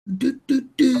We're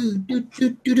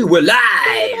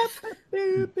live.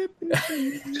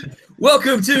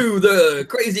 Welcome to the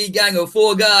crazy gang of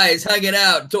four guys hanging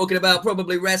out, talking about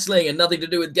probably wrestling and nothing to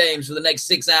do with games for the next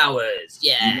 6 hours.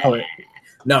 Yeah.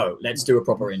 No, let's do a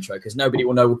proper intro because nobody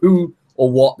will know who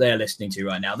or what they're listening to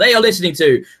right now. They are listening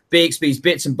to BXB's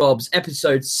Bits and Bobs,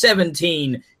 episode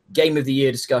 17, Game of the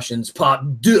Year discussions, part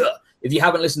 2. If you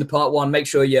haven't listened to part 1, make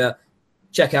sure you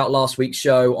check out last week's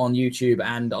show on YouTube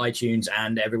and iTunes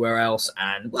and everywhere else.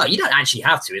 And, well, you don't actually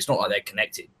have to. It's not like they're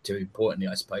connected too importantly,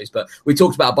 I suppose. But we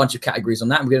talked about a bunch of categories on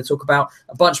that. And we're going to talk about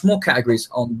a bunch more categories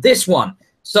on this one.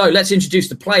 So let's introduce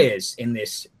the players in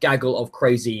this gaggle of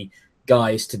crazy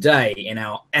guys today in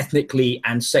our ethnically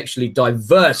and sexually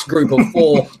diverse group of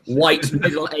 4 white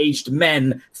middle-aged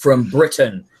men from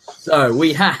Britain. So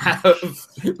we have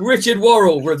Richard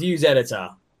Worrell, reviews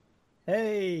editor.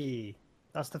 Hey.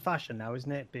 That's the fashion now, isn't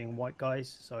it? Being white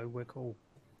guys, so we're cool.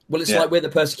 Well, it's like we're the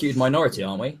persecuted minority,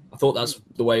 aren't we? I thought that's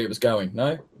the way it was going.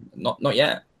 No? Not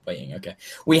yet? Waiting, okay.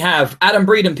 We have Adam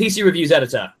Breeden, PC Reviews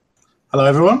editor. Hello,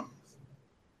 everyone.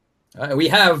 We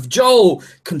have Joel,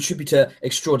 contributor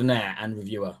extraordinaire and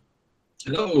reviewer.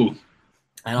 Hello.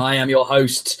 And I am your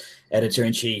host,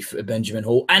 editor-in-chief, Benjamin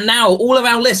Hall. And now all of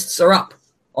our lists are up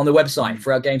on the website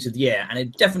for our Games of the Year, and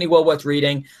it's definitely well worth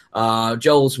reading.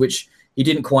 Joel's, which... he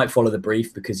didn't quite follow the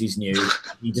brief because he's new.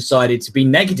 He decided to be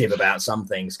negative about some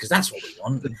things because that's what we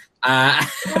want.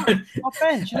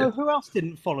 Ben, do you know who else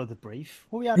didn't follow the brief?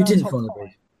 Who didn't follow the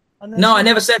brief? No, I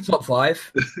never said top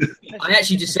 5. I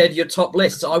actually just said your top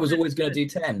list. So I was always going to do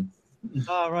 10.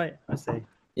 Oh, right. I see.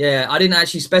 Yeah, I didn't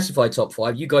actually specify top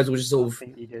 5. You guys were just sort of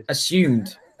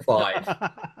assumed 5.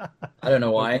 I don't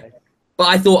know why. Okay. But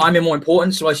I thought I'm more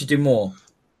important, so I should do more.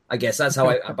 I guess that's how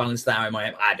I balanced that out in my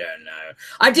head. I don't know.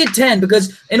 I did 10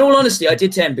 because, in all honesty, I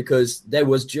did 10 because there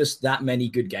was just that many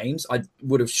good games. I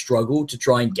would have struggled to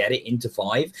try and get it into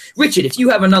 5. Richard, if you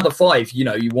have another 5, you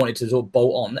wanted to sort of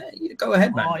bolt on there, go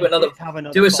ahead, man.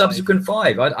 Do a subsequent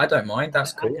 5. I don't mind.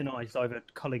 That's cool. I agonised over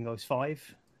culling those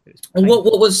 5. Well,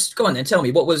 what was? Go on then. Tell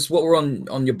me what were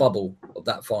on your bubble of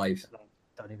that 5? I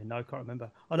don't even know. Can't remember.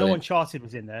 I know Uncharted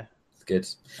was in there. Good.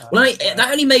 Well, that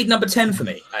only made number 10 for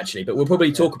me, actually, but we'll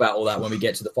probably talk about all that when we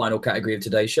get to the final category of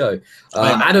today's show.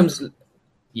 Adam's,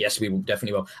 yes, we will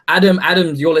definitely will. Adam,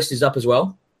 your list is up as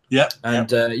well. Yeah. And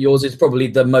yours is probably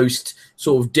the most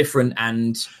sort of different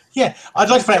and... Yeah, I'd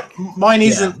like to find out, mine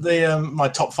isn't the my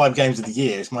top 5 games of the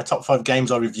year. It's my top 5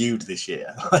 games I reviewed this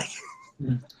year. That's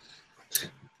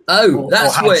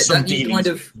where that you kind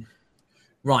of...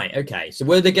 Right, okay. So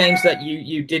were the games that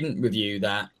you didn't review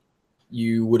that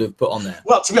you would have put on there?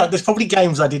 Well, to be honest, there's probably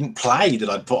games I didn't play that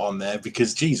I'd put on there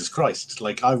because, Jesus Christ,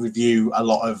 I review a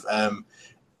lot of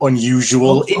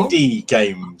unusual indie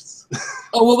games.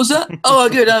 Oh, what was that? Oh,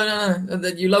 good. No.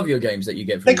 You love your games that you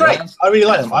get from They're great. I really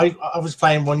like them. I was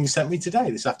playing one you sent me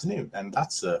this afternoon, and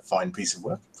that's a fine piece of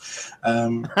work.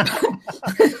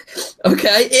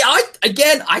 Okay. I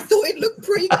thought it looked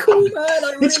pretty cool, man.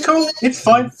 It's cool. It's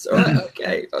fine. It's all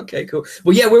right. Okay, cool.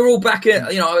 Well, yeah, we're all back in.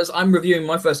 I'm reviewing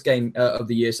my first game of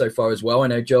the year so far as well. I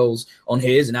know Joel's on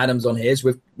his and Adam's on his.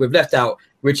 We've left out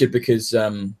Richard because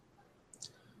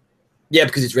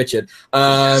because it's Richard.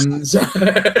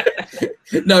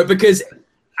 No, because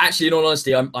actually, in all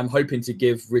honesty, I'm hoping to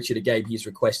give Richard a game he's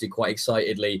requested quite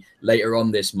excitedly later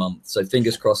on this month. So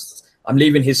fingers crossed. I'm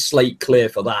leaving his slate clear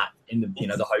for that in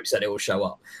the hopes that it will show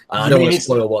up. I don't want to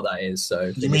spoil what that is.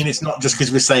 So you mean it's not just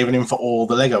because we're saving him for all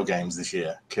the Lego games this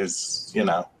year? Because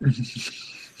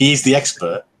he's the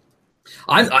expert.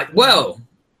 Well,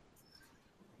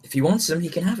 if he wants them, he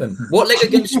can have them. What Lego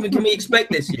games can we expect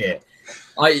this year?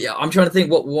 I'm trying to think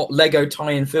what Lego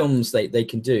tie-in films they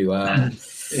can do.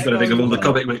 You've got to think of all the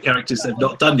comic book characters they've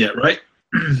not done yet, right?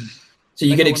 So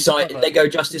you get excited. Lego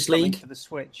Justice League for the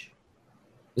Switch.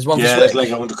 There's one for Switch.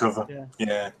 Lego Undercover.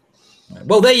 Yeah.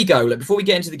 Well, there you go. Look, before we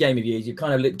get into the game reviews, you've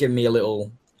kind of given me a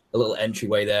little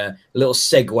entryway there, a little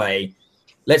segue.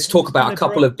 Let's talk about a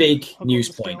couple of big news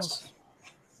points.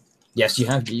 Yes, you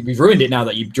have. We've ruined it now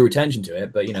that you drew attention to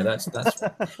it, but that's.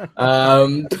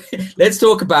 Let's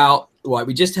talk about. Right,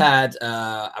 we just had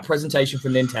a presentation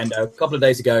from Nintendo a couple of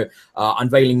days ago,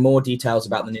 unveiling more details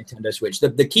about the Nintendo Switch.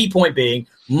 The key point being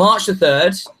March the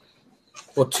 3rd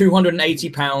for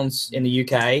 £280 in the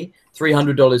UK,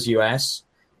 $300 US,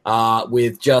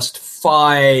 with just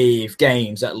 5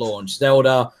 games at launch: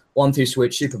 Zelda, 1 through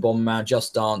Switch, Super Bomberman,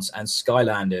 Just Dance, and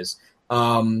Skylanders. We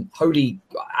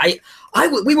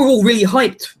were all really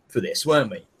hyped for this, weren't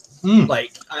we?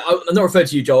 Like, I'm not referring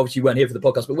to you, Joel, obviously you weren't here for the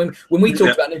podcast, but when we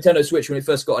talked about Nintendo Switch when it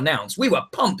first got announced, we were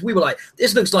pumped. We were like,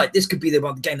 this looks like this could be the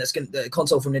game the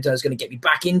console from Nintendo is going to get me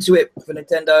back into it for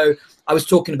Nintendo. I was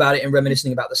talking about it and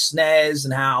reminiscing about the SNES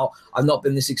and how I've not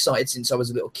been this excited since I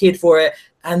was a little kid for it.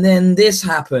 And then this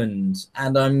happened,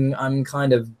 and I'm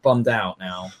kind of bummed out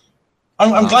now.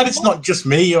 I'm glad it's not just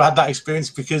me who had that experience,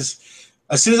 because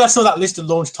as soon as I saw that list of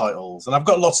launch titles, and I've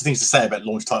got lots of things to say about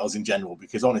launch titles in general,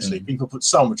 because honestly, people put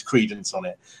so much credence on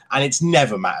it, and it's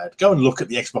never mattered. Go and look at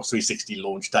the Xbox 360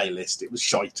 launch day list. It was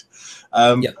shite.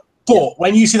 But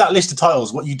when you see that list of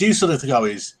titles, what you do sort of go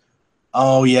is,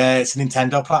 oh, yeah, it's a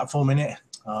Nintendo platform, innit?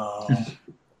 Oh,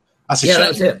 that's a shame.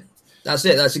 That's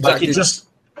it. That's exactly like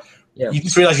you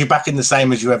just realise you're back in the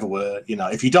same as you ever were. You know,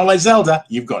 if you don't like Zelda,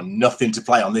 you've got nothing to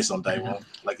play on this on day one.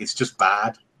 Like, it's just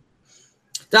bad.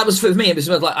 That was for me. It was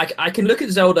like I can look at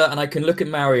Zelda and I can look at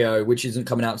Mario, which isn't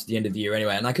coming out to the end of the year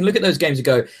anyway, and I can look at those games and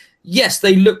go, yes,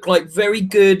 they look like very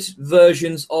good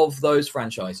versions of those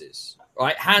franchises.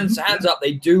 Right, hands up,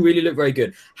 they do really look very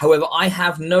good. However, I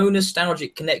have no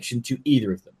nostalgic connection to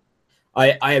either of them.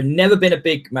 I have never been a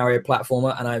big Mario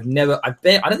platformer, and I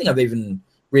don't think I've even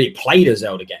really played a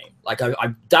Zelda game. Like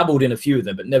I've dabbled in a few of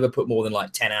them, but never put more than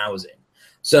like 10 hours in.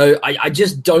 So I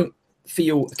just don't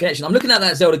feel a connection. I'm looking at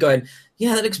that Zelda going,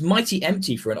 yeah, that looks mighty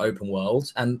empty for an open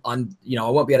world, and I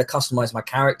won't be able to customize my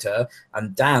character,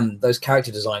 and damn, those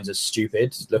character designs are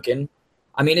stupid looking.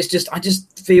 I mean, I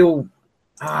just feel,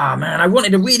 man, I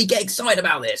wanted to really get excited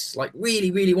about this, like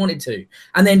really, really wanted to,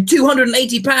 and then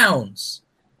 £280,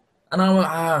 and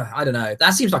I don't know,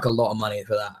 that seems like a lot of money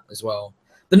for that as well.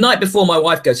 The night before, my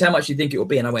wife goes, how much do you think it will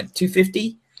be? And I went,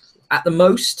 250 at the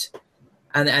most,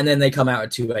 and then they come out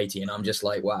at 280, and I'm just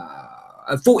like, wow.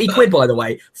 40 quid, by the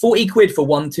way. 40 quid for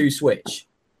 1-2 Switch,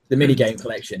 the minigame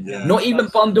collection. Yeah. Not even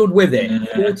bundled with it.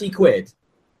 40 quid.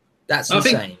 That's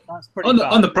insane. That's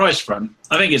on the price front,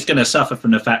 I think it's going to suffer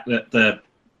from the fact that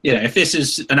if this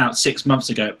is announced 6 months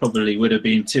ago, it probably would have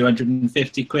been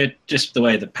 250 quid, just the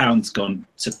way the pound's gone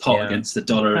to pot against the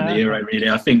dollar and the euro, really.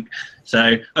 I think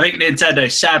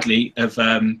Nintendo, sadly, have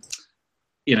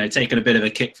taken a bit of a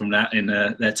kick from that in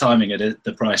their timing of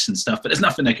the price and stuff, but there's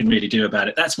nothing they can really do about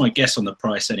it. That's my guess on the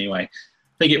price anyway. I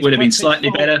think it would have been slightly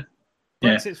better.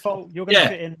 Brexit's fault. You're going to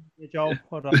fit in, Joel.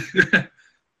 Hold on.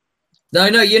 No,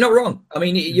 you're not wrong. I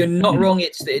mean, you're not wrong.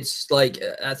 It's like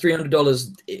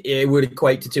 $300. It would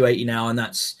equate to 280 now, and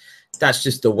that's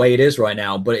just the way it is right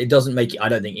now. But it doesn't make it, I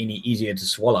don't think, any easier to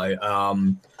swallow.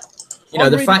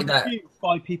 The fact that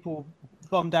by people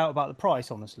bummed out about the price,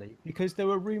 honestly, because there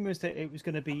were rumors that it was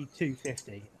going to be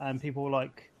 250, and people were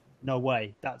like, "No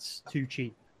way, that's too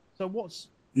cheap." So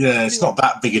it's not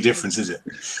that big a difference, is it?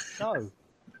 No.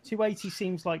 280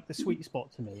 seems like the sweet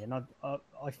spot to me, and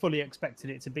I fully expected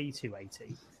it to be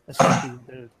 280, especially with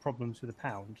the problems with the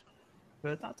pound.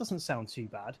 But that doesn't sound too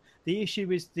bad. The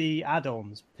issue is the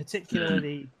add-ons,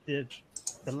 particularly the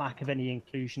lack of any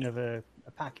inclusion of a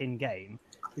pack-in game,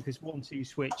 because 1-2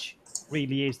 Switch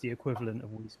really is the equivalent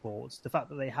of Wii Sports. The fact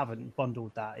that they haven't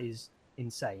bundled that is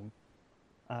insane.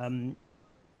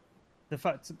 The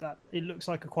fact that it looks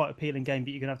like a quite appealing game,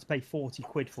 but you're going to have to pay 40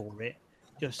 quid for it,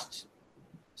 just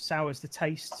sours the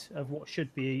taste of what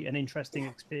should be an interesting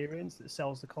experience that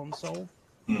sells the console.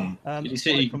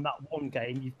 Aside from that one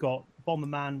game, you've got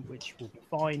Bomberman, which will be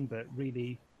fine, but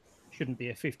really shouldn't be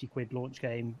a 50 quid launch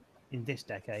game in this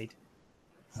decade.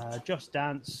 Just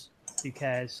Dance, who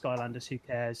cares? Skylanders, who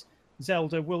cares?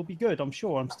 Zelda will be good, I'm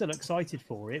sure. I'm still excited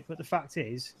for it, but the fact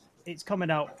is, it's coming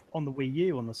out on the Wii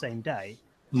U on the same day.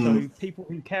 So people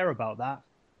who care about that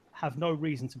have no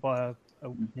reason to buy a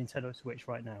Nintendo Switch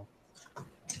right now.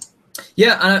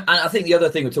 Yeah, and I think the other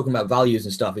thing we're talking about values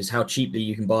and stuff is how cheaply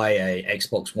you can buy a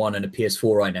Xbox One and a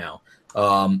PS4 right now.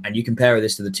 And you compare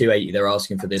this to the 280 they're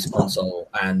asking for this console,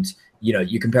 and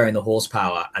you're comparing the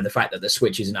horsepower and the fact that the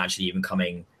Switch isn't actually even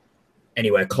coming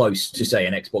anywhere close to, say,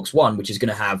 an Xbox One, which is going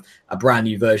to have a brand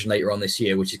new version later on this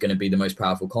year, which is going to be the most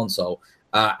powerful console.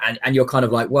 And you're kind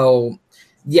of like, well,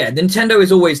 yeah, Nintendo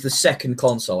is always the second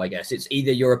console, I guess. It's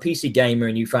either you're a PC gamer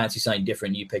and you fancy something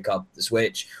different, you pick up the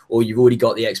Switch, or you've already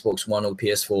got the Xbox One or the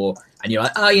PS4, and you're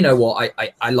like, you know what,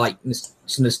 I like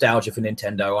some nostalgia for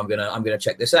Nintendo. I'm gonna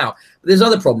check this out. But there's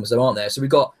other problems though, aren't there? So we've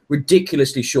got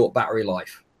ridiculously short battery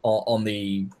life on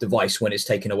the device when it's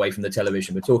taken away from the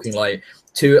television. We're talking like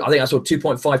I think I saw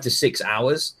 2.5 to 6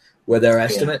 hours were their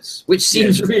estimates, which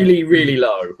seems really, really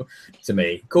low to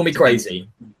me. Call me crazy,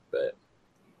 but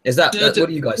is that what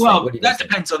do you guys think? That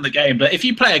depends on the game. But if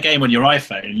you play a game on your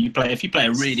iPhone, and if you play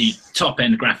a really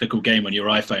top-end graphical game on your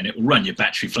iPhone, it will run your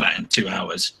battery flat in 2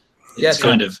 hours. It's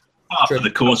kind of half of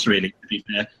the course, really, to be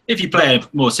fair. If you play a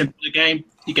more simpler game,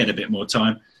 you get a bit more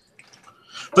time.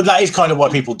 But that is kind of why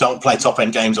people don't play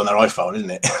top-end games on their iPhone,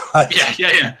 isn't it?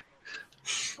 Yeah.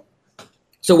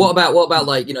 So what about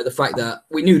like, you know, the fact that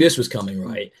we knew this was coming,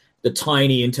 right? The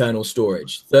tiny internal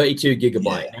storage, 32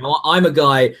 gigabyte. Yeah. Now, I'm a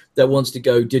guy that wants to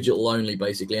go digital only,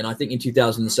 basically. And I think in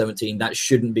 2017, that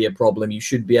shouldn't be a problem. You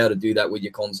should be able to do that with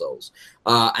your consoles.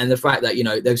 And the fact that, you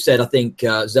know, they've said, I think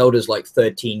Zelda's like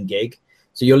 13 gig.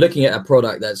 So you're looking at a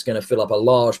product that's going to fill up a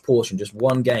large portion. Just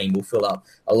one game will fill up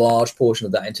a large portion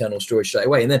of that internal storage straight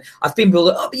away. And then I've been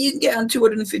people, but you can get a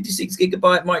 256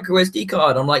 gigabyte micro SD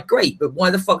card. I'm like, great, but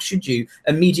why the fuck should you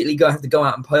immediately have to go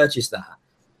out and purchase that?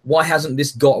 Why hasn't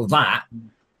this got that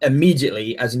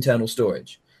immediately as internal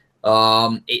storage?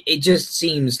 It just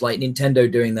seems like Nintendo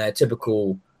doing their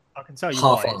typical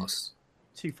half-ass.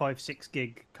 256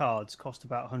 gig cards cost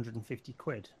about 150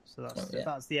 quid. So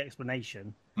that's the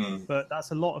explanation. But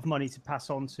that's a lot of money to pass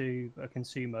on to a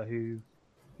consumer who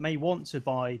may want to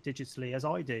buy digitally, as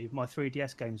I do. My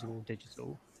 3DS games are all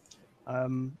digital.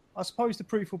 I suppose the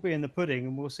proof will be in the pudding,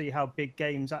 and we'll see how big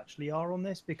games actually are on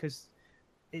this, because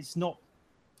it's not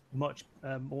much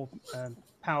more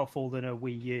powerful than a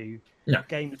Wii U. No.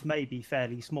 Games may be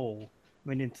fairly small. I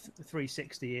mean, in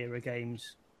 360 era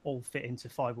games all fit into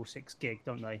 5 or 6 gig,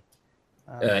 don't they?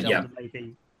 Zelda may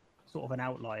be sort of an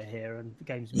outlier here, and the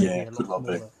games may be a lot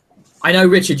smaller. I know,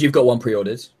 Richard, you've got one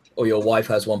pre-ordered, or your wife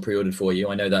has one pre-ordered for you.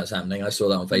 I know that's happening. I saw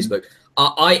that on Facebook.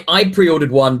 I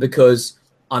pre-ordered one because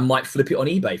I might flip it on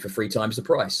eBay for 3 times the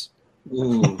price.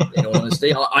 Ooh. In all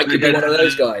honesty, I could be one of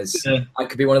those guys. Yeah. I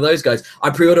could be one of those guys. I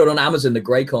pre-ordered on Amazon the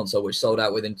Grey console, which sold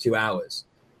out within 2 hours.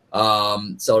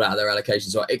 Sold out of their allocation.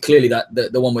 So clearly that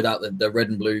the one without the red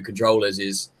and blue controllers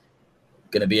is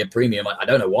going to be a premium. I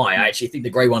don't know why. I actually think the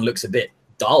Grey one looks a bit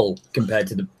dull compared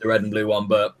to the red and blue one,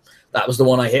 but that was the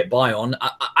one I hit buy on.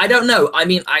 I don't know. I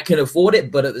mean, I can afford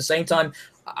it, but at the same time,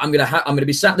 I'm gonna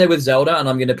be sat there with Zelda, and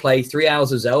I'm gonna play 3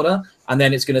 hours of Zelda, and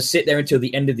then it's gonna sit there until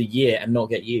the end of the year and not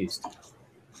get used.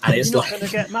 And it's You're like, not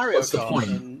gonna get Mario Kart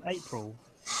in April.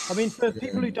 I mean, for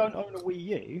people who don't own a Wii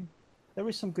U, there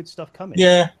is some good stuff coming.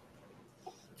 Yeah.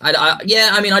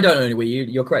 I mean, I don't own a Wii U.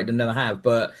 You're correct, I never have.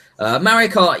 But Mario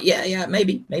Kart, yeah,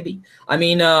 maybe. I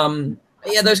mean,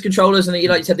 those controllers and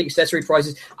like you said, the accessory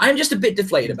prices. I'm just a bit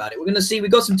deflated about it. We're going to see.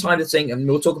 We've got some time to think, and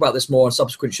we'll talk about this more on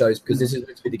subsequent shows because this is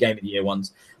going to be the Game of the Year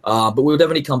ones. But we'll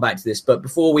definitely come back to this. But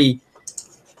before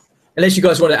unless you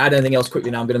guys want to add anything else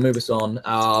quickly now, I'm going to move us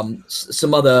on.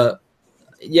 Some other,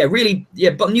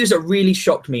 but news that really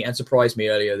shocked me and surprised me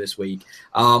earlier this week.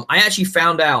 I actually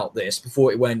found out this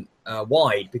before it went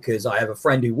wide because I have a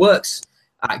friend who works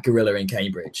at Gorilla in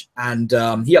Cambridge, and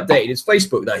he updated his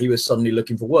Facebook that he was suddenly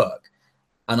looking for work.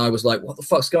 And I was like, what the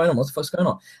fuck's going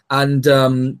on? And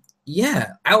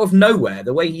out of nowhere,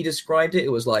 the way he described it,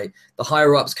 it was like the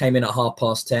higher-ups came in at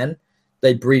 10:30.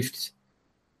 They briefed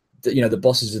the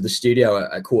bosses of the studio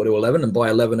at 10:45, and by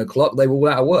 11 o'clock, they were all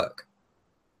out of work.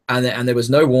 And there was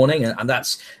no warning.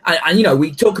 And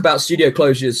we talk about studio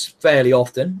closures fairly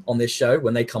often on this show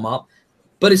when they come up.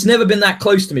 But it's never been that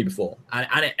close to me before,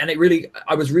 and it really,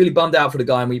 I was really bummed out for the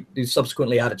guy, and we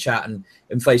subsequently had a chat and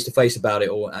face to face about it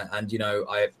all, and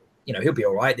he'll be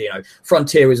all right.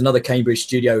 Frontier is another Cambridge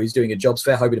studio who's doing a jobs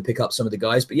fair, hoping to pick up some of the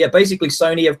guys. But yeah, basically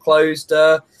Sony have closed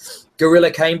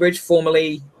Gorilla Cambridge,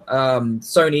 formerly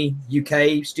Sony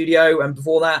UK studio, and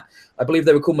before that, I believe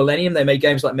they were called Millennium. They made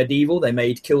games like Medieval, they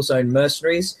made Killzone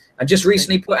Mercenaries, and just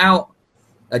recently put out.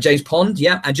 James Pond,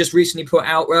 and just recently put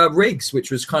out Riggs,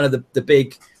 which was kind of the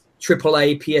big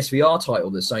AAA PSVR title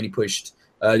that Sony pushed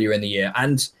earlier in the year.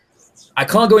 And I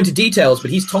can't go into details, but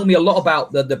he's told me a lot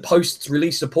about the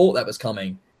post-release support that was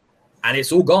coming, and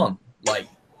it's all gone. Like,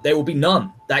 there will be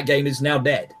none. That game is now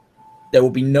dead. There will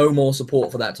be no more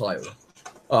support for that title.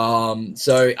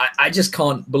 So I just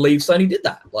can't believe Sony did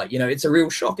that. Like, it's a real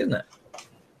shock, isn't it?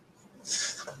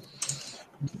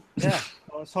 Yeah.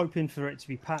 I was hoping for it to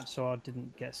be patched so I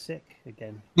didn't get sick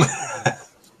again.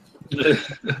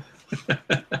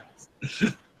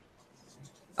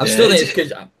 I'm still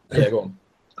there. Yeah, go on.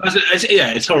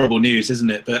 It's horrible news,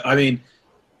 isn't it? But I mean,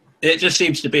 it just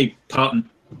seems to be part and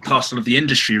parcel of the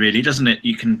industry, really, doesn't it?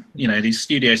 You can, these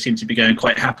studios seem to be going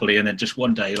quite happily, and then just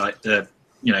one day, like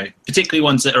particularly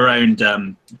ones that are owned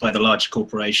by the large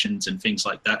corporations and things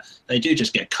like that, they do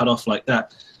just get cut off like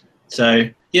that. So.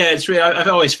 Yeah, it's really. I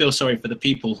always feel sorry for the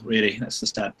people. Really, that's the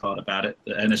sad part about it,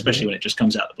 and especially when it just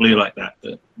comes out the blue like that.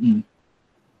 But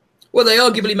well, they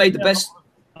arguably made the best.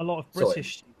 A lot of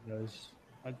British studios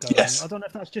are going. Yes. I don't know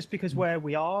if that's just because where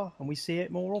we are and we see it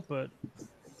more, but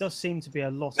it does seem to be a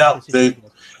lot. The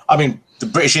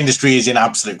British industry is in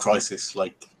absolute crisis.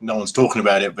 Like, no one's talking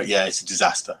about it, but yeah, it's a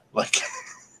disaster. Like,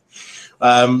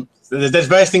 there's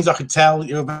various things I could tell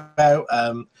you about.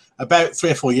 About 3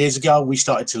 or 4 years ago, we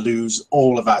started to lose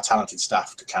all of our talented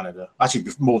staff to Canada. Actually,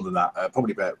 more than that,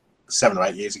 probably about 7 or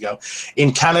 8 years ago.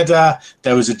 In Canada,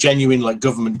 there was a genuine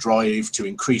government drive to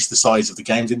increase the size of the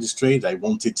games industry. They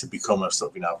wanted to become a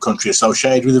sort of country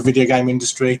associated with the video game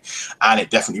industry, and it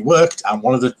definitely worked. And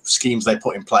one of the schemes they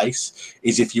put in place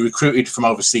is if you recruited from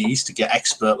overseas to get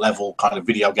expert level kind of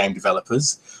video game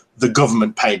developers, the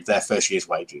government paid their first year's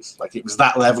wages. It was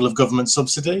that level of government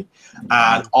subsidy.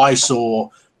 And I saw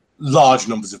large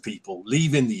numbers of people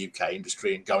leaving the UK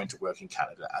industry and going to work in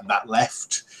Canada, and that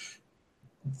left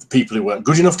the people who weren't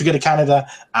good enough to go to Canada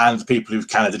and the people who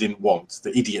Canada didn't want,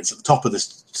 the idiots at the top of the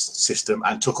system,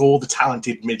 and took all the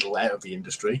talented middle out of the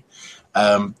industry.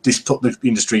 This put the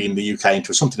industry in the UK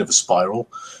into something of a spiral.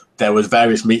 There was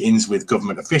various meetings with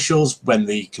government officials when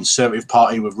the Conservative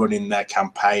Party were running their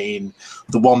campaign,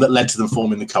 the one that led to them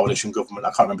forming the coalition government.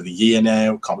 I can't remember the year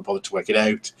now, can't be bothered to work it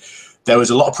out. There was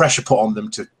a lot of pressure put on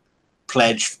them to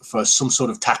pledge for some sort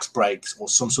of tax breaks or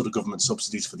some sort of government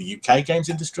subsidies for the UK games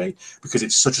industry because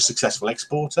it's such a successful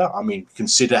exporter. I mean,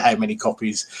 consider how many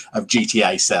copies of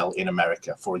GTA sell in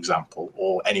America, for example,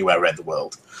 or anywhere around the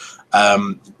world.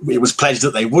 It was pledged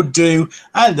that they would do,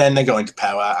 and then they got into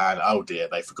power, and oh dear,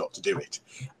 they forgot to do it.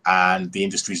 And the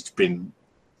industry's been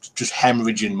just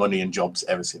hemorrhaging money and jobs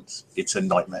ever since. It's a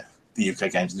nightmare. The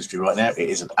UK games industry right now, it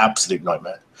is an absolute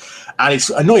nightmare. And it's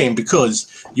annoying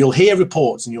because you'll hear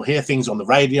reports and you'll hear things on the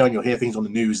radio and you'll hear things on the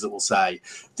news that will say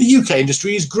the UK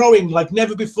industry is growing like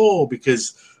never before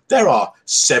because there are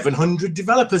 700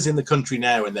 developers in the country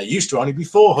now and there used to only be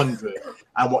 400.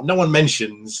 And what no one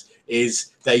mentions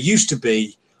is there used to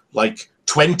be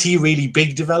 20 really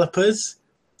big developers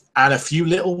and a few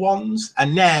little ones,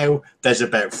 and now there's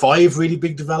about 5 really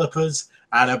big developers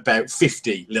and about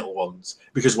 50 little ones.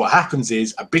 Because what happens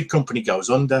is a big company goes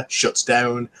under, shuts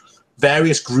down,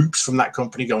 various groups from that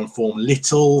company go and form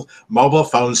little mobile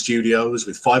phone studios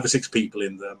with 5 or 6 people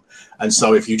in them. And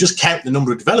so if you just count the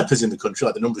number of developers in the country,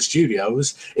 like the number of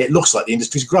studios, it looks like the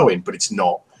industry's growing, but it's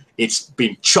not. It's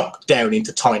been chopped down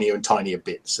into tinier and tinier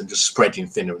bits and just spreading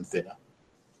thinner and thinner.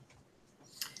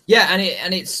 Yeah,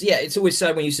 and it's always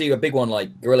sad when you see a big one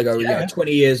like Guerrilla go,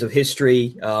 20 years of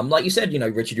history. Like you said,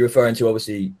 Richard, you're referring to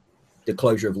obviously the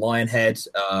closure of Lionhead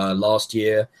last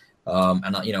year,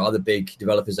 and other big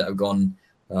developers that have gone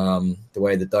the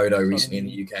way of the Dodo recently in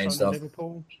the UK and stuff.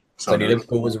 Sony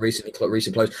Liverpool was a recent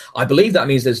close. I believe that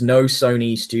means there's no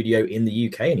Sony studio in the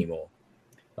UK anymore.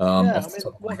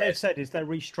 What they've said is they're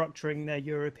restructuring their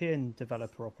European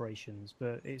developer operations,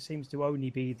 but it seems to only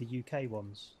be the UK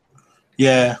ones.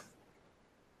 Yeah.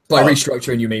 By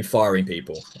restructuring, you mean firing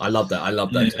people. I love that.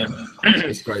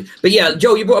 It's great. But yeah,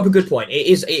 Joel, you brought up a good point. It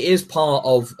is part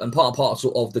and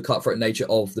parcel of the cutthroat nature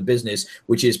of the business,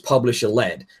 which is publisher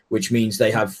led, which means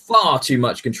they have far too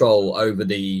much control over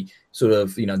the sort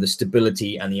of, the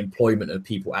stability and the employment of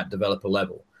people at developer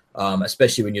level,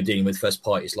 especially when you're dealing with first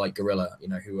parties like Guerrilla,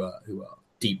 who are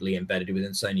deeply embedded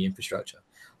within Sony infrastructure.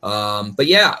 But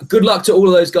yeah, good luck to all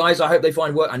of those guys. I hope they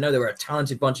find work. I know there are a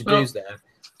talented bunch of dudes there.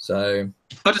 So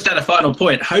I'll just add a final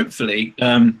point. Hopefully,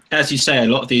 as you say, a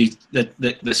lot of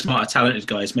the smarter, talented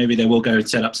guys, maybe they will go and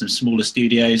set up some smaller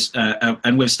studios.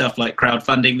 And with stuff like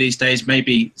crowdfunding these days,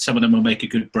 maybe some of them will make a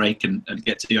good break and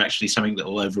get to do actually something that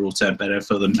will overall turn better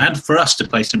for them and for us to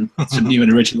play some new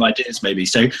and original ideas, maybe.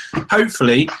 So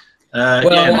hopefully, in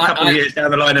a couple of years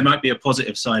down the line, there might be a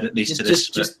positive side at least to this.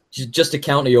 Just to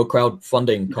counter your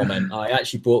crowdfunding comment, I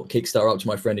actually brought Kickstarter up to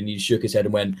my friend and he shook his head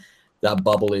and went, that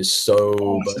bubble is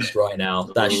so burst right now.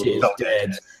 That shit is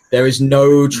dead. There is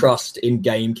no trust in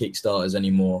game Kickstarters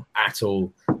anymore at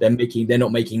all. They're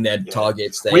not making their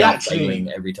targets. They are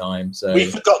failing every time. So we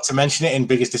forgot to mention it in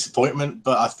Biggest Disappointment,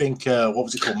 but I think what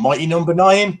was it called? Mighty Number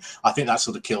 9. I think that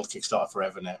sort of killed Kickstarter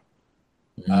forever now.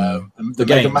 The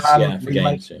Mega Man,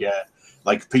 games,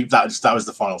 that was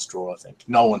the final straw. I think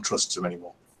no one trusts them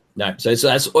anymore. No, so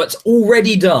that's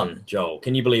already done, Joel.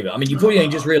 Can you believe it? I mean, you probably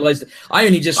only just realised. I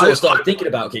only just sort of started thinking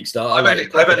about Kickstarter. I've only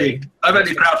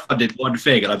crowdfunded one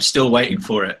thing, and I'm still waiting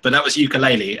for it. But that was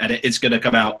Yooka-Laylee, and it's going to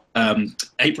come out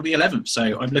April the 11th.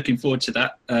 So I'm looking forward to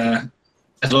that.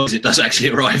 As long as it does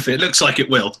actually arrive, it looks like it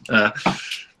will.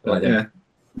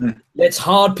 Let's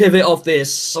hard pivot off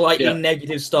this slightly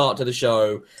negative start to the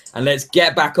show, and let's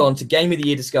get back on to Game of the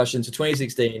Year discussions for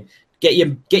 2016. Get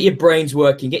your brains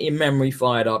working, get your memory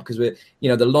fired up, because we're,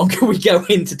 the longer we go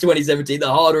into 2017,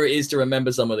 the harder it is to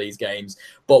remember some of these games.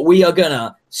 But we are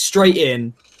gonna straight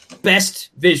in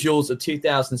best visuals of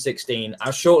 2016.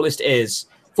 Our shortlist is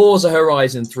Forza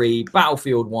Horizon 3,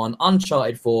 Battlefield 1,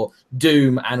 Uncharted 4,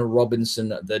 Doom, and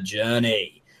Robinson: The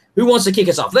Journey. Who wants to kick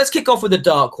us off? Let's kick off with a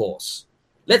dark horse.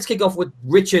 Let's kick off with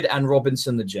Richard and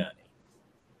Robinson: The Journey.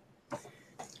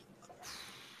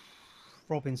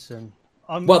 Robinson.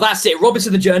 Well, that's it.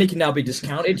 Robinson: The Journey can now be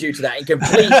discounted due to that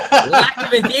incomplete lack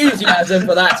of enthusiasm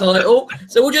for that title.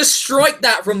 So we'll just strike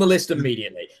that from the list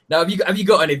immediately. Now, have you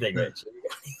got anything, Rich?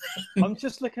 I'm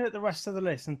just looking at the rest of the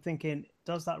list and thinking,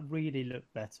 does that really look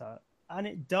better? And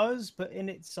it does, but in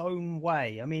its own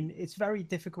way. I mean, it's very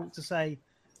difficult to say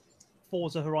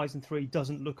Forza Horizon 3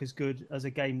 doesn't look as good as a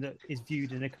game that is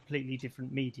viewed in a completely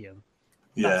different medium.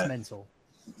 That's mental.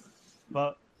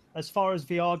 But as far as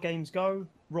VR games go,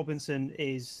 Robinson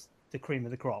is the cream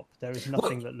of the crop. There is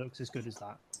nothing that looks as good as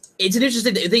that. It's an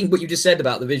interesting thing what you just said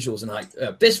about the visuals, and like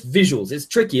best visuals. It's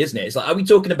tricky, isn't it? It's like, are we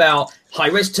talking about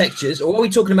high-res textures, or are we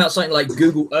talking about something like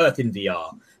Google Earth in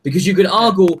VR? Because you could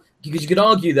argue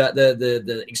that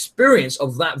the experience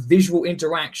of that visual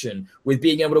interaction with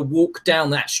being able to walk down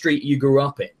that street you grew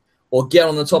up in, or get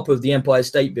on the top of the Empire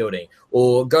State Building,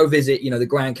 or go visit, the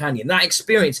Grand Canyon, that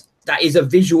experience, that is a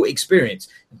visual experience.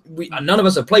 None of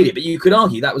us have played it, but you could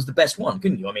argue that was the best one,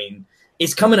 couldn't you? I mean,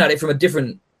 it's coming at it from a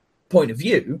different point of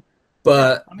view,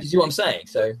 but you see what I'm saying?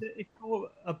 So if you're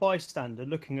a bystander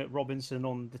looking at Robinson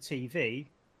on the TV,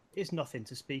 it's nothing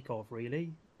to speak of,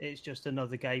 really. It's just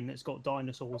another game that's got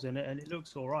dinosaurs in it, and it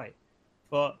looks all right.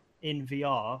 But in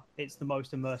VR, it's the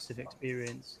most immersive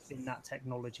experience in that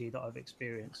technology that I've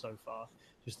experienced so far.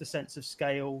 Just the sense of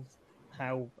scale,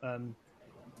 how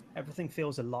everything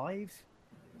feels alive.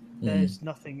 There's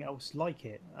nothing else like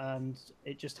it, and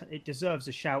it deserves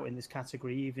a shout in this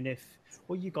category, even if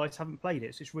you guys haven't played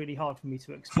it, so it's really hard for me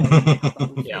to explain how that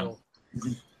will feel.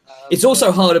 It's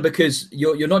also harder because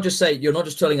you're not just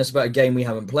telling us about a game we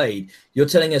haven't played. You're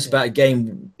telling us about a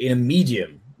game in a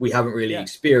medium we haven't really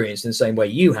experienced in the same way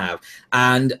you have,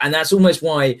 and that's almost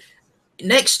why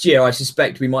next year I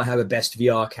suspect we might have a best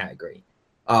VR category.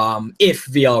 If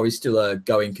VR is still a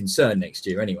going concern next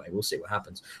year, anyway, we'll see what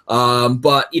happens.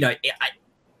 But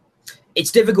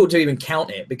it's difficult to even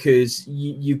count it because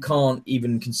you can't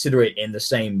even consider it in the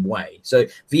same way. So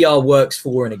VR works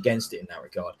for and against it in that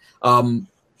regard.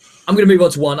 I'm going to move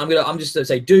on to one. I'm just going to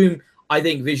say Doom, I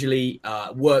think visually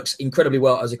works incredibly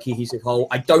well as a cohesive whole.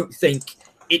 I don't think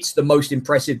it's the most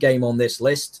impressive game on this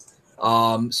list.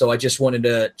 So I just wanted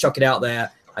to chuck it out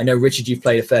there. I know, Richard, you've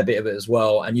played a fair bit of it as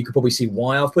well, and you could probably see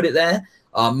why I've put it there.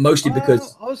 Mostly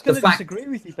because I was going to disagree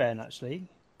with you, Ben, actually.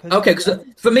 Okay, because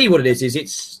for me, what it is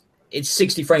it's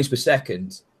 60 frames per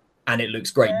second, and it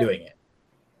looks great doing it.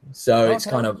 So it's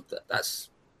kind of that's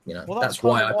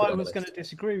why I was going to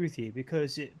disagree with you,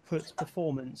 because it puts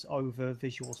performance over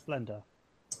visual splendor.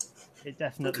 It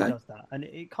definitely does that, and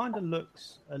it kind of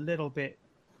looks a little bit,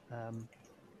 I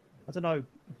don't know,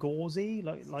 gauzy,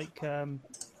 like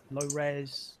low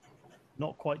res,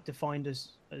 not quite defined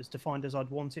as defined as I'd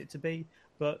want it to be,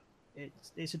 but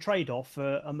it's a trade-off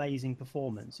for amazing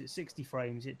performance. It's 60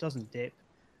 frames, it doesn't dip,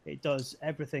 it does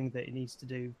everything that it needs to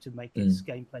do to make its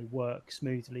gameplay work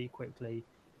smoothly, quickly,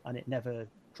 and it never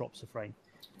drops a frame.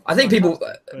 I think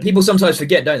people sometimes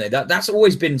forget, don't they? That's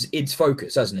always been its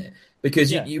focus, hasn't it?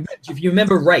 Because if you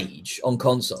remember Rage on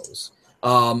consoles,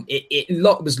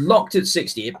 it was locked at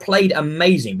 60. It played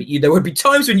amazing, but there would be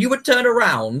times when you would turn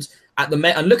around at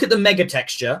and look at the mega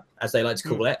texture, as they like to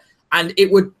call it, and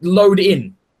it would load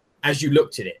in as you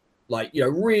looked at it. Like,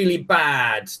 really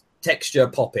bad texture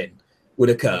popping would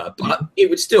occur, but it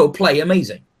would still play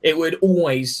amazing. It would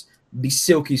always be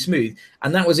silky smooth,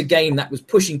 and that was a game that was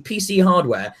pushing PC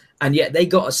hardware, and yet they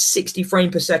got a 60 frame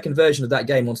per second version of that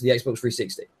game onto the Xbox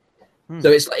 360. So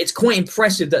it's quite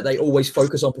impressive that they always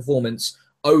focus on performance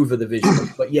over the visual.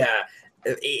 But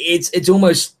it's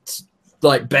almost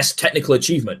like best technical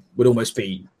achievement would almost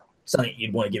be something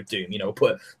you'd want to give Doom.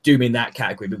 Put Doom in that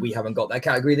category, but we haven't got that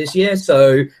category this year,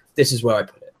 so this is where I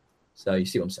put it. So you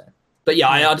see what I'm saying? But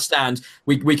I understand.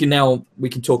 We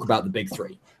can talk about the big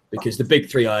three, because the big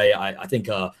three I think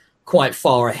are quite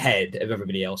far ahead of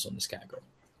everybody else on this category.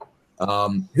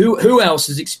 Who else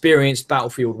has experienced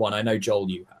Battlefield 1? I know, Joel,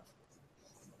 you have.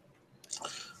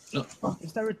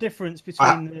 Is there a difference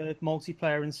between the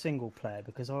multiplayer and single player?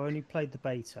 Because I only played the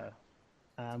beta.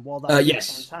 While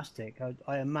that's fantastic,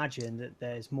 I imagine that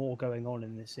there's more going on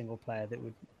in this single player that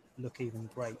would look even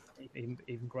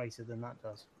greater than that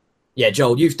does. Yeah,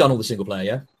 Joel, you've done all the single player,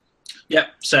 yeah? Yeah,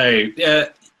 so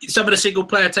some of the single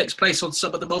player takes place on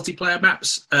some of the multiplayer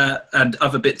maps, and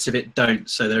other bits of it don't.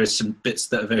 So there is some bits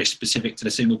that are very specific to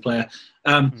the single player.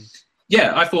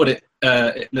 Yeah, I thought it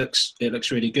looks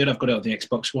really good. I've got it on the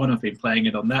Xbox One. I've been playing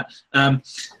it on that.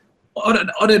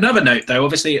 On another note, though,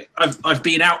 obviously I've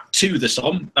been out to the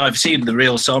Somme. I've seen the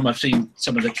real Somme. I've seen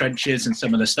some of the trenches and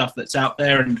some of the stuff that's out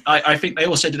there, and I think they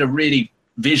also did a really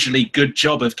visually good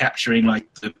job of capturing like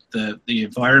the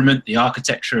environment, the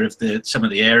architecture of some of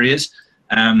the areas,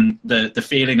 the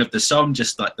feeling of the Somme,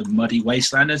 just like the muddy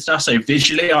wasteland and stuff. So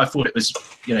visually, I thought it was,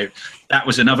 that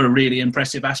was another really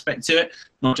impressive aspect to it.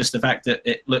 Not just the fact that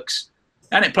it looks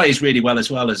and it plays really well as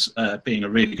being a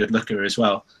really good looker as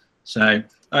well. So.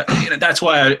 That's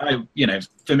why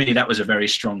for me, that was a very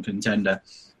strong contender.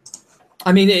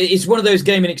 I mean, it's one of those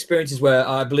gaming experiences where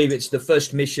I believe it's the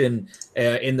first mission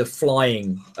in the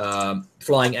Flying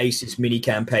Aces mini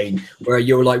campaign, where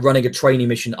you're like running a training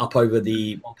mission up over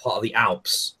one part of the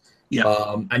Alps. Yeah.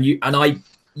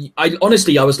 I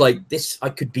honestly, I was like, I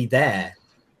could be there.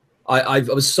 I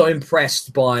was so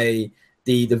impressed by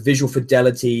the visual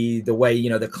fidelity, the way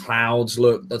the clouds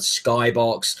look, the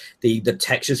skybox, the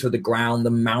textures for the ground, the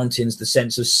mountains, the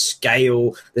sense of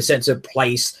scale, the sense of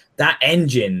place. That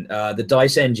engine, the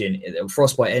DICE engine,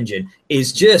 Frostbite engine,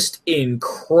 is just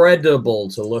incredible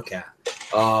to look at.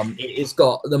 It's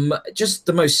got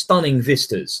the most stunning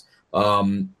vistas.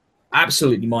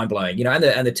 Absolutely mind blowing, and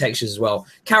the textures as well.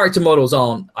 Character models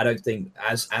aren't, I don't think,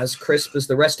 as crisp as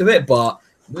the rest of it, but.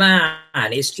 Man,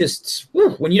 it's just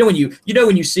when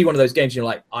you see one of those games, you're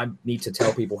like, I need to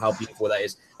tell people how beautiful that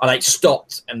is. I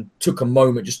stopped and took a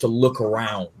moment just to look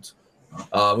around,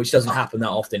 which doesn't happen that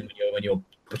often when you're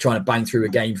trying to bang through a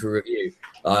game for review,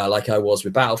 like I was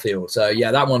with Battlefield. So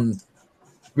yeah, that one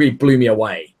really blew me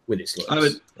away with its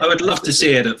looks. I would love to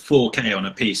see it at 4K on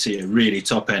a PC, a really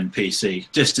top end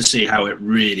PC, just to see how it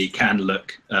really can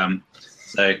look.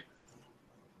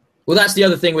 Well, that's the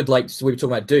other thing with so we were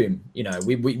talking about Doom.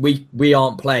 We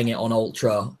aren't playing it on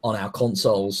Ultra on our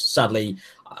consoles. Sadly,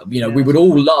 we would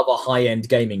all love a high-end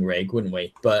gaming rig, wouldn't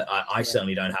we? But I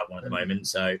certainly don't have one at the moment,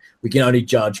 so we can only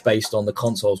judge based on the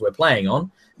consoles we're playing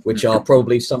on, which are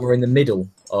probably somewhere in the middle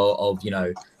of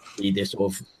the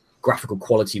sort of graphical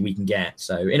quality we can get.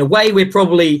 So in a way, we're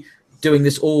probably doing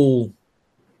this all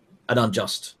an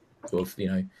unjust sort of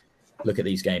look at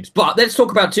these games. But let's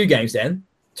talk about two games then.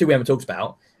 Two we haven't talked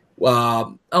about.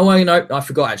 I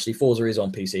forgot actually. Forza is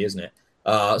on PC, isn't it?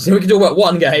 So we can talk about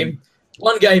one game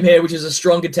here, which is a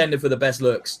strong contender for the best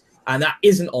looks, and that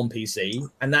isn't on PC,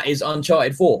 and that is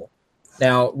Uncharted 4.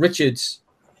 Now, Richard,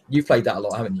 you've played that a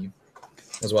lot, haven't you?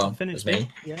 As well as me.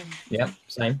 Yeah,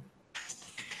 same.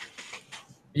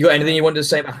 You got anything you wanted to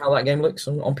say about how that game looks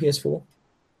on PS4?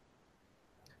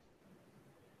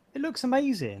 It looks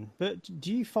amazing, but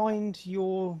do you find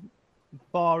your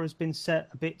bar has been set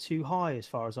a bit too high as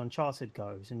far as Uncharted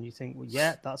goes, and you think, well,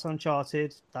 yeah, that's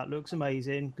Uncharted, that looks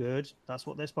amazing, good, that's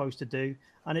what they're supposed to do,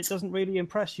 and it doesn't really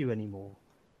impress you anymore?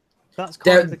 That's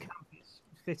kind of the camp it's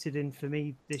fitted in for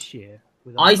me this year.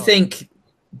 I think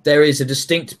there is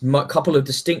a couple of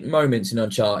distinct moments in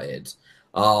Uncharted,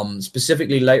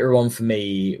 specifically later on for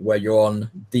me, where you're on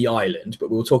the island,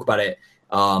 but we'll talk about it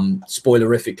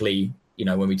spoilerifically.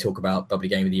 When we talk about Bubbly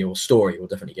Game of the Year or story, we'll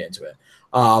definitely get into it.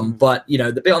 But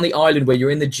the bit on the island where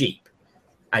you're in the Jeep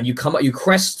and you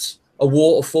crest a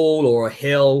waterfall or a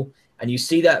hill, and you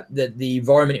see that the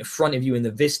environment in front of you in the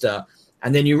vista,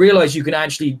 and then you realize you can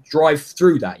actually drive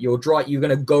through that. You're going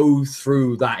to go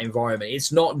through that environment.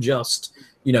 It's not just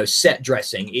set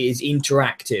dressing. It is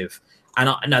interactive. And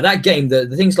now that game, the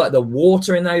things like the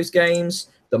water in those games,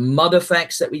 the mud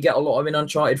effects that we get a lot of in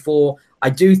Uncharted 4, I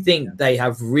do think they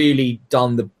have really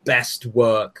done the best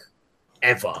work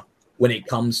ever when it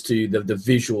comes to the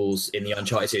visuals in the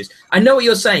Uncharted series. I know what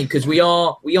you're saying, because we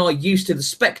are used to the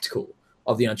spectacle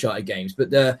of the Uncharted games, but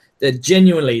they're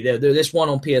genuinely this one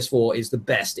on PS4 is the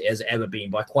best it has ever been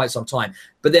by quite some time.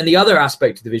 But then the other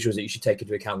aspect of the visuals that you should take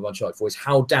into account with Uncharted 4 is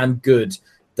how damn good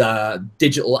the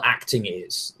digital acting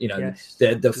is. Yes,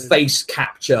 the face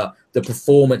capture, the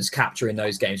performance capture in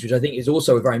those games, which I think is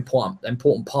also a very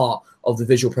important part of the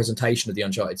visual presentation of the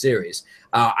Uncharted series.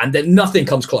 And then nothing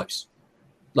comes close.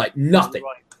 Like nothing.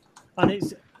 Right. And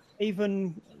it's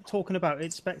even talking about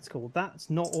its spectacle, that's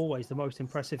not always the most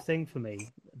impressive thing for me.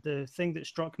 The thing that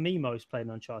struck me most playing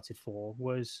Uncharted 4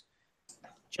 was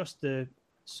just the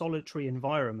solitary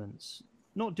environments,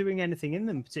 not doing anything in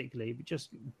them particularly, but just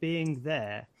being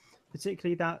there,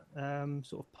 particularly that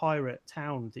sort of pirate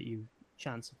town that you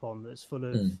chance upon that's full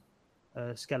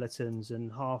of skeletons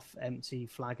and half empty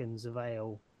flagons of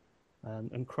ale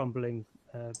and crumbling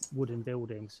wooden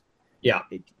buildings. Yeah,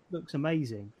 it looks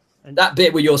amazing. And that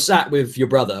bit where you're sat with your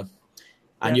brother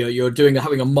and you're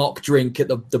having a mock drink at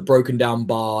the broken down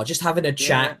bar, just having a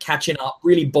chat, catching up,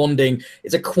 really bonding.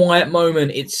 It's a quiet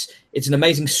moment. It's an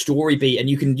amazing story beat, and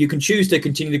you can choose to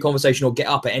continue the conversation or get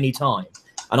up at any time.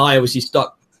 and I obviously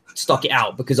stuck it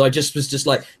out because I just was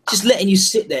like letting you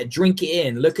sit there, drink it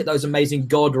in, look at those amazing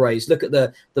god rays, look at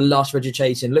the lush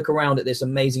vegetation, look around at this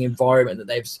amazing environment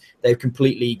that they've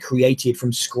completely created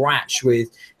from scratch with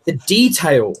the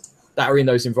detail that are in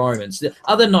those environments. The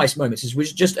other nice moments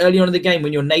is just early on in the game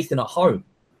when you're Nathan at home,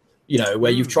 you know,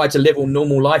 where you've tried to live a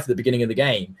normal life at the beginning of the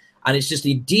game. And it's just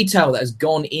the detail that has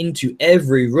gone into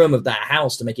every room of that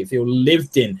house to make it feel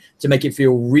lived in, to make it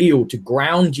feel real, to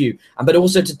ground you, but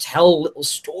also to tell little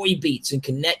story beats and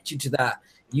connect you to that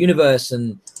universe.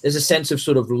 And there's a sense of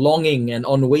sort of longing and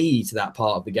ennui to that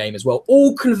part of the game as well,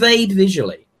 all conveyed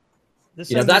visually.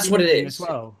 You know, that's what it is. As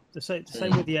well. The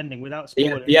same with the ending, without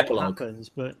spoiling the epilogue. What happens,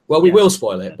 but we will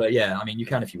spoil it, but yeah, I mean, you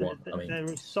can if you want. I mean, there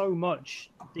is so much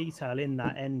detail in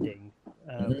that ending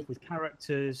with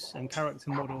characters and character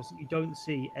models that you don't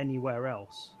see anywhere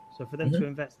else. So for them to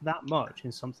invest that much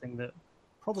in something that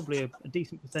probably a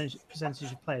decent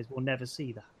percentage of players will never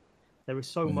see that. There is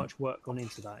so much work gone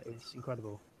into that. It's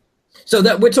incredible. So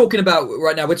that we're talking about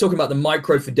right now, we're talking about the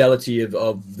micro fidelity of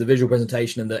the visual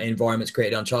presentation and the environments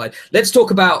created on Uncharted. Let's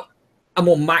talk about a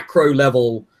more macro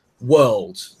level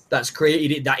world that's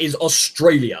created, that is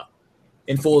Australia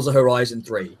in Forza Horizon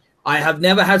 3. I have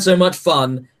never had so much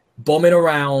fun bombing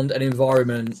around an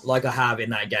environment like I have in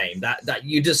that game. That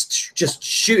you just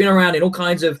shooting around in all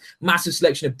kinds of massive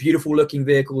selection of beautiful looking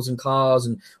vehicles and cars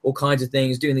and all kinds of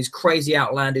things, doing these crazy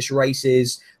outlandish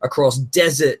races across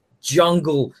desert,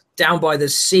 jungle, down by the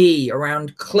sea,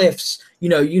 around cliffs, you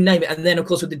know, you name it. And then of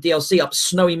course with the DLC up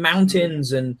snowy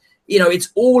mountains, and you know, it's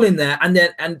all in there, and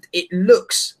it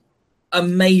looks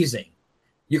amazing.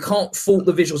 You can't fault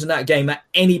the visuals in that game at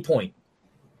any point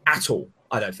at all,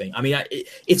 I don't think. I mean,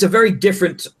 it's a very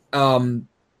different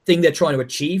thing they're trying to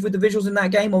achieve with the visuals in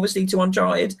that game, obviously, to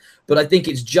Uncharted, but I think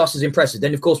it's just as impressive.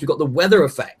 Then, of course, we've got the weather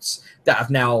effects that have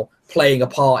now playing a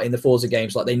part in the Forza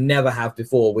games like they never have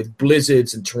before, with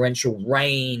blizzards and torrential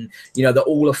rain, you know, that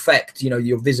all affect, you know,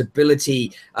 your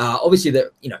visibility. Obviously,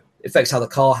 that, you know, affects how the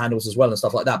car handles as well and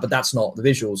stuff like that, but that's not the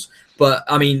visuals. But,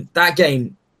 I mean, that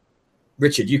game,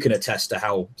 Richard, you can attest to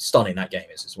how stunning that game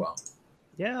is as well.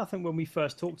 Yeah, I think when we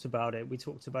first talked about it, we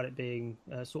talked about it being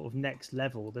sort of next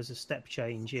level. There's a step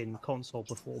change in console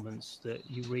performance that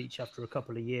you reach after a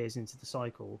couple of years into the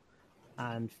cycle.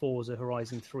 And Forza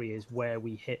Horizon 3 is where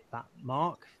we hit that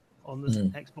mark on the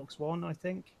Xbox One, I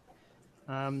think.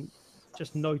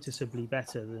 Just noticeably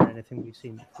better than anything we've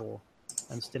seen before,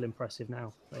 and still impressive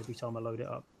now every time I load it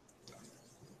up.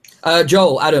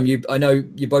 Joel, Adam, I know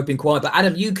you've both been quiet, but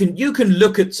Adam, you can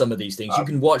look at some of these things. You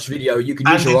can watch video. You can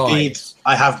use your eyes.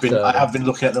 I have been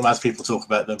looking at them as people talk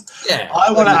about them. Yeah,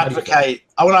 I want to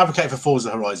advocate for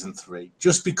Forza Horizon 3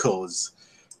 just because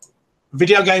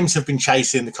video games have been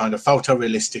chasing the kind of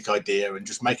photorealistic idea and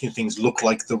just making things look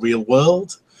like the real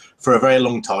world for a very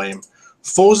long time.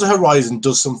 Forza Horizon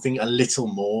does something a little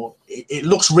more. It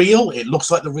looks real. It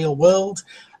looks like the real world.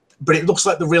 But it looks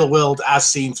like the real world as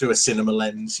seen through a cinema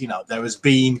lens. You know,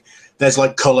 there's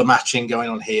like color matching going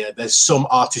on here. There's some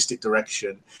artistic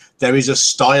direction. There is a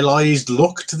stylized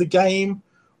look to the game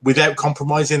without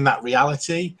compromising that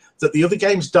reality that the other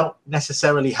games don't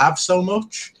necessarily have so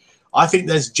much. I think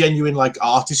there's genuine like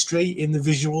artistry in the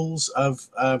visuals of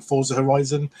Forza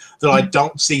Horizon that I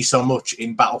don't see so much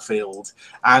in Battlefield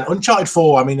and Uncharted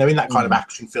 4. I mean, they're in that kind of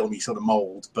action filmy sort of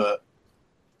mold, but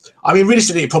I mean,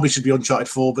 realistically, it probably should be Uncharted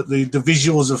 4, but the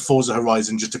visuals of Forza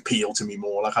Horizon just appeal to me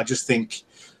more. Like, I just think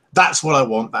that's what I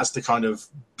want. That's the kind of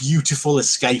beautiful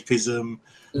escapism.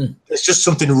 There's just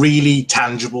something really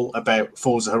tangible about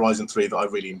Forza Horizon 3 that I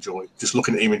really enjoy, just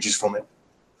looking at images from it.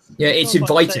 Yeah, it's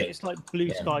inviting. It's like Blue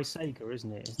Sky Sega,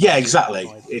 isn't it? Yeah,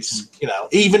 exactly. It's, you know,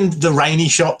 even the rainy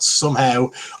shots somehow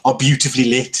are beautifully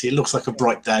lit. It looks like a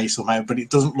bright day somehow, but it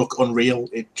doesn't look unreal.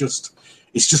 It's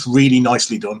just really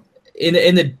nicely done.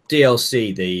 In the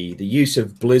DLC, the use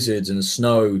of blizzards and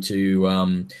snow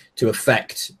to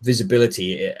affect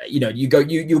visibility, you know,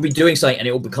 you'll be doing something and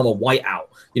it will become a whiteout,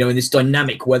 you know, in this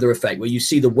dynamic weather effect where you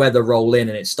see the weather roll in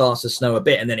and it starts to snow a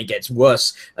bit and then it gets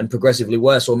worse and progressively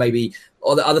worse, or maybe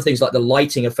other things like the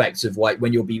lighting effects of like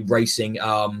when you'll be racing.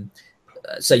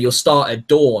 Say you'll start at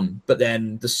dawn, but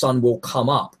then the sun will come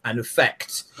up and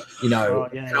affect, you know,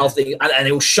 how things, and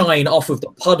it will shine off of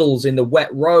the puddles in the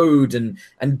wet road and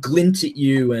glint at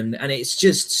you, and it's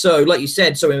just so, like you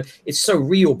said, so it's so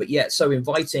real, but yet so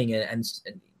inviting, and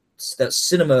that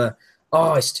cinema.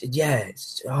 It's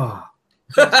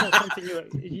not something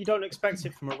you don't expect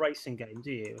it from a racing game,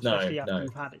 do you? Especially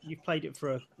after you've played it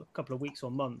for a couple of weeks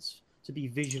or months, to be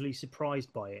visually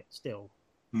surprised by it still.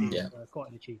 Quite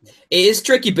an achievement. It is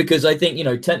tricky because I think, you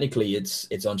know, technically it's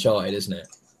Uncharted, isn't it?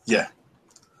 Yeah.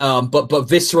 but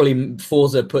viscerally,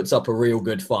 Forza puts up a real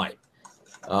good fight.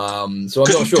 So I'm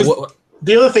not sure what.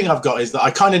 The other thing I've got is that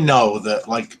I kind of know that,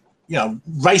 like, you know,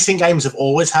 racing games have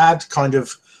always had kind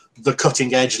of the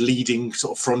cutting edge, leading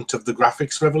sort of front of the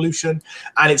graphics revolution,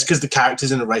 and it's because the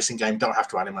characters in a racing game don't have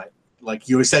to animate. Like,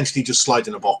 you're essentially just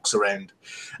sliding a box around.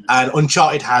 And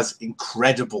Uncharted has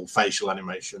incredible facial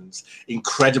animations,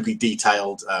 incredibly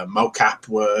detailed mocap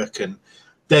work, and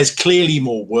there's clearly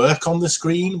more work on the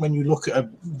screen when you look at a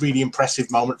really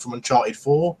impressive moment from Uncharted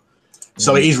 4.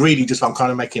 So it is really just, I'm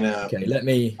kind of making a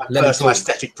personal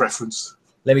aesthetic preference.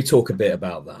 Let me talk a bit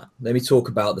about that. Let me talk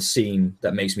about the scene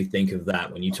that makes me think of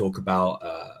that when you talk about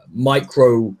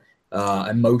micro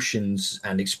emotions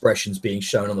and expressions being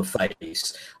shown on the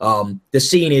face. The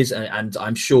scene is, and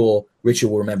I'm sure Richard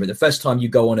will remember, the first time you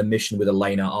go on a mission with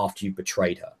Elena after you've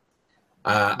betrayed her.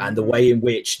 And the way in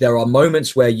which there are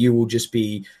moments where you will just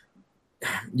be,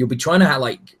 you'll be trying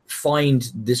to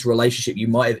find this relationship you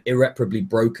might have irreparably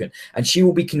broken, and she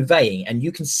will be conveying, and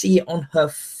you can see it on her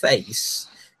face.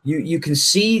 You can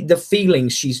see the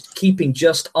feelings she's keeping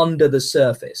just under the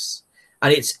surface,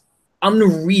 and it's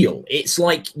unreal. It's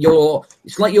like you're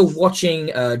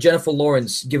watching Jennifer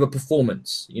Lawrence give a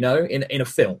performance, you know, in a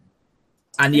film,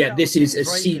 and yet this is a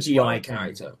CGI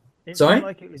character. Sorry?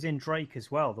 Like it was in Drake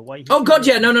as well. The way. Oh God,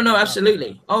 yeah, no,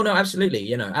 absolutely. Oh no, absolutely.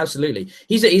 You know, absolutely.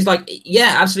 He's like,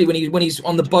 yeah, absolutely. When he's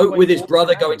on the boat with his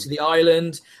brother going to the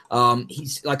island,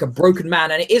 he's like a broken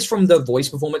man, and it is from the voice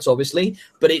performance, obviously,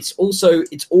 but it's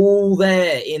all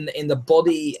there in the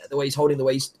body, the way he's holding, the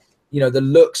way he's, you know, the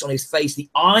looks on his face, the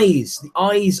eyes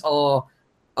are.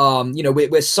 You know,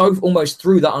 we're so almost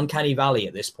through that uncanny valley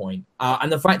at this point.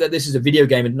 And the fact that this is a video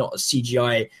game and not a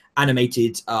CGI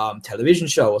animated television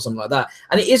show or something like that.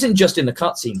 And it isn't just in the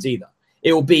cutscenes either.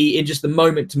 It will be in just the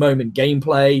moment-to-moment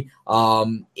gameplay.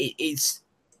 It's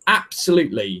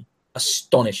absolutely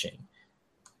astonishing.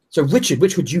 So, Richard,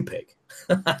 which would you pick?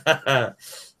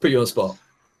 Put you on the spot.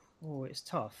 Oh, it's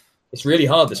tough. It's really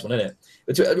hard, this one, isn't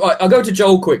it? I'll go to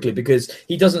Joel quickly because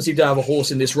he doesn't seem to have a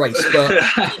horse in this race.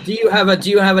 But do you have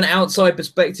an outside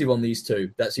perspective on these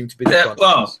two? That seem to be the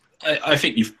well, I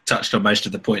think you've touched on most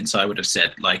of the points I would have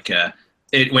said. Like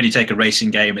when you take a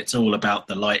racing game, it's all about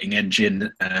the lighting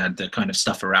engine and the kind of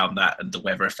stuff around that and the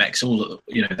weather effects, all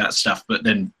that stuff. But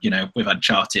then, you know, with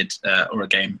Uncharted or a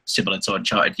game similar to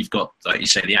Uncharted, you've got, like you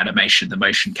say, the animation, the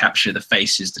motion capture, the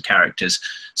faces, the characters.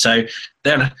 So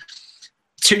then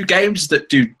two games that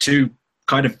do two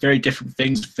kind of very different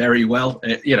things very well.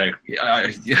 You know,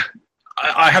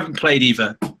 I haven't played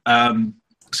either,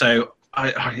 so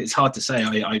it's hard to say.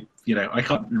 I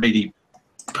can't really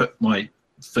put my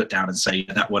foot down and say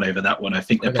that one over that one. I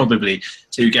think they're probably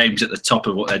two games at the top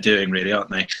of what they're doing, really, aren't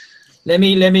they? Let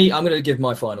me. I'm going to give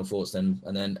my final thoughts then,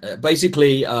 and then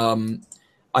basically,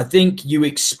 I think you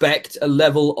expect a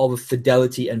level of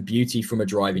fidelity and beauty from a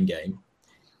driving game.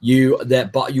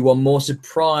 But you are more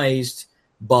surprised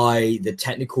by the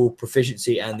technical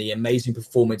proficiency and the amazing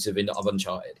performance of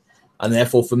Uncharted. And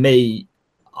therefore, for me,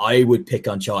 I would pick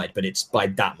Uncharted, but it's by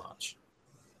that much.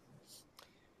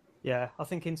 Yeah, I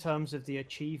think in terms of the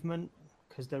achievement,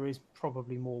 because there is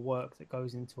probably more work that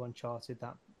goes into Uncharted,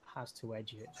 that has to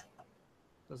edge it,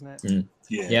 doesn't it?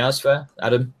 Yeah, that's fair.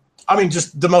 Adam? I mean,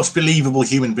 just the most believable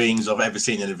human beings I've ever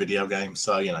seen in a video game.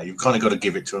 So, you know, you've kind of got to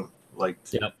give it to them. Like,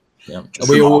 yeah.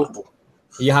 Are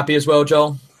you happy as well,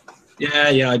 Joel?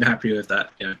 Yeah, I'm happy with that.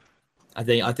 Yeah, I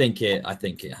think it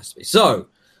has to be. So,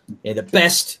 the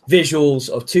best visuals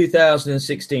of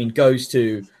 2016 goes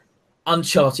to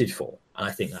Uncharted 4, and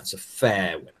I think that's a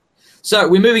fair winner. So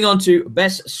we're moving on to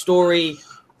best story,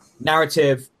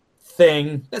 narrative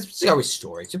thing. Let's go with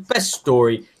story. So best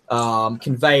story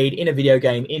conveyed in a video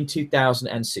game in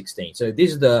 2016. So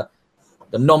these are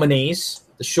the nominees.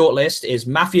 The shortlist is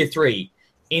Mafia 3,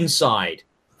 Inside,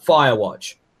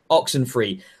 Firewatch,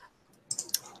 Oxenfree.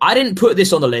 I didn't put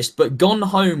this on the list, but Gone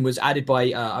Home was added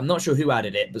by, I'm not sure who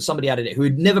added it, but somebody added it who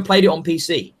had never played it on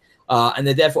PC. And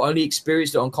they therefore only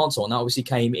experienced it on console. And that obviously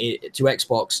came to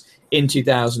Xbox in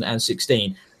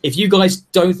 2016. If you guys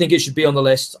don't think it should be on the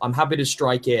list, I'm happy to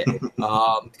strike it.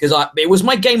 Because it was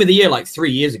my game of the year like 4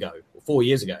 years ago. So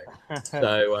it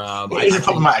is a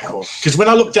problematical. Because when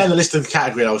I looked down the list of the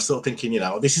category, I was sort of thinking, you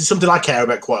know, this is something I care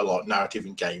about quite a lot, narrative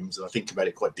in games. And I think about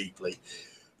it quite deeply.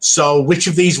 So which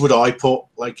of these would I put?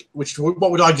 Like,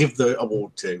 what would I give the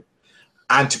award to?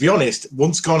 And to be honest,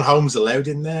 once Gone Home's allowed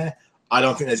in there, I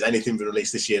don't think there's anything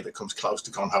released this year that comes close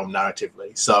to Gone Home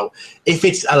narratively. So if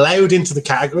it's allowed into the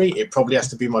category, it probably has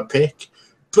to be my pick.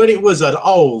 But it was an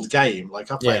old game.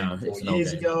 Like, I played it 4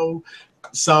 years ago.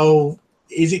 So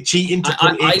is it cheating to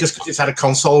put it in just because it's had a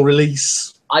console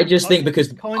release? I just think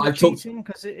because kind of cheating,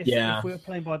 because if we were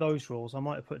playing by those rules, I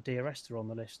might have put Dear Esther on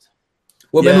the list.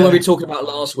 Well, remember when we were talking about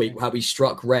last week how we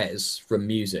struck Rez from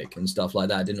music and stuff like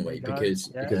that, didn't we? Because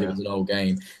it was an old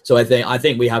game. So I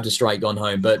think we have to strike Gone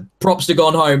Home. But props to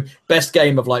Gone Home, best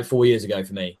game of like 4 years ago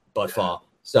for me by far.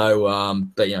 So,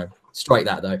 but strike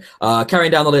that though.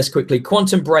 Carrying down the list quickly: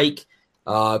 Quantum Break,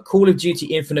 Call of Duty: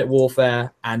 Infinite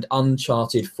Warfare, and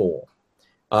Uncharted 4.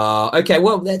 Okay,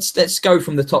 well, let's go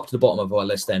from the top to the bottom of our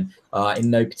list then, in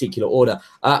no particular order.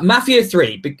 Mafia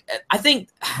 3. I think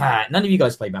none of you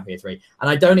guys played Mafia 3, and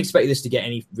I don't expect this to get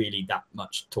any really that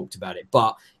much talked about it,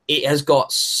 but it has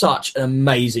got such an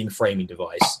amazing framing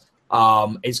device.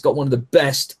 It's got one of the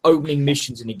best opening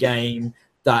missions in the game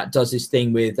that does this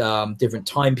thing with different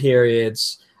time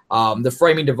periods. The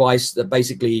framing device that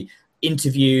basically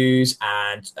interviews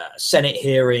and Senate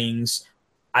hearings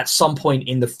at some point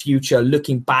in the future,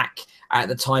 looking back at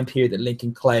the time period that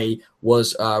Lincoln Clay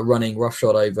was running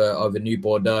roughshod over New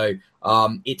Bordeaux.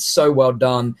 It's so well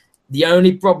done. The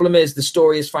only problem is the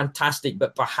story is fantastic,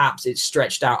 but perhaps it's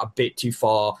stretched out a bit too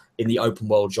far in the open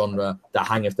world genre that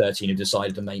Hangar 13 have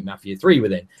decided to make Mafia 3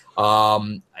 within.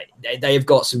 They have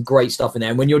got some great stuff in there.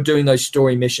 And when you're doing those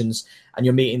story missions and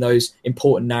you're meeting those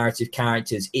important narrative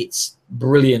characters, it's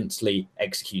brilliantly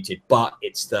executed, but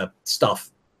it's the stuff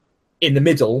in the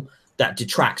middle that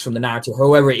detracts from the narrative.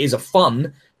 However, it is a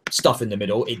fun stuff in the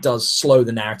middle. It does slow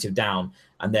the narrative down,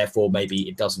 and therefore maybe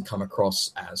it doesn't come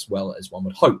across as well as one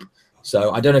would hope.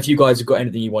 So I don't know if you guys have got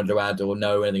anything you wanted to add or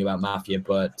know anything about Mafia,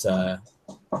 but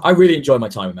I really enjoyed my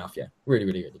time with Mafia. Really,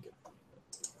 really, really good.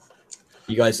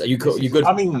 You guys, are you good?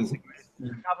 I mean,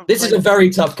 this is a very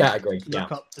tough category.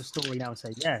 Look up the story now and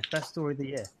say, best story of the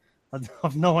year.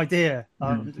 I've no idea. I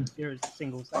haven't experienced a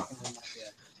single second in Mafia.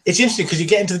 It's interesting because you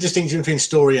get into the distinction between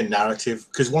story and narrative,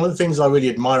 because one of the things I really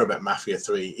admire about Mafia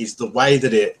 3 is the way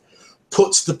that it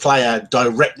puts the player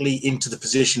directly into the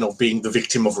position of being the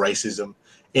victim of racism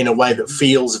in a way that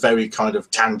feels very kind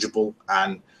of tangible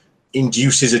and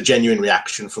induces a genuine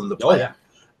reaction from the player.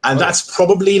 And that's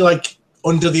probably like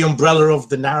under the umbrella of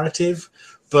the narrative,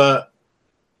 but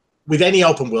with any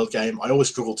open world game, I always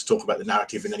struggle to talk about the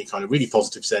narrative in any kind of really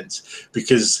positive sense,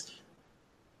 because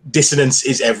dissonance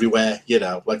is everywhere,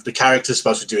 like the character's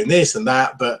supposed to be doing this and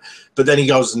that, but then he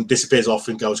goes and disappears off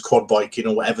and goes quad biking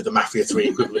or whatever the Mafia 3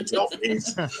 equivalent of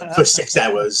is for 6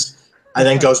 hours, and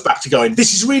then goes back to going,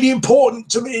 this is really important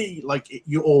to me. Like,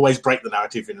 you always break the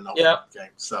narrative in an open game.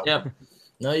 So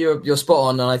no, you're spot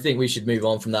on, and I think we should move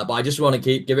on from that, but I just want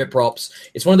to give it props.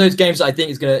 It's one of those games that I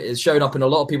think is showed up in a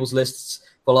lot of people's lists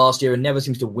for last year and never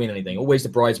seems to win anything. Always the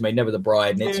bridesmaid, never the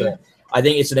bride, and I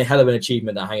think it's a hell of an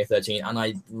achievement, that Hangar 13, and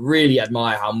I really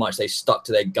admire how much they stuck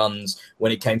to their guns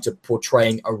when it came to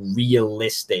portraying a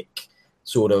realistic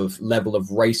sort of level of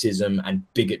racism and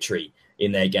bigotry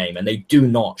in their game, and they do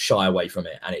not shy away from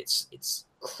it, and it's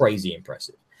crazy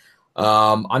impressive.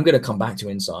 I'm going to come back to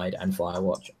Inside and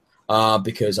Firewatch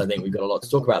because I think we've got a lot to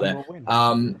talk about there.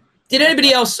 Did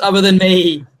anybody else other than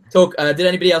me play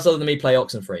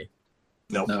Oxenfree?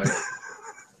 No.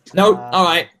 No. All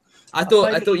right. I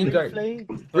thought you'd go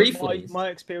briefly. My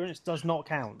experience does not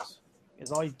count,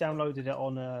 because I downloaded it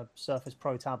on a Surface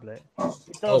Pro tablet.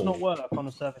 It does not work on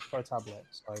a Surface Pro tablet.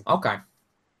 So okay,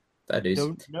 that is.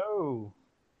 Don't know.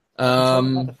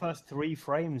 The first 3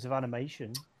 frames of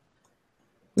animation.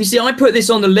 You see, I put this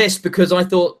on the list because I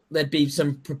thought there'd be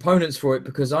some proponents for it,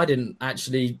 because I didn't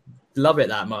actually love it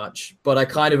that much, but I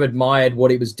kind of admired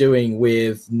what it was doing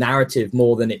with narrative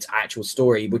more than its actual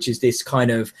story, which is this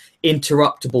kind of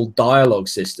interruptible dialogue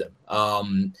system.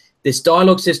 This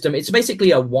dialogue system, it's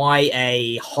basically a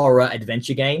YA horror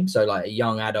adventure game, so like a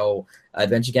young adult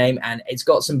adventure game, and it's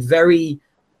got some very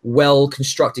well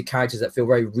constructed characters that feel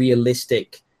very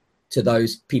realistic to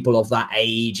those people of that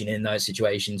age and in those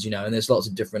situations, and there's lots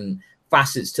of different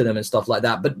facets to them and stuff like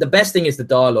that. But the best thing is the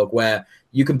dialogue, where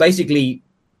you can basically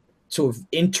sort of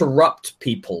interrupt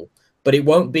people, but it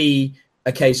won't be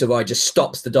a case of I just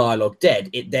stops the dialogue dead.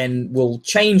 It then will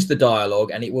change the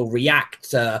dialogue, and it will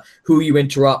react to who you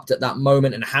interrupt at that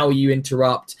moment and how you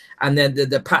interrupt, and then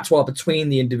the patois between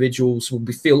the individuals will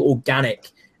feel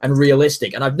organic and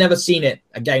realistic. And I've never seen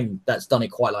a game that's done it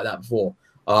quite like that before.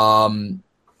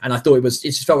 And I thought it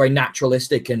just felt very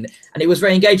naturalistic, and it was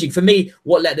very engaging. For me,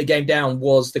 what let the game down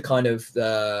was the kind of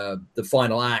the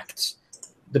final act,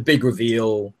 the big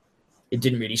reveal. It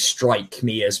didn't really strike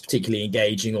me as particularly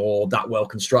engaging or that well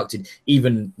constructed,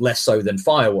 even less so than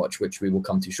Firewatch, which we will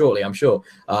come to shortly, I'm sure.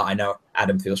 I know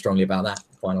Adam feels strongly about that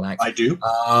final act. I do.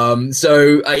 I think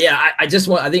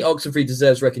Oxenfree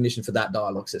deserves recognition for that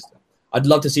dialogue system. I'd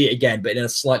love to see it again, but in a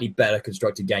slightly better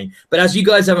constructed game. But as you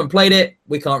guys haven't played it,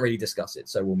 we can't really discuss it,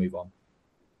 so we'll move on.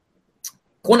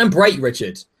 Quantum Break,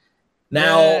 Richard.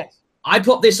 Now, I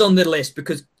put this on the list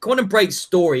because Quantum Break's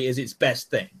story is its best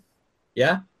thing.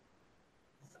 Yeah?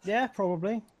 Yeah,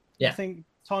 probably. Yeah. I think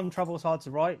time travel is hard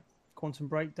to write. Quantum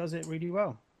Break does it really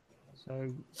well.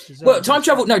 So, time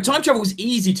travel is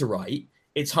easy to write.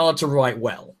 It's hard to write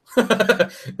well.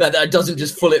 that doesn't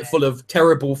just full of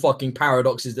terrible fucking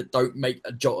paradoxes that don't make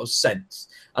a jot of sense.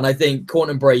 And I think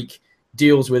Quantum Break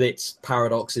deals with its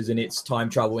paradoxes and its time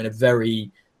travel in a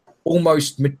very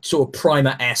almost sort of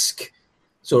Primer-esque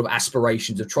sort of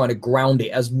aspirations of trying to ground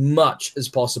it as much as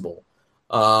possible.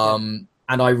 And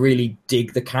I really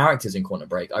dig the characters in Quantum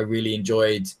Break. I really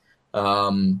enjoyed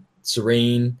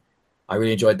Serene. I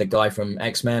really enjoyed the guy from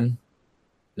X-Men.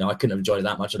 No, I couldn't have enjoyed it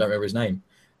that much. I don't remember his name.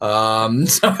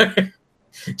 So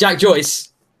Jack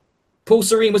Joyce. Paul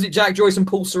Serene. Was it Jack Joyce and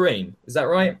Paul Serene? Is that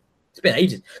right? It's been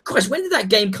ages. Christ, when did that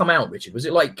game come out, Richard? Was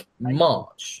it like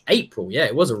March? April? Yeah,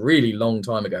 it was a really long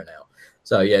time ago now.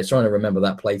 So, yeah, trying to remember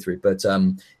that playthrough. But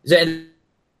is there anything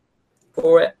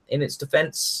for it in its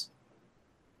defense?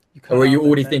 Or are you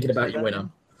already thinking about your winner?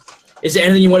 Is there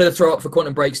anything you wanted to throw up for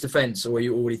Quantum Break's defense, or are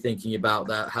you already thinking about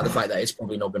that? How the fact that it's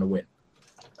probably not going to win?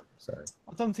 So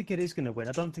I don't think it is going to win.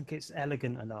 I don't think it's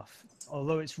elegant enough.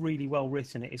 Although it's really well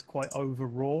written, it is quite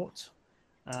overwrought.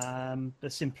 The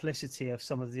simplicity of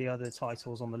some of the other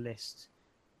titles on the list,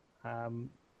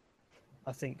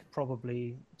 I think,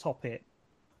 probably top it,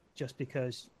 just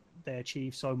because they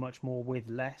achieve so much more with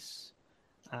less,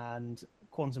 and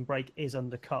Quantum Break is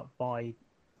undercut by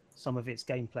some of its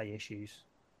gameplay issues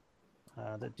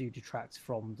that do detract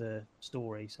from the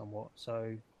story somewhat.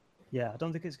 So, yeah, I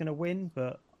don't think it's going to win,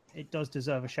 but it does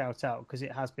deserve a shout out because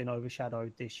it has been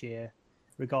overshadowed this year.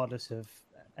 Regardless of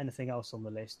anything else on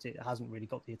the list, it hasn't really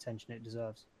got the attention it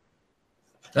deserves.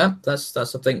 Yeah, that's I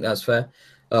think that's fair.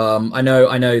 I know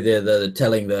the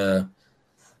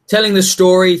telling the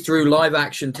story through live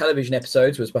action television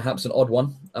episodes was perhaps an odd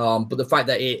one. But the fact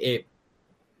that it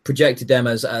projected them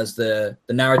as the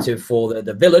narrative for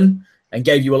the villain and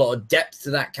gave you a lot of depth to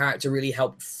that character really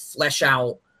helped flesh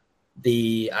out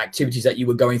the activities that you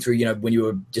were going through, when you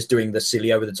were just doing the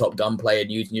silly over-the-top gunplay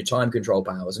and using your time control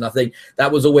powers. And I think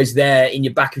that was always there in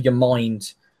your back of your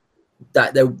mind,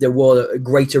 that there were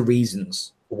greater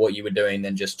reasons for what you were doing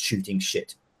than just shooting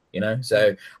shit,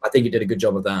 So I think you did a good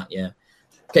job of that, yeah.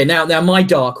 Okay, now my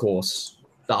dark horse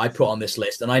that I put on this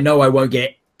list, and I know I won't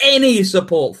get any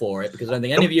support for it because I don't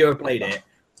think any of you have played it,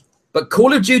 but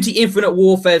Call of Duty Infinite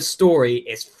Warfare's story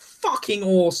is fucking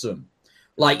awesome.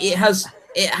 Like, it has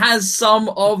some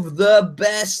of the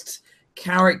best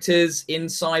characters in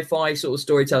sci-fi sort of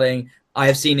storytelling I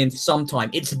have seen in some time.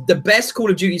 It's the best Call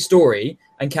of Duty story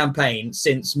and campaign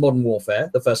since Modern Warfare,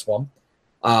 the first one.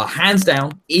 Hands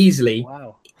down, easily.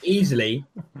 Wow. Easily.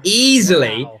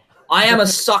 Wow. I am a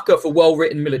sucker for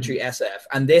well-written military SF,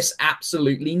 and this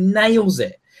absolutely nails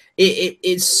it.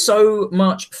 It's so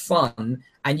much fun,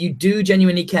 and you do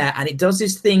genuinely care, and it does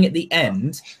this thing at the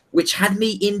end, which had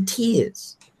me in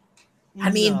tears.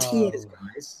 Had me in tears,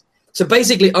 guys. So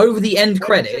basically, over the end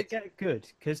credit... It get good,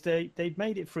 because they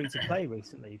made it free to play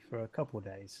recently for a couple of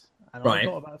days, and right. I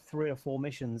got about 3 or 4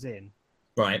 missions in.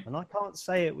 Right. And I can't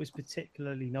say it was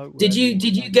particularly noteworthy.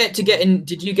 Did you get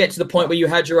to the point where you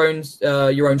had your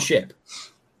own ship?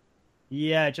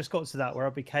 Yeah, I just got to that where I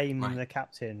became the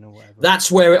captain or whatever.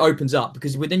 That's where it opens up,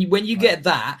 because when you get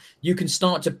that, you can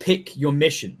start to pick your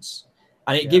missions.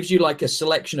 And it gives you like a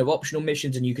selection of optional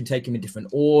missions, and you can take them in different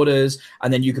orders,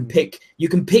 and then you can pick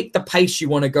the pace you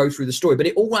want to go through the story. But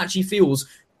it all actually feels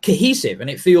cohesive, and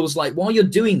it feels like while you're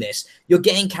doing this, you're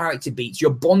getting character beats, you're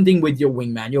bonding with your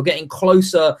wingman, you're getting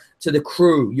closer to the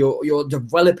crew, you're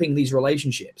developing these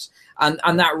relationships,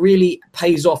 and that really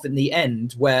pays off in the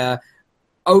end, where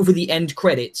over the end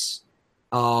credits,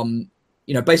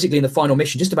 basically in the final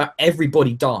mission, just about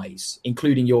everybody dies,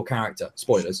 including your character.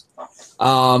 Spoilers.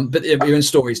 But we're in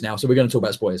stories now, so we're going to talk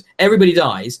about spoilers. Everybody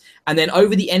dies, and then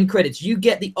over the end credits, you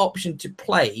get the option to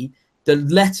play the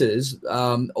letters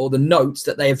or the notes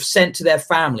that they have sent to their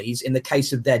families in the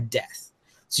case of their death.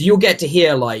 So you'll get to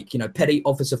hear, Petty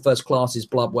Officer First Class's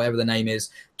blood, whatever the name is,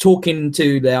 talking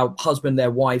to their husband, their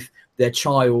wife, their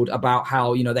child about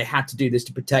how, they had to do this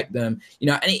to protect them,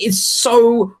 and it is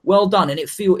so well done, and it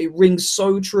rings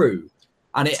so true,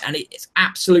 and it's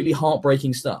absolutely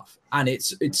heartbreaking stuff. And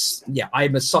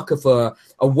I'm a sucker for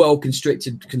a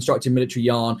well-constructed military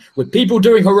yarn with people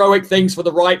doing heroic things for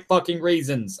the right fucking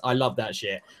reasons. I love that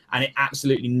shit. And it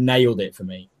absolutely nailed it for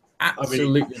me.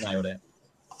 Nailed it.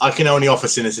 I can only offer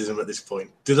cynicism at this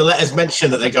point. Do the letters mention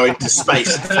that they go into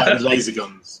space and fight with laser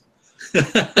guns?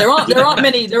 There aren't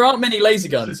many laser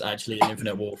guns actually in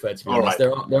Infinite Warfare. To be honest,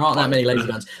 there aren't that many laser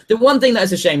guns. The one thing that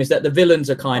is a shame is that the villains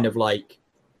are kind of like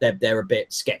they're a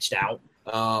bit sketched out.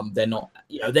 They're not,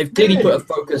 they've clearly put a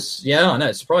focus. Yeah, I know,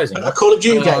 it's surprising. A Call of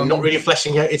Duty game not really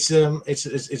fleshing out its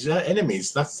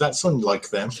enemies. That's unlike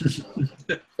them.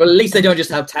 Well, at least they don't just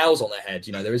have towels on their head.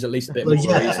 There is at least a bit more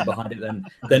reason behind it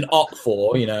than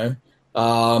OPFOR.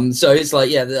 So it's like,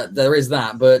 there is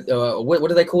that. But what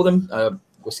do they call them?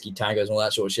 Whiskey taggers and all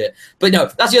that sort of shit. But no,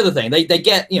 that's the other thing. They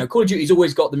get, Call of Duty's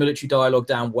always got the military dialogue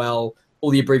down well,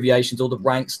 all the abbreviations, all the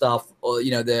rank stuff, or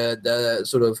the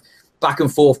sort of back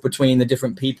and forth between the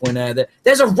different people in there.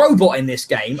 There's a robot in this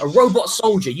game, a robot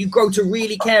soldier you grow to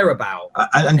really care about.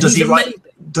 And does he write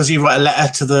a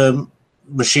letter to the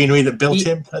machinery that built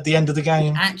him at the end of the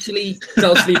game? Actually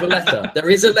does leave a letter. There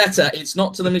is a letter. It's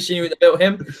not to the machinery that built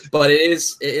him, but it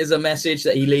is a message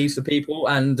that he leaves for people.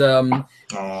 And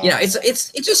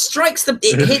it just strikes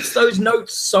it hits those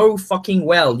notes so fucking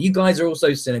well. You guys are all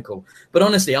so cynical, but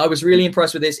honestly, I was really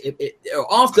impressed with this.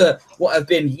 After what have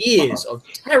been years of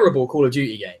terrible Call of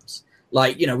Duty games,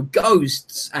 like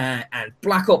Ghosts and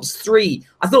Black Ops 3.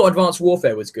 I thought Advanced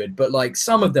Warfare was good, but like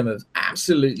some of them have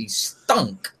absolutely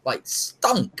stunk. This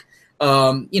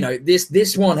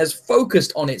one has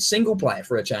focused on its single player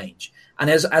for a change, and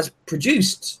has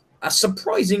produced a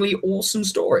surprisingly awesome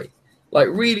story, like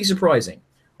really surprising.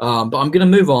 But I'm going to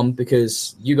move on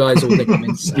because you guys all think I'm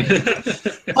insane.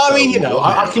 I mean,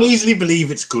 I can easily believe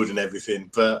it's good and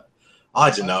everything, but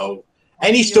I don't know.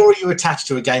 Any story you attach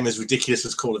to a game as ridiculous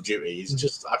as Call of Duty is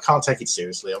just, I can't take it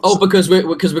seriously. Because we're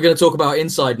going to talk about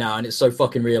Inside now, and it's so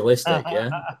fucking realistic, yeah?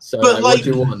 So what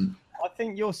do you want? I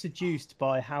think you're seduced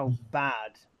by how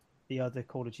bad the other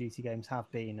Call of Duty games have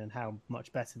been and how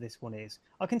much better this one is.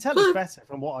 I can tell it's better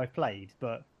from what I've played,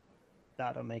 but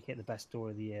that don't make it the best story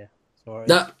of the year. Sorry.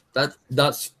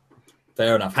 That's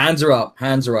fair enough. Hands are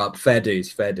up. Fair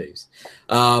dues.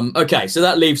 Okay, so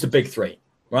that leaves the big three.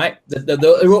 Right? There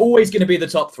are always going to be the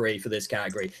top three for this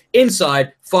category.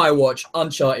 Inside, Firewatch,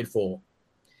 Uncharted 4.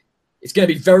 It's going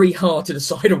to be very hard to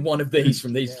decide on one of these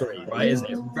from these three, right? Isn't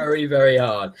it? Very, very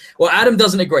hard. Well, Adam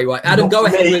doesn't agree, right? Adam, go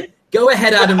ahead,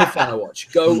 Adam, with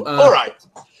Firewatch. Go. All right.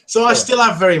 So I still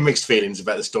have very mixed feelings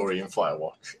about the story in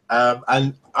Firewatch.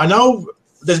 And I know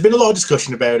there's been a lot of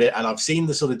discussion about it, and I've seen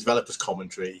the sort of developers'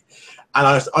 commentary, and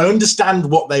I understand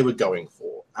what they were going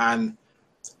for. And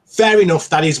fair enough,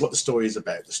 that is what the story is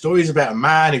about. The story is about a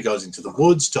man who goes into the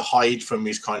woods to hide from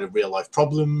his kind of real-life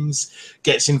problems,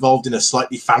 gets involved in a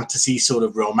slightly fantasy sort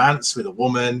of romance with a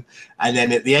woman, and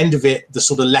then at the end of it, the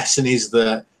sort of lesson is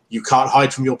that you can't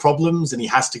hide from your problems, and he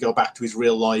has to go back to his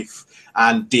real life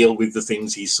and deal with the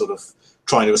things he's sort of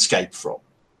trying to escape from.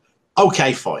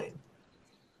 Okay, fine.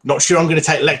 Not sure I'm going to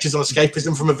take lectures on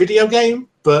escapism from a video game,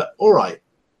 but all right.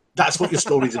 That's what your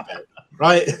story's about,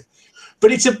 right?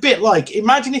 But it's a bit like,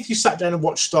 imagine if you sat down and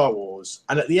watched Star Wars,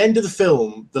 and at the end of the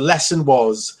film, the lesson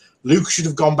was Luke should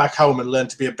have gone back home and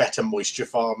learned to be a better moisture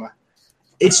farmer.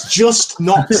 It's just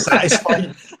not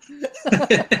satisfying.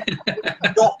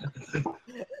 Not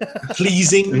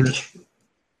pleasing. Do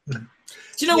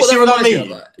you know what that reminds me of?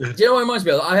 Do you know what it reminds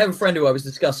me of? I have a friend who I was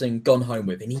discussing Gone Home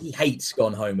with, and he hates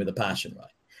Gone Home with a passion, right?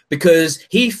 Because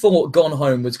he thought Gone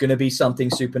Home was going to be something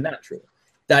supernatural.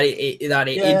 That it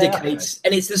indicates,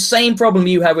 and it's the same problem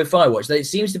you have with Firewatch, that it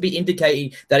seems to be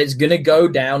indicating that it's going to go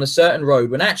down a certain road,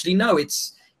 when actually, no,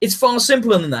 it's far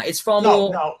simpler than that. It's far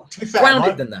more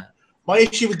grounded than that. My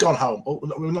issue with Gone Home,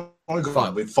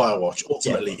 with Firewatch,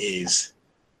 ultimately is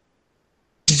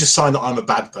just a sign that I'm a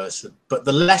bad person. But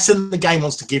the lesson the game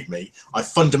wants to give me, I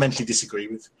fundamentally disagree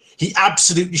with. He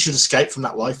absolutely should escape from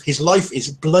that life. His life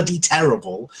is bloody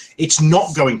terrible. It's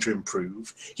not going to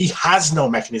improve. He has no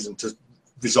mechanism to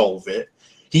resolve it.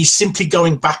 He's simply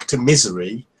going back to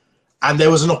misery, and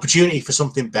there was an opportunity for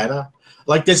something better.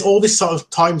 Like, there's all this sort of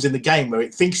times in the game where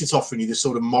it thinks it's offering you this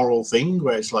sort of moral thing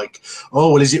where it's like,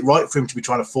 oh, well, is it right for him to be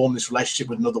trying to form this relationship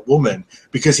with another woman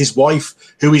because his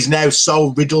wife, who is now so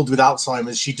riddled with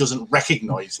Alzheimer's she doesn't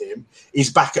recognize him, is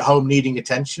back at home needing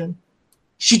attention?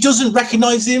 She doesn't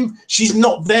recognize him. She's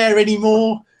not there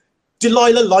anymore.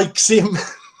 Delilah likes him.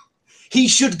 He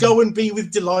should go and be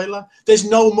with Delilah. There's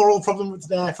no moral problem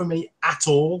there for me at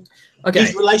all. Okay.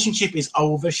 His relationship is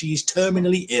over. She is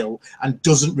terminally ill and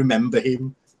doesn't remember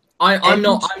him. I'm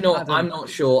not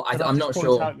sure. I'm not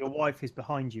sure. Out your wife is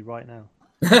behind you right now.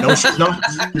 No, she's not.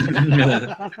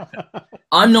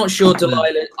 I'm not sure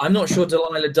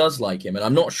Delilah does like him, and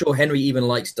I'm not sure Henry even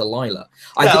likes Delilah.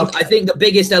 I think the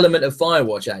biggest element of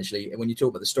Firewatch, actually, when you talk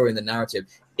about the story and the narrative,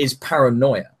 is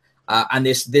paranoia. and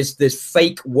this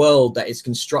fake world that is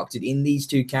constructed in these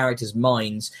two characters'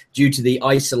 minds due to the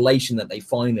isolation that they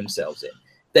find themselves in.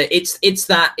 That it's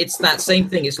that same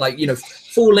thing. It's like, you know,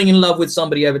 falling in love with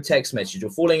somebody over text message, or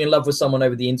falling in love with someone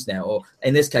over the internet, or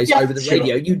in this case over the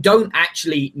radio. You don't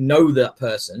actually know that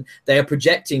person. They are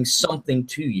projecting something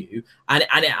to you, and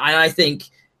I think,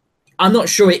 I'm not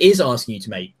sure it is asking you to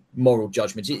make moral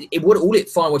judgments. What all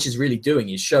Firewatch is really doing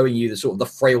is showing you the sort of the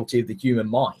frailty of the human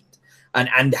mind,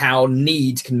 and how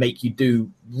need can make you do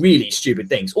really stupid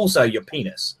things. Also, your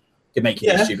penis can make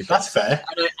you do stupid that's things. Fair.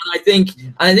 And I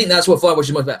think that's what Firewatch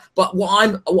is most about. But what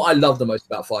I love the most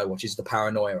about Firewatch is the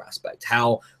paranoia aspect.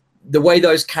 How the way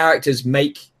those characters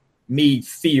make me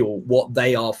feel what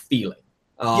they are feeling.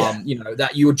 You know,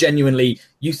 that you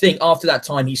think after that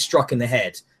time he's struck in the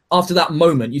head. After that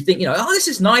moment, you think, you know, oh, this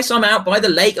is nice. I'm out by the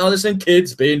lake. Oh, there's some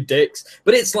kids being dicks.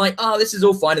 But it's like, oh, this is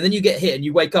all fine. And then you get hit and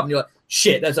you wake up and you're like,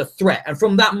 shit, there's a threat. And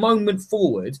from that moment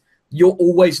forward, you're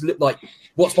always like,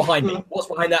 what's behind me? What's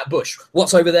behind that bush?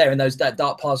 What's over there in that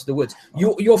dark parts of the woods?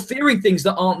 You're fearing things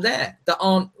that aren't there, that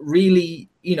aren't really,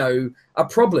 you know, a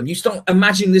problem. You start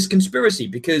imagining this conspiracy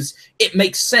because it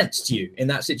makes sense to you in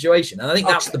that situation. And I think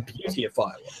that's the beauty of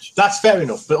Firewatch. That's fair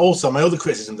enough. But also my other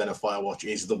criticism then of Firewatch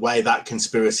is the way that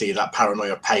conspiracy, that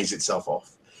paranoia pays itself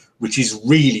off, which is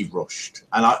really rushed.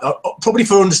 And I probably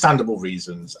for understandable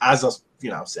reasons, as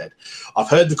I've said, I've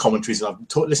heard the commentaries and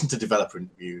I've listened to developer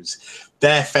interviews.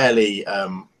 They're fairly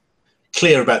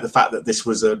clear about the fact that this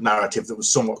was a narrative that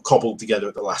was somewhat cobbled together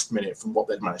at the last minute from what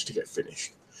they'd managed to get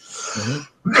finished.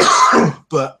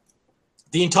 But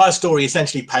the entire story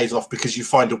essentially pays off because you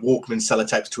find a Walkman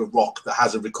sellotaped to a rock that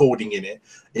has a recording in it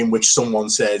in which someone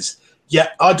says, yeah,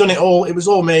 I've done it all. It was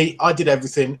all me. I did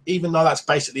everything, even though that's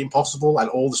basically impossible. And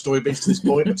all the story beats to this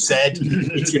point have said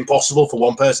it's impossible for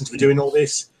one person to be doing all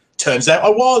this. Turns out I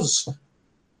was.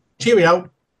 Cheerio.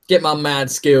 Get my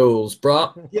mad skills,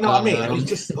 bruh. You know what I mean? It's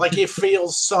just like, it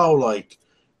feels so like,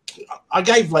 I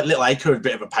gave like Little Acre a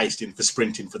bit of a pasting for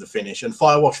sprinting for the finish, and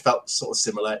Firewatch felt sort of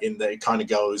similar in that it kind of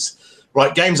goes,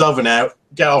 right, game's over now,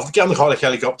 get on the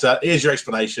helicopter, here's your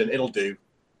explanation, it'll do,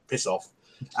 piss off.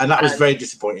 And that was very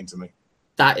disappointing to me.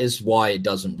 That is why it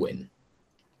doesn't win.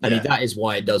 I mean, that is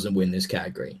why it doesn't win this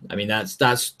category. I mean, that's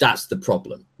the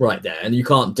problem right there, and you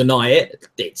can't deny it.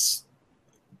 It's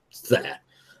there.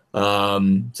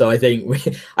 So I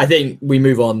think we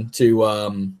move on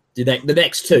to the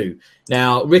next two.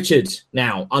 Now, Richard,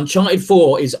 Uncharted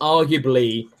 4 is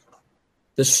arguably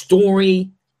the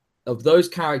story of those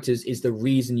characters is the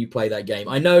reason you play that game.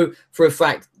 I know for a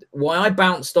fact why I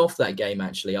bounced off that game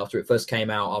actually after it first came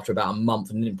out after about a month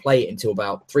and didn't play it until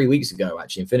about 3 weeks ago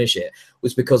actually and finish it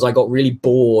was because I got really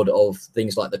bored of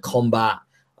things like the combat.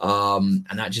 And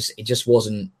that it just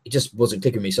wasn't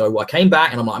clicking with me. So I came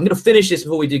back and I'm like, I'm going to finish this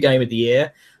before we do Game of the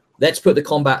Year. Let's put the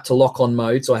combat to lock-on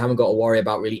mode so I haven't got to worry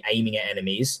about really aiming at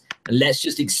enemies. And let's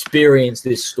just experience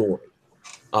this story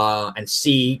and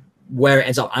see where it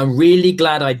ends up. I'm really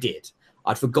glad I did.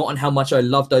 I'd forgotten how much I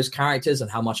loved those characters and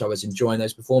how much I was enjoying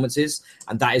those performances.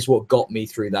 And that is what got me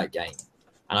through that game.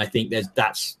 And I think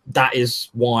that is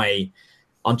why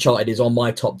Uncharted is on my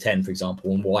top 10, for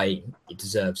example, and why it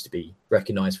deserves to be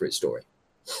recognized for its story.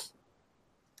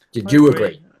 Did you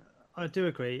agree? I do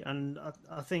agree. And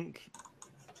I think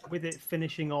with it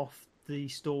finishing off the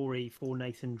story for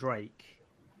Nathan Drake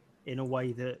in a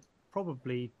way that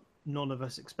probably none of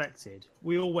us expected.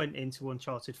 We all went into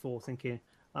Uncharted 4 thinking,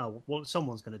 oh, well,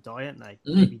 someone's going to die, aren't they?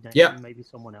 Maybe Nathan, maybe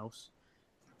someone else.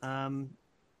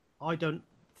 I don't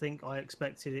think I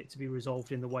expected it to be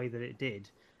resolved in the way that it did.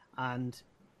 And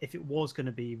if it was going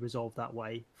to be resolved that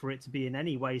way, for it to be in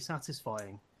any way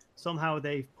satisfying. Somehow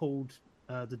they've pulled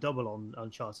the double on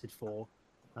Uncharted 4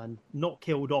 and not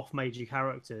killed off major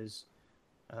characters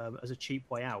as a cheap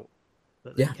way out.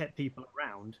 But they kept people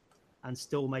around and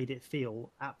still made it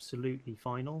feel absolutely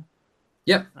final.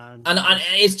 Yep. And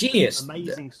it's genius.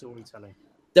 Amazing storytelling.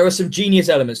 There are some genius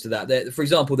elements to that. For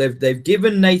example, they've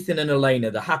given Nathan and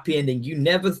Elena the happy ending you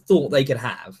never thought they could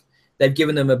have. They've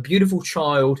given them a beautiful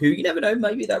child who, you never know,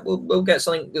 maybe that we'll get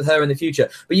something with her in the future.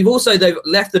 But they've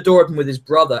left the door open with his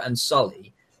brother and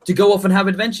Sully to go off and have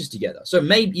adventures together. So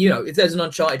maybe, if there's an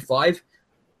Uncharted 5,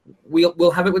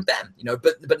 we'll have it with them,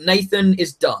 But Nathan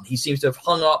is done. He seems to have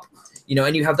hung up,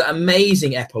 and you have that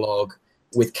amazing epilogue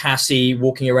with Cassie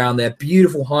walking around their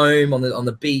beautiful home on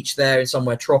the beach there in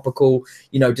somewhere tropical,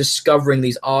 discovering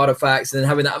these artifacts and then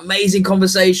having that amazing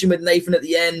conversation with Nathan at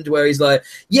the end where he's like,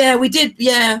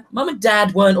 Mum and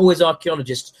Dad weren't always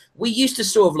archaeologists. We used to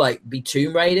sort of like be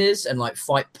Tomb Raiders and like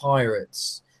fight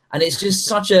pirates. And it's just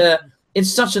such a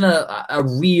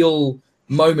real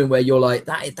moment where you're like,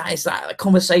 that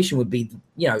conversation would be,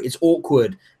 you know, it's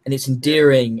awkward and it's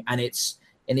endearing and it's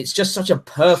just such a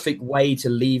perfect way to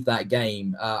leave that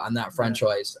game and that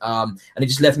franchise. And it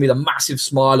just left me with a massive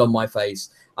smile on my face.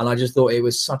 And I just thought it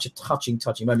was such a touching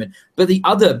moment. But the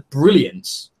other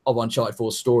brilliance of Uncharted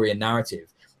 4's story and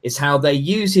narrative is how they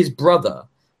use his brother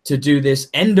to do this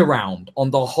end around on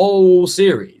the whole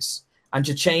series and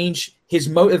to change his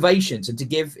motivations and to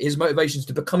give his motivations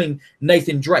to becoming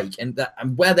Nathan Drake. And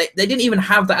where they didn't even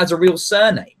have that as a real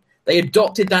surname. They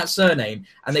adopted that surname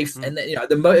and you know,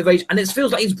 the motivation, and it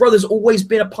feels like his brother's always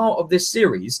been a part of this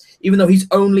series, even though he's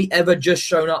only ever just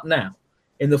shown up now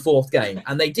in the 4th game.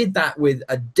 And they did that with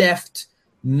a deft,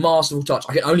 masterful touch.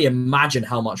 I can only imagine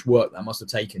how much work that must have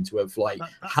taken to have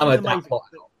hammered that plot.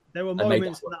 There were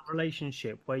moments in that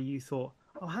relationship where you thought,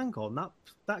 oh, hang on,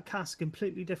 that casts a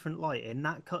completely different light in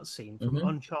that cutscene from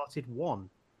Uncharted 1.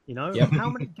 You know, how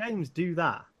many games do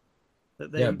that?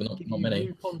 That they but give not you many.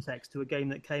 New context to a game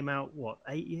that came out,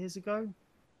 8 years ago?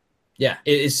 Yeah,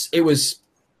 it was.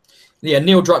 Yeah,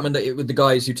 Neil Druckmann, with the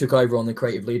guys who took over on the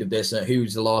creative lead of this,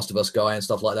 who's the Last of Us guy and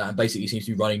stuff like that, and basically seems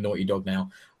to be running Naughty Dog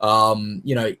now.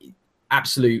 You know,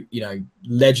 absolute, you know,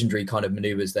 legendary kind of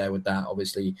maneuvers there with that,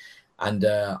 obviously. And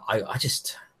I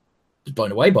just was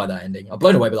blown away by that ending. I'm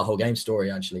blown away by the whole game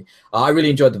story, actually. I really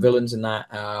enjoyed the villains in that.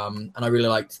 And I really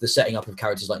liked the setting up of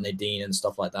characters like Nadine and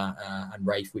stuff like that, and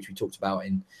Rafe, which we talked about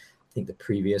in, I think, the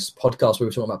previous podcast. We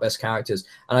were talking about best characters.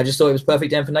 And I just thought it was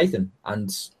perfect end for Nathan.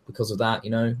 And because of that, you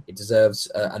know, it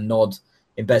deserves a nod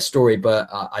in best story. But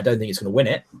I don't think it's going to win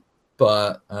it.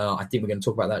 But I think we're going to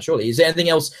talk about that shortly. Is there anything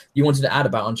else you wanted to add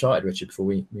about Uncharted, Richard, before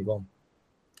we move on?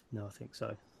 No, I think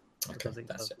so. Okay,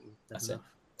 that's it.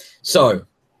 So,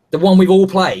 the one we've all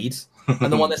played,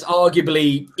 and the one that's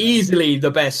arguably easily the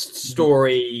best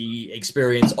story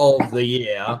experience of the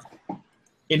year,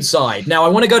 Inside. Now, I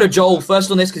want to go to Joel first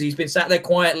on this because he's been sat there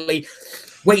quietly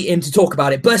waiting to talk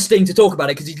about it, bursting to talk about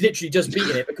it because he's literally just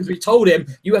beaten it because we told him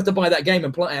you have to buy that game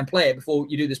and play it before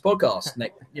you do this podcast.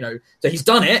 You know, so he's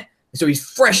done it. So he's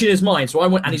fresh in his mind. So I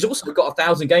went, and he's also got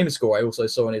 1,000 gamer score. I also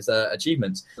saw in his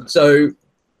achievements. So,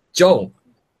 Joel.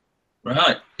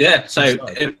 Right. Yeah. So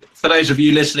for those of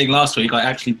you listening last week, I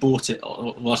actually bought it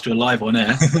whilst we were live on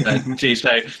air due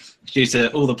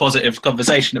to all the positive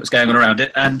conversation that was going on around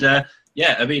it. And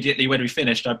immediately when we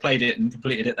finished, I played it and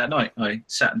completed it that night. I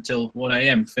sat until 1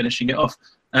 a.m. finishing it off.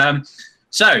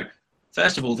 So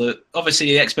first of all, obviously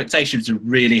the expectations are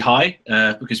really high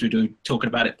because we're talking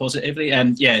about it positively.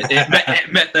 And yeah,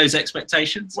 it met those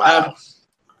expectations. Wow.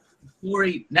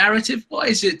 Story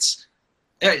narrative-wise,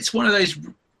 it's one of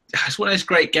those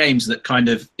great games that kind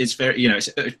of is very, you know,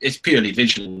 it's purely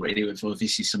visual really, with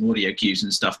obviously some audio cues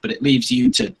and stuff, but it leaves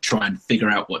you to try and figure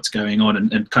out what's going on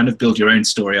and kind of build your own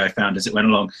story, I found, as it went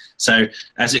along. So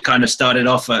as it kind of started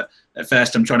off at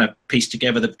first, I'm trying to piece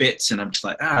together the bits and I'm just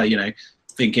like, you know,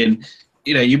 thinking,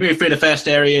 you know, you move through the first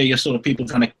area, you're sort of people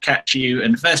trying to catch you,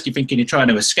 and first you're thinking you're trying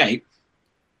to escape.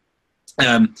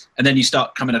 And then you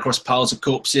start coming across piles of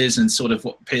corpses and sort of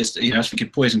what appears to, you know, I was thinking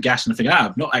poison gas, and I think,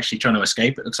 I'm not actually trying to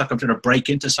escape. It looks like I'm trying to break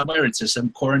into somewhere, into some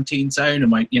quarantine zone.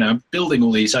 And I'm building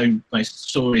all these my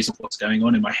stories of what's going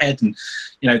on in my head. And,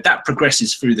 you know, that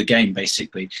progresses through the game,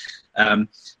 basically.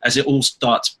 As it all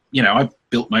starts, you know, I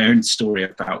built my own story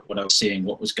about what I was seeing,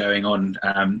 what was going on.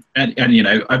 And you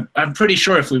know, I'm pretty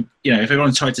sure if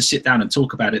everyone tried to sit down and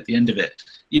talk about it at the end of it,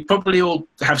 you'd probably all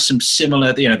have some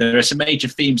similar, you know, there are some major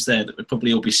themes there that would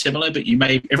probably all be similar, but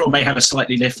everyone may have a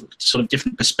slightly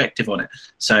different perspective on it.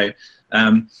 So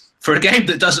for a game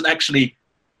that doesn't actually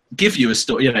give you a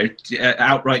story, you know,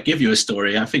 outright give you a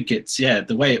story, I think it's,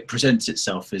 the way it presents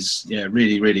itself is,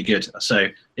 really, really good. So,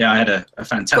 I had a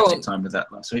fantastic time with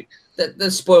that last week.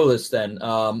 There's spoilers then.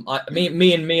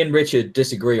 Me and Richard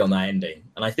disagree on that ending,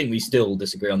 and I think we still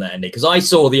disagree on that ending, because I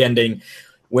saw the ending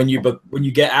when you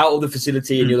get out of the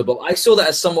facility and you're I saw that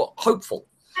as somewhat hopeful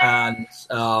and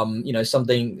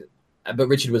something, but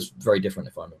Richard was very different,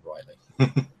 if I remember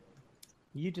rightly.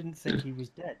 You didn't think he was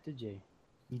dead, did you?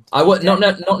 I was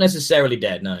not necessarily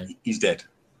dead. No, he's dead.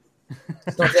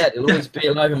 He's not dead. He'll always be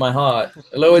alive in my heart.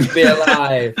 He'll always be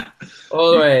alive,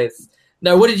 always.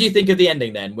 No, what did you think of the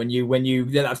ending then? When you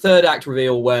that third act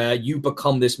reveal where you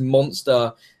become this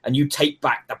monster and you take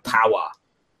back the power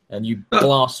and you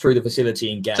blast through the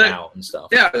facility and get out and stuff.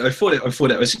 Yeah, I thought it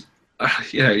was,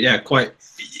 quite.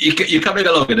 You're coming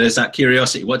along and there's that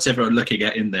curiosity. What's everyone looking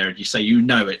at in there? And you say,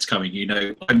 it's coming. You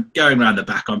know, I'm going around the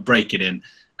back. I'm breaking in.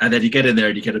 And then you get in there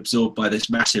and you get absorbed by this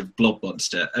massive blob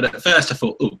monster. And at first I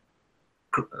thought,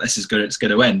 this is good, it's going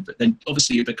to end. But then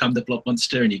obviously you become the blob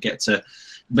monster and you get to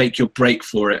make your break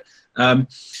for it. But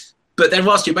but then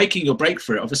whilst you're making your break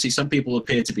for it, obviously some people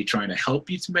appear to be trying to help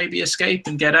you to maybe escape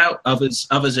and get out. Others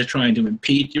are trying to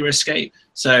impede your escape.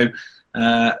 So,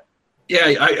 I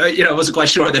wasn't quite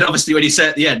sure. Then obviously when you say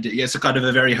at the end, it's a kind of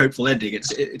a very hopeful ending.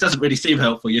 It doesn't really seem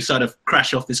helpful. You sort of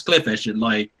crash off this cliff edge and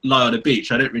lie on a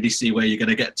beach. I don't really see where you're going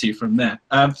to get to from there.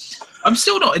 I'm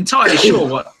still not entirely sure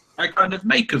what I kind of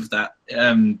make of that.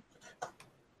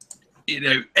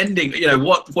 Ending.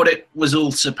 What it was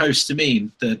all supposed to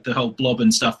mean. The whole blob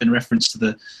and stuff in reference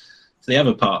to the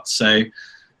other parts. So.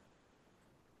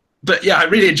 But yeah, I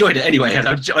really enjoyed it anyway, and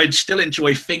I still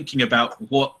enjoy thinking about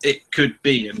what it could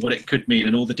be and what it could mean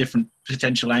and all the different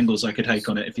potential angles I could take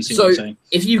on it, if you see what I'm saying.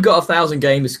 If you've got 1,000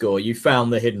 gamer score, you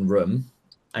found the hidden room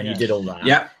and you did all that.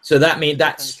 Yeah. So that means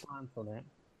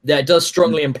that does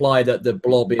strongly imply that the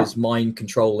blob is mind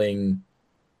controlling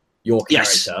your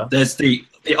character. Yes, there's the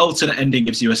alternate ending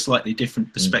gives you a slightly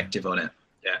different perspective on it.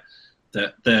 Yeah.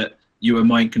 That you were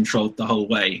mind controlled the whole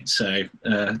way. So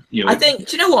I think.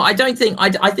 Do you know what?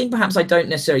 I think perhaps I don't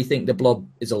necessarily think the blob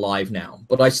is alive now,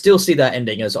 but I still see that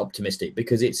ending as optimistic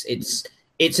because it's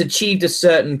achieved a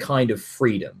certain kind of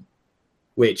freedom,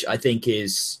 which I think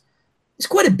it's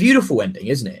quite a beautiful ending,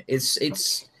 isn't it?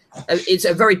 It's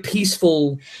a very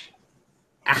peaceful,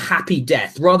 a happy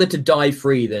death, rather to die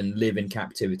free than live in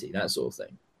captivity. That sort of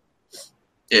thing.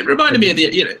 It reminded me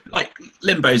of like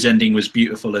Limbo's ending was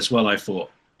beautiful as well. I thought.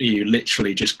 You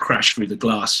literally just crash through the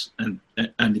glass and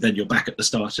then you're back at the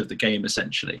start of the game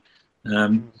essentially,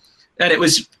 and it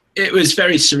was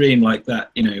very serene like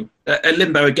that.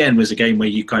 Limbo again was a game where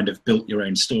you kind of built your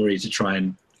own story to try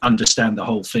and understand the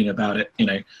whole thing about it.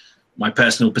 My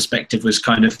personal perspective was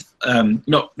kind of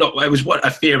it was what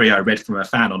a theory I read from a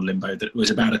fan on Limbo that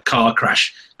was about a car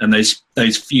crash and those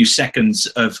few seconds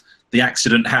of the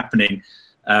accident happening.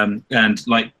 And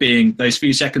like being those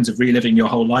few seconds of reliving your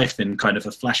whole life in kind of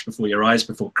a flash before your eyes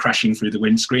before crashing through the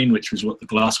windscreen, which was what the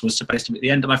glass was supposed to be at the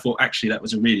end. And I thought actually that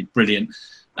was a really brilliant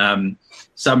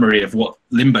summary of what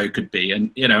Limbo could be.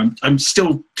 And I'm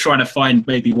still trying to find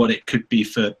maybe what it could be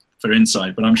for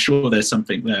Inside, but I'm sure there's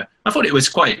something there. I thought it was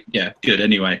quite good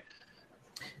anyway.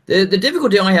 The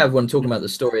difficulty I have when talking about the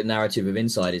story and narrative of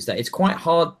Inside is that it's quite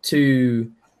hard to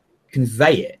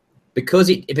convey it. Because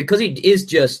it is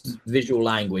just visual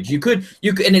language. You could,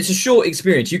 and it's a short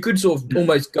experience. You could sort of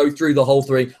almost go through the whole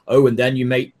thing. Oh, and then you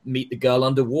meet the girl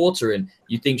underwater, and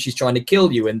you think she's trying to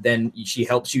kill you, and then she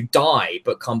helps you die,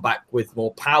 but come back with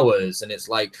more powers. And it's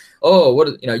like,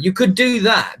 oh, you could do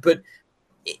that, but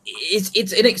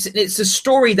it's a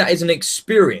story that is an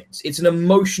experience. It's an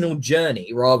emotional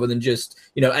journey rather than just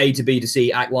A to B to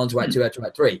C, Act 1 to Act 2, Act 2,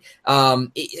 Act 3.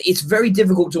 It's very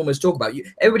difficult to almost talk about.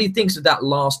 Everybody thinks of that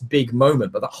last big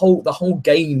moment, but the whole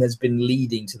game has been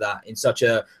leading to that in such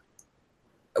a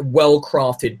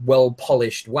well-crafted,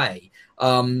 well-polished way.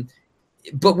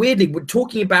 But weirdly, we're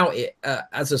talking about it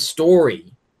as a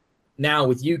story now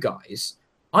with you guys.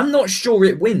 I'm not sure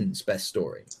it wins Best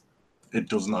Story. It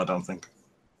doesn't, I don't think.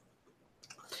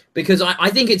 Because I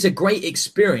think it's a great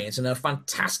experience and a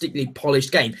fantastically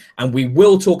polished game. And we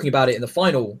will talking about it in the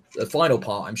final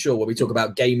part, I'm sure, where we talk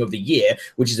about Game of the Year,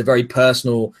 which is a very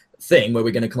personal thing where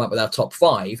we're going to come up with our top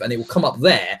 5 and it will come up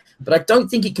there. But I don't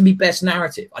think it can be best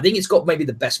narrative. I think it's got maybe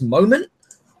the best moment,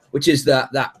 which is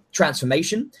that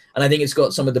transformation. And I think it's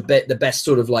got some of the best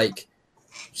sort of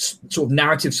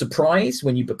narrative surprise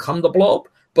when you become the blob.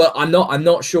 But I'm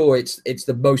not sure it's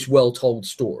the most well told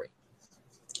story.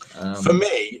 For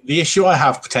me, the issue I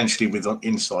have potentially with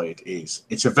Inside is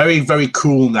it's a very, very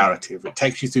cool narrative. It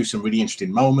takes you through some really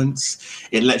interesting moments.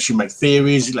 It lets you make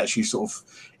theories. It lets you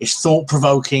it's thought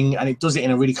provoking, and it does it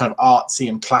in a really kind of artsy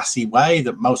and classy way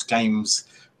that most games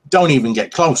don't even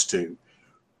get close to.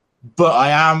 But I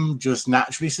am just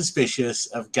naturally suspicious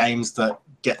of games that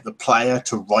get the player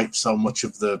to write so much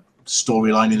of the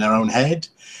storyline in their own head.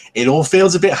 It all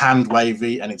feels a bit hand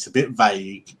wavy and it's a bit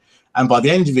vague. And by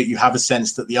the end of it, you have a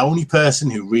sense that the only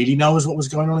person who really knows what was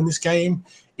going on in this game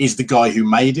is the guy who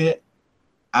made it.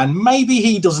 And maybe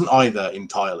he doesn't either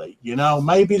entirely.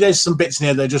 Maybe there's some bits in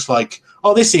here that are just like,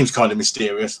 oh, this seems kind of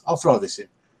mysterious. I'll throw this in.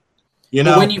 There's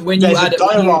a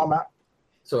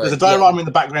diorama in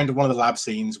the background of one of the lab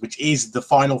scenes, which is the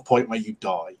final point where you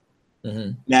die.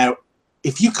 Mm-hmm. Now,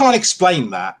 if you can't explain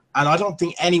that, and I don't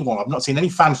think I've not seen any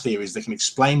fan theories that can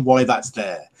explain why that's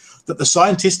there, that the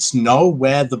scientists know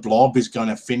where the blob is going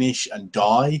to finish and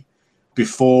die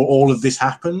before all of this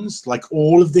happens, like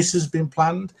all of this has been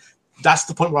planned, that's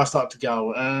the point where I start to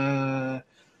go,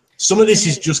 some of this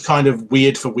is just kind of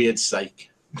weird for weird's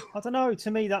sake. I don't know.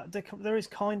 To me, that there is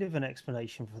kind of an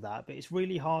explanation for that, but it's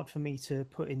really hard for me to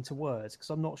put into words because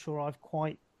I'm not sure I've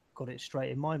quite got it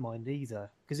straight in my mind either,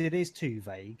 because it is too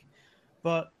vague.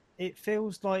 but it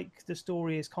feels like the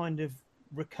story is kind of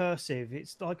recursive.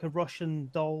 It's like a Russian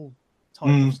doll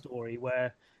type of story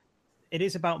where it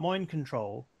is about mind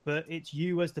control, but it's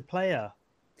you as the player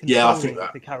controlling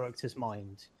the character's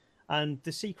mind. And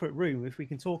the secret room, if we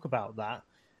can talk about that,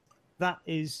 that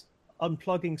is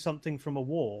unplugging something from a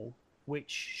wall, which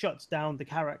shuts down the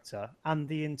character and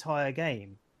the entire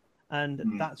game.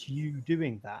 And that's you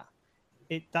doing that.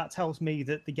 That tells me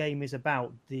that the game is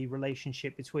about the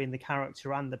relationship between the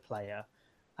character and the player.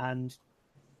 And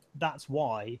that's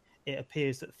why it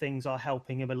appears that things are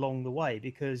helping him along the way,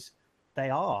 because they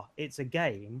are. It's a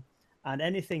game, and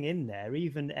anything in there,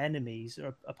 even enemies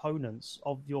or opponents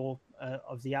of your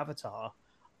of the avatar,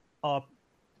 are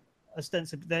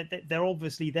ostensibly they're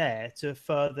obviously there to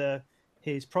further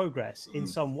his progress in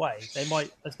some way. They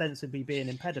might ostensibly be an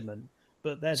impediment,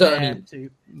 but they're there to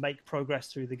make progress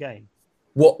through the game.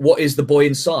 What is the boy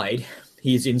inside?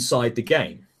 He's inside the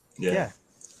game. Yeah.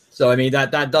 So I mean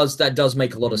that does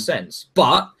make a lot of sense.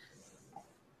 But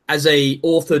as a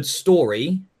authored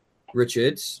story,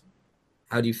 Richards,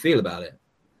 how do you feel about it?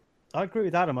 I agree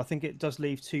with Adam. I think it does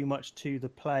leave too much to the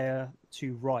player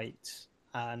to write,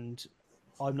 and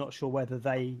I'm not sure whether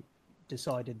they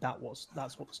decided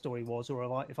that's what the story was,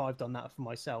 or if I've done that for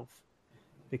myself,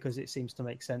 because it seems to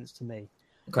make sense to me.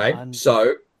 Okay, and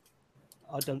so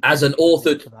I don't. As an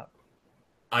authored,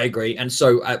 I agree. And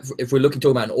so, if we're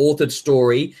talking about an authored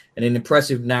story and an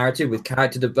impressive narrative with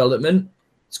character development,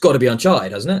 it's got to be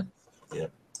Uncharted, hasn't it? Yeah.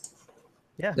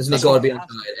 Yeah. Hasn't it got to be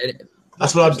Uncharted?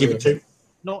 That's what I'd give it to.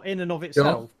 Not in and of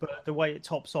itself, but the way it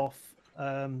tops off,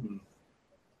 a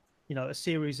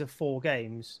series of 4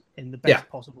 games in the best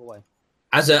possible way.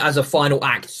 As a final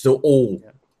act, so all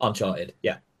Uncharted.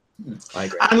 Yeah. I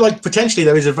agree. And potentially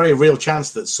there is a very real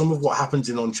chance that some of what happens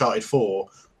in Uncharted 4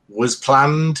 was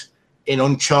planned in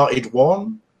Uncharted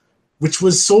 1, which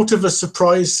was sort of a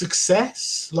surprise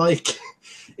success.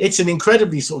 It's an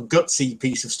incredibly sort of gutsy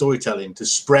piece of storytelling to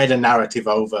spread a narrative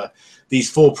over these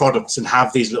 4 products and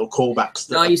have these little callbacks.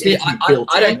 No, you see, I don't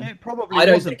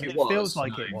think it was. It feels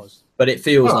like it was. But it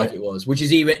feels like it was, which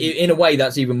is even, in a way,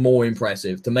 that's even more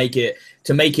impressive to make it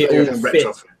all fit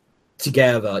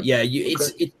together. Yeah, it's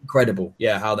incredible.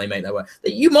 Yeah, how they make that work.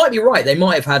 You might be right. They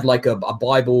might have had a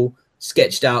Bible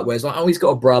sketched out where it's he's got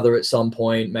a brother at some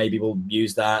point. Maybe we'll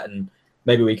use that, and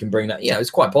maybe we can bring that. It's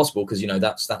quite possible because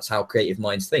that's how creative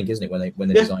minds think, isn't it? When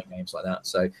they design games like that.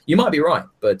 So you might be right,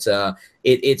 but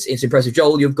it's impressive.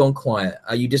 Joel, you've gone quiet.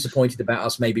 Are you disappointed about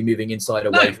us maybe moving Inside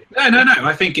away? No.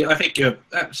 I think you're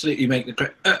absolutely making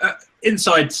the correct.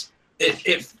 Inside,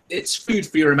 it's food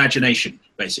for your imagination,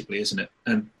 basically, isn't it?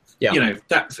 And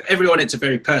that for everyone, it's a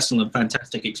very personal and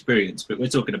fantastic experience. But we're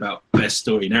talking about best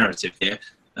story narrative here.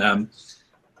 So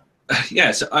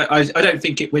I don't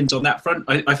think it wins on that front.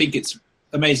 I think it's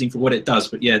amazing for what it does,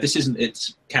 but this isn't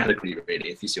its category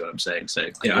really, if you see what I'm saying. So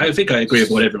I think I agree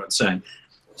with what everyone's saying.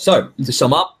 So to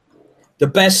sum up, the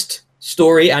best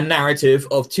story and narrative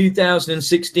of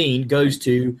 2016 goes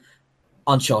to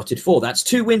Uncharted 4. That's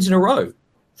 2 wins in a row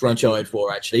for Uncharted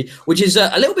 4, actually, which is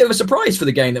a little bit of a surprise for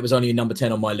the game that was only number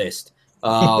 10 on my list.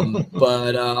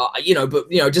 But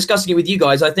discussing it with you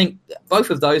guys, I think both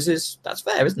of those that's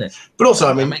fair, isn't it? But also,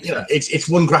 I mean, it's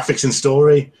one graphics and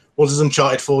story. What does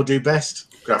Uncharted 4 do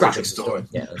best? Graphics and story.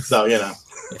 Yeah. So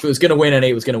if it was going to win any,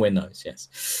 it was going to win those.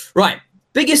 Yes. Right.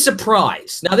 Biggest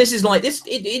surprise. Now this is this.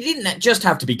 It didn't just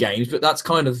have to be games, but that's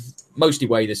kind of mostly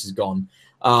way this has gone.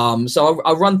 So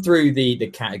I'll run through the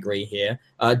category here.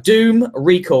 Doom,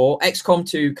 Recall, XCOM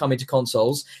 2 coming to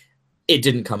consoles. It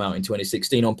didn't come out in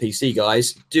 2016 on PC,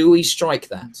 guys. Do we strike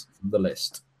that from the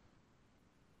list?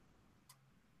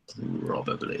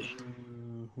 Probably.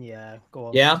 Yeah, go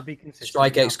on. Yeah,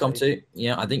 strike XCOM 2.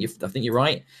 Yeah, I think you're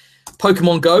right.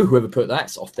 Pokemon Go, whoever put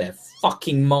that's off their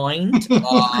fucking mind.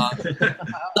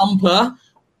 Thumper,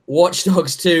 Watch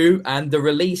Dogs 2, and the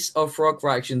release of Frog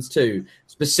Fractions 2.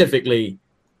 Specifically,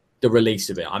 the release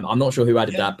of it. I'm not sure who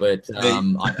added that, but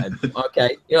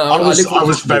okay. I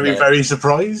was very, very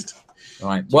surprised. All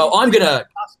right. Well, I'm gonna.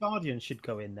 Last Guardian should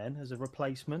go in then as a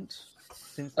replacement.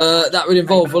 That would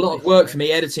involve a lot of work for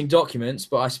me editing documents,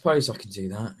 but I suppose I can do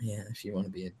that. Yeah, if you want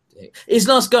to be a dick. Is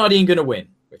Last Guardian going to win,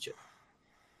 Richard?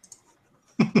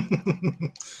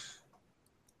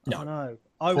 No.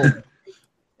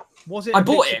 Was it? I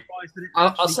bought it.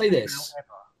 I'll say this.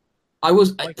 I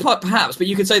was perhaps, but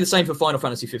you could say the same for Final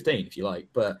Fantasy 15 if you like,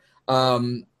 but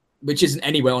which isn't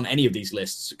anywhere on any of these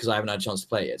lists because I haven't had a chance to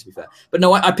play it yet, to be fair. But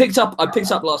no, I picked up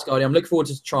Last Guardian. I'm looking forward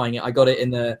to trying it. I got it in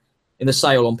the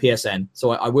sale on PSN, so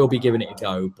I will be giving it a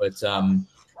go. But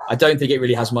I don't think it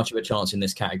really has much of a chance in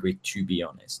this category, to be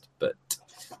honest. But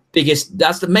biggest.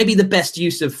 That's maybe the best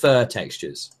use of fur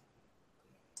textures.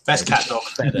 Best cat dog.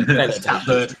 Best cat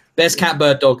bird. Best cat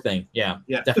bird dog thing. Yeah.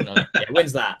 Definitely. Yeah,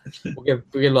 wins that. We'll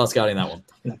give Last Guardian that one.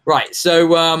 Right.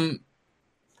 So I'm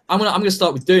gonna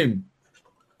start with Doom.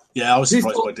 Yeah, I was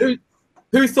surprised by Doom.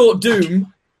 Who thought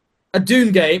Doom, a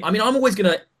Doom game? I mean, I'm always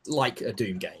gonna like a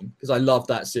Doom game because I love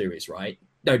that series, right?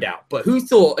 No doubt. But who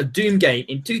thought a Doom game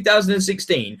in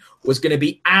 2016 was going to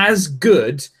be as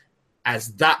good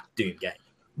as that Doom game?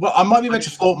 Well, I might be able to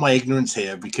fault my ignorance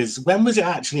here, because when was it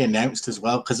actually announced as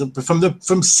well? Because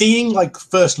from seeing like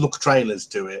first look trailers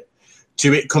to it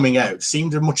coming out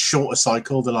seemed a much shorter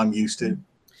cycle than I'm used to.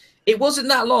 It wasn't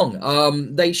that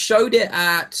long. They showed it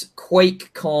at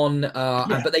QuakeCon,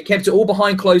 but they kept it all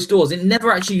behind closed doors. It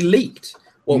never actually leaked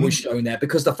what was shown there,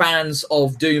 because the fans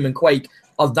of Doom and Quake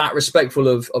are that respectful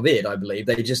of it. I believe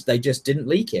they just didn't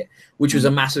leak it, which was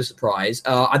a massive surprise.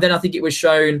 And then I think it was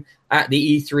shown at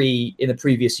the E3 in the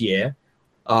previous year,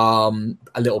 a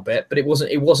little bit, but it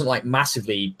wasn't like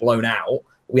massively blown out.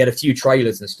 We had a few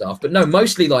trailers and stuff, but no,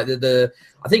 mostly like the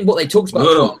I think what they talked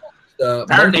about.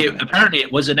 Apparently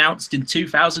it was announced in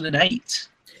 2008.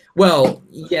 Well,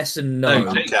 yes and no.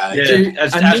 Okay.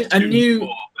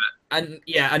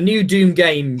 A new Doom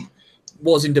game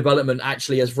was in development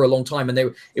actually as for a long time, and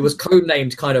it was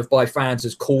codenamed kind of by fans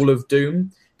as Call of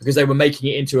Doom, because they were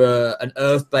making it into an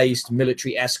Earth-based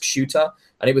military-esque shooter,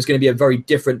 and it was going to be a very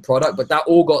different product, but that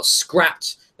all got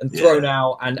scrapped and thrown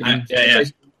out. And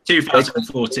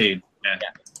 2014. Yeah.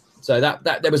 So that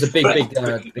there was a big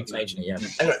change in it. Yeah.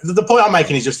 Anyway, the point I'm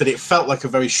making is just that it felt like a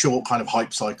very short kind of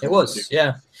hype cycle. It was,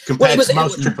 yeah. Compared to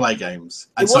most AAA games,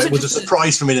 and so it was a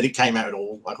surprise for me that it came out at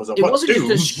all. Like, I was like, it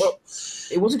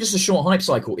wasn't just a short hype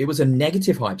cycle; it was a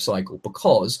negative hype cycle,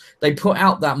 because they put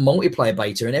out that multiplayer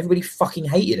beta and everybody fucking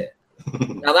hated it.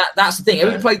 Now that's the thing.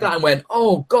 Everybody played that and went,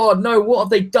 "Oh God, no! What have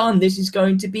they done? This is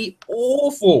going to be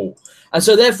awful." And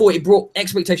so therefore, it brought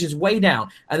expectations way down.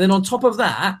 And then on top of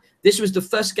that, this was the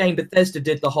first game Bethesda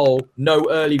did the whole no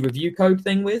early review code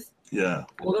thing with. Yeah.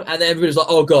 And then everybody's like,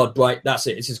 "Oh God, right, that's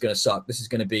it. This is going to suck. This is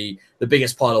going to be the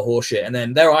biggest pile of horseshit." And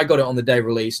then there I got it on the day of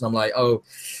release, and I'm like, "Oh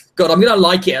God, I'm going to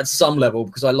like it at some level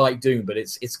because I like Doom, but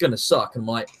it's going to suck." And I'm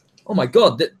like, "Oh my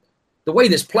God, the way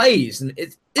this plays, and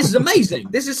this is amazing.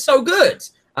 This is so good."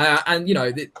 And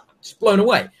just blown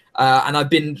away. And I've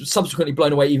been subsequently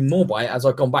blown away even more by it as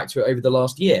I've gone back to it over the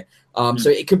last year. So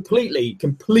it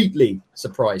completely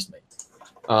surprised me.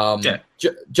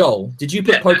 Joel, did you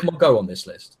put Pokemon Go on this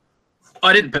list?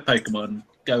 I didn't put Pokemon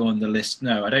Go on the list.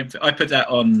 No, I don't. I put that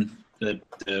on the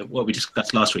what we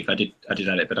discussed last week. I did add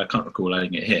it, but I can't recall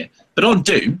adding it here. But on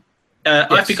Doom,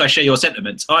 yes. I think I share your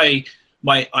sentiments. I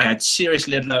had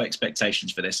seriously low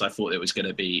expectations for this. I thought it was going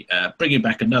to be bringing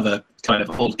back another kind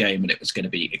of old game, and it was going to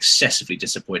be excessively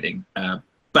disappointing,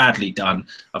 badly done.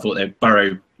 I thought they'd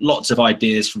borrow lots of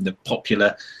ideas from the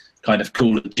popular kind of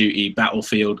Call of Duty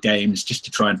Battlefield games just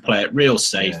to try and play it real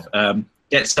safe. Yeah.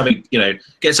 Get something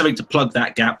to plug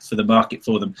that gap for the market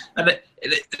for them, and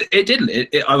it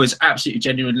didn't. I was absolutely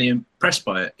genuinely impressed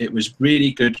by it. It was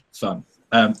really good fun.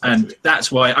 And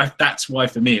that's why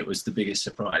for me it was the biggest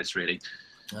surprise, really.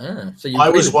 I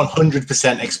was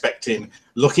 100% expecting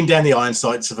looking down the iron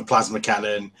sights of a plasma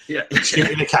cannon,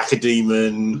 shooting a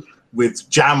cacodemon with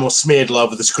jam or smeared all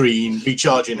over the screen,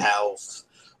 recharging health,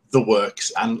 the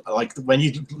works. And like when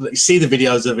you see the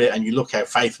videos of it and you look how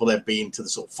faithful they've been to the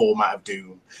sort of format of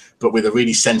Doom, but with a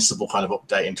really sensible kind of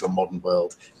update into a modern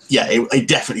world. Yeah, it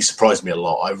definitely surprised me a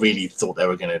lot. I really thought they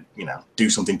were going to, do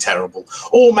something terrible,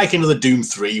 or make another Doom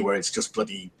 3 where it's just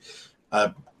bloody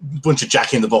bunch of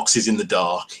Jack in the Boxes in the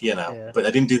dark, Yeah. But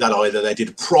they didn't do that either. They did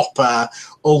a proper,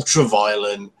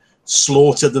 ultra-violent,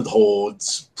 slaughter the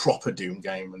hordes, proper Doom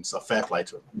game, and so fair play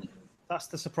to them. That's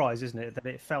the surprise, isn't it? That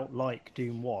it felt like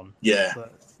Doom 1. Yeah.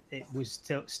 But it was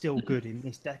still good in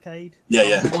this decade. Yeah,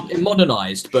 yeah. It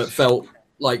modernized, but felt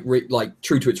like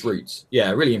true to its roots.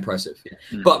 Yeah, really impressive.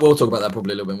 But we'll talk about that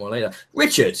probably a little bit more later.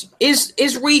 Richard, is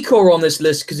ReCore on this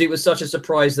list because it was such a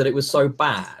surprise that it was so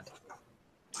bad?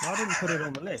 I didn't put it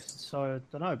on the list, so I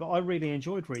don't know. But I really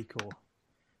enjoyed ReCore.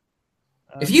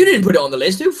 If you didn't put it on the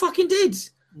list, who fucking did?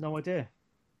 No idea.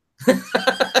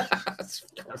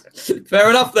 Fair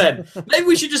enough then. Maybe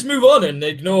we should just move on and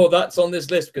ignore that's on this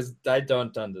list because I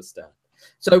don't understand.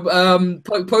 So,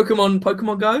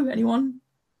 Pokemon Go, anyone?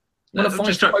 I'm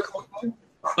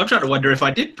trying to wonder if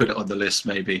I did put it on the list,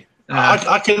 maybe.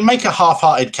 I can make a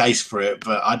half-hearted case for it,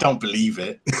 but I don't believe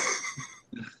it.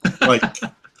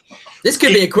 This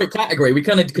could be a quick category. We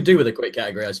kind of could do with a quick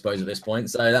category, I suppose, at this point.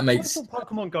 So that makes... I thought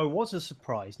Pokemon Go was a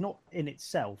surprise, not in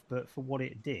itself, but for what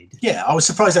it did. Yeah, I was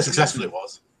surprised how successful it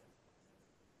was.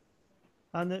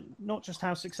 And not just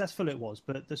how successful it was,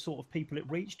 but the sort of people it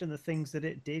reached and the things that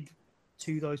it did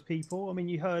to those people. I mean,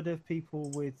 you heard of people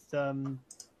with on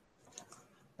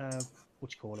the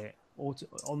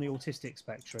autistic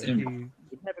spectrum who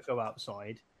would never go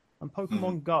outside, and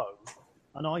Pokemon Go,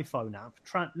 an iPhone app,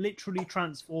 literally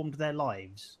transformed their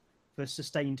lives for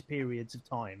sustained periods of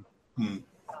time.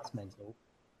 That's mental.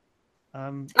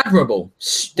 Admirable.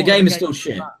 The game is still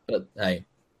shit, but hey.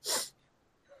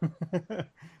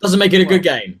 Doesn't make it a good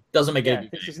game. Doesn't make it a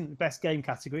good this game. isn't the best game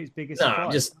category. It's biggest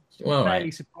surprise.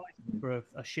 Fairly surprising for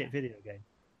a shit video game.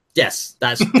 Yes,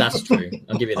 that's true.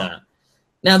 I'll give you that.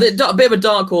 Now, a bit of a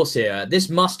dark horse here. This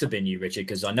must have been you, Richard,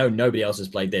 because I know nobody else has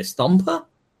played this. Thumper?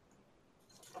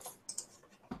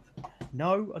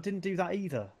 No, I didn't do that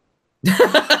either.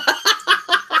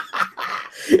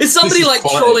 Is somebody like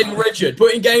trolling Richard,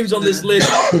 putting games on this list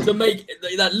to make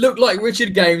that look like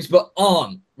Richard games, but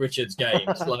aren't Richard's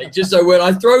games? Like, just so when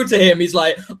I throw to him, he's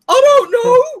like, I don't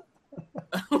know.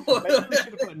 Maybe we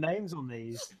should have put names on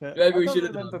these. But Maybe we I should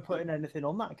don't have remember putting anything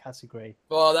on that category.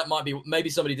 Well, that might be. Maybe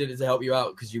somebody did it to help you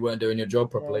out because you weren't doing your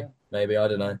job properly. Yeah. Maybe, I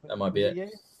don't know. That might be it. Yeah.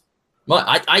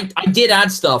 I did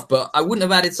add stuff, but I wouldn't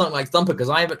have added something like Thumper because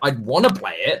I'd want to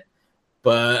play it,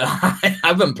 but I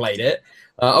haven't played it.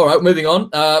 All right, moving on.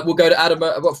 We'll go to Adam.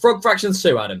 Frog Fractions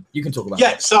 2, Adam. You can talk about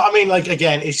it. So, I mean, like,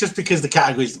 again, it's just because the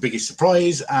category is the biggest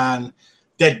surprise, and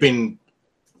there'd been...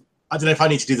 I don't know if I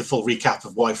need to do the full recap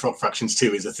of why Frog Fractions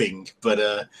 2 is a thing, but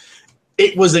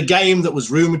it was a game that was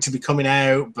rumoured to be coming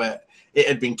out, but it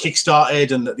had been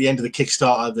kickstarted, and at the end of the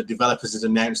Kickstarter, the developers had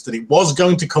announced that it was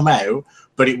going to come out,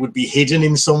 but it would be hidden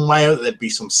in some way, that there'd be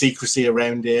some secrecy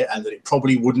around it, and that it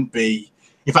probably wouldn't be...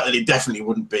 In fact, that it definitely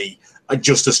wouldn't be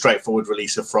just a straightforward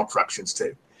release of Frog Fractions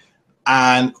 2.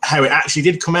 And how it actually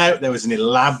did come out, there was an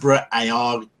elaborate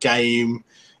AR game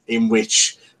in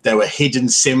which there were hidden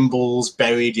symbols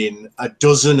buried in a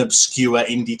dozen obscure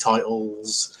indie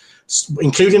titles,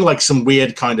 including like some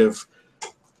weird kind of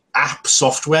app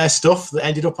software stuff that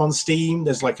ended up on Steam.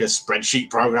 There's like a spreadsheet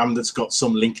program that's got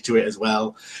some link to it as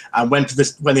well. And when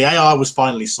the AR was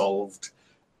finally solved,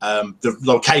 the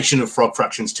location of Frog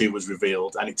Fractions 2 was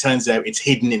revealed, and it turns out it's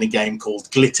hidden in a game called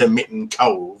Glitter Mitten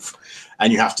Cove,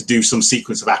 and you have to do some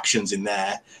sequence of actions in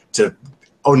there to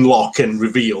unlock and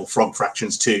reveal Frog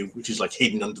Fractions 2, which is like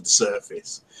hidden under the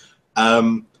surface.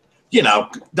 You know,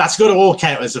 that's got to all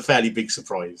count as a fairly big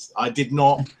surprise. I did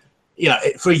not, you know,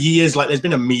 for years, like, there's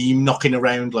been a meme knocking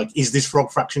around, like, is this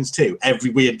Frog Fractions 2? Every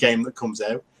weird game that comes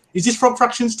out, is this Frog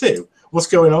Fractions 2? What's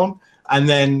going on? And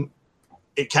then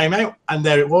it came out, and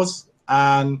there it was.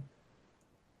 And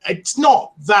it's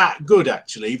not that good,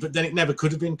 actually, but then it never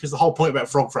could have been, because the whole point about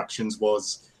Frog Fractions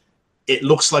was it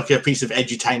looks like a piece of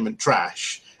edutainment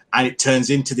trash, and it turns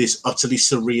into this utterly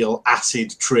surreal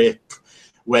acid trip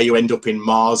where you end up in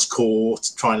Mars Court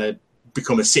trying to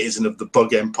become a citizen of the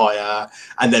Bug Empire,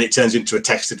 and then it turns into a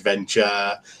text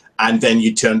adventure, and then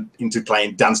you turn into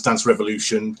playing Dance Dance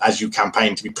Revolution as you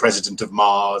campaign to be president of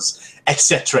Mars,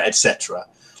 etc., etc.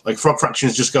 Like, Frog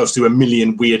Fractions just goes through a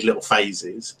million weird little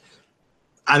phases.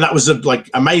 And that was like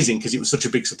amazing because it was such a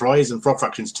big surprise. And Frog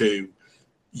Fractions 2,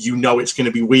 you know, it's going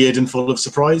to be weird and full of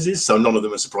surprises. So none of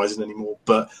them are surprising anymore.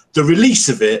 But the release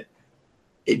of it,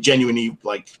 it genuinely,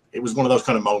 like, it was one of those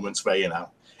kind of moments where, you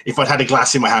know, if I'd had a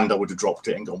glass in my hand, I would have dropped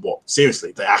it and gone, what?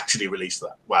 Seriously? They actually released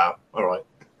that? Wow. All right.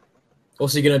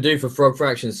 What's he going to do for Frog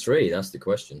Fractions 3? That's the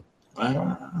question.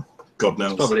 God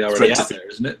knows. It's probably already out there,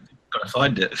 isn't it? Got to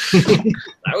find it.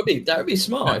 that would be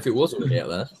smart if it was already out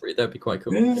there. That'd be quite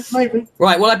cool. Yeah, maybe.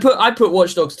 Right. Well, I put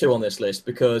Watch Dogs 2 on this list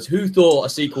because who thought a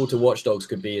sequel to Watch Dogs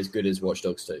could be as good as Watch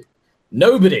Dogs 2?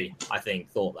 Nobody, I think,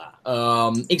 thought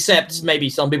that. Except maybe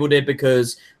some people did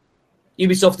because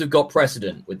Ubisoft have got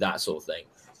precedent with that sort of thing,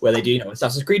 where they do, you know,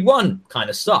 Assassin's Creed 1 kind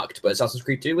of sucked, but Assassin's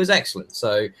Creed 2 was excellent.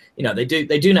 So, you know, they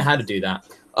do know how to do that.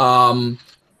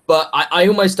 But I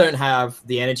almost don't have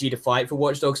the energy to fight for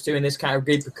Watch Dogs 2 in this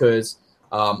category because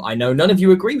I know none of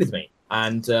you agree with me.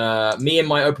 And me and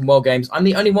my open world games, I'm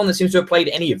the only one that seems to have played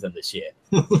any of them this year.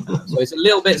 So it's a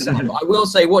little bit sad. But I will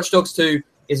say Watch Dogs 2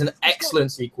 is an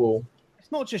excellent sequel.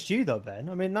 It's not just you, though, Ben.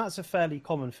 I mean, that's a fairly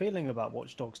common feeling about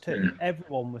Watch Dogs 2.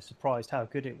 Everyone was surprised how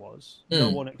good it was. No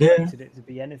one expected it to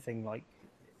be anything like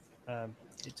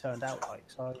it turned out like.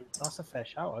 So that's a fair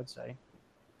shout, I'd say.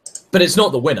 But it's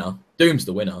not the winner. Doom's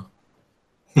the winner.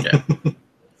 Yeah.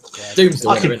 Doom's the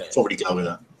winner. I could probably go with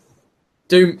that.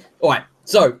 Doom. All right.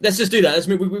 So let's just do that.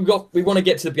 We want to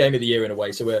get to the game of the year in a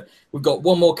way. So we've got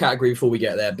one more category before we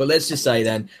get there. But let's just say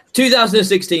then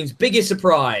 2016's biggest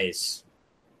surprise,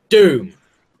 Doom.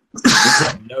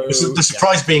 The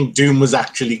surprise being Doom was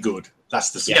actually good. That's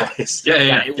the surprise.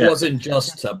 Yeah. It wasn't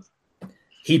just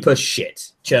heap of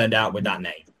shit churned out with that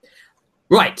name.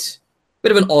 Right.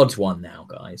 Bit of an odd one now,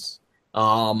 guys.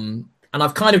 And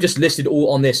I've kind of just listed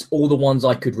all the ones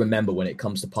I could remember when it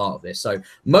comes to part of this. So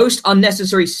most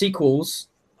unnecessary sequels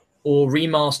or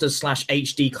remasters /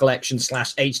 HD collection /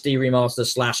 HD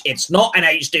remaster / it's not an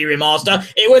HD remaster.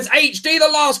 It was HD the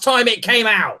last time it came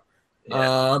out.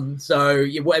 Yeah. So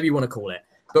whatever you want to call it.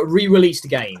 But re-released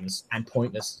games and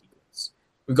pointless sequels.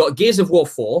 We've got Gears of War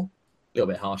 4. A little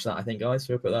bit harsh, that, I think, guys.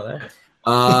 We'll put that there.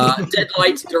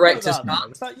 Deadlight Director's Cut.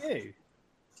 Was that you?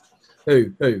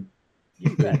 Who?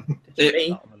 You, Ben.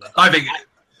 Me? I think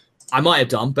I might have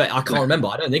done, but I can't remember.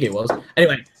 I don't think it was.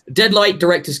 Anyway, Deadlight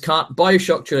Director's Cut,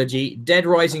 Bioshock Trilogy, Dead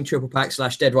Rising Triple Pack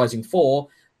 / Dead Rising 4,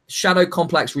 Shadow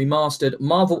Complex Remastered,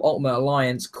 Marvel Ultimate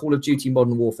Alliance, Call of Duty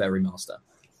Modern Warfare Remaster.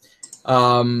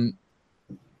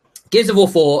 Gears of War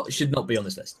 4 should not be on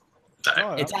this list.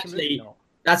 No,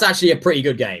 That's actually a pretty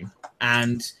good game.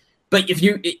 But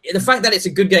the fact that it's a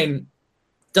good game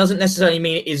doesn't necessarily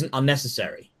mean it isn't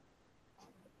unnecessary.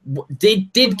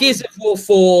 Did Gears of War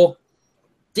 4,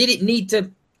 did it need to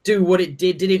do what it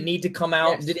did? Did it need to come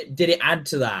out? Yes. Did it add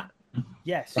to that?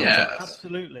 Yes, Yeah.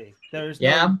 absolutely. There is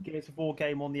no Gears of War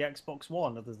game on the Xbox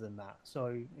One other than that.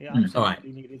 So yeah,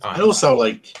 absolutely needed. And also,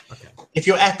 if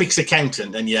you're Epic's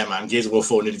accountant, then yeah, man, Gears of War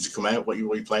 4 needed to come out. What are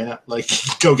you playing at?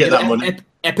 Go get that money.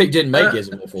 Epic didn't make Gears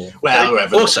of War 4. Well,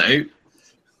 whoever. Also,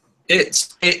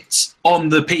 it's on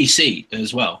the PC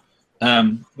as well.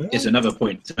 Is another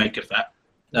point to make of that.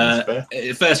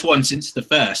 First one since the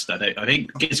first. I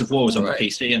think Gears of War was on the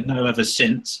PC and no others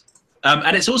since.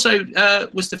 And it's also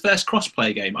was the first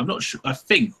cross-play game. I'm not sure. I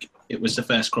think it was the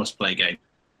first cross-play game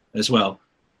as well.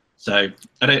 So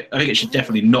I think it should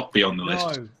definitely not be on the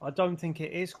list. No, I don't think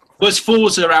it is. Was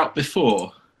Forza out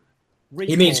before?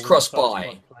 He means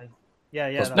cross-buy. Yeah.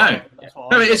 That's no,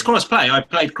 it is cross-play. I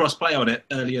played cross-play on it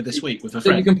earlier this week with a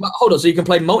friend. So you can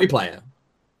play multiplayer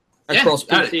across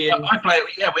PC.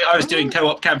 I was doing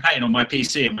co-op campaign on my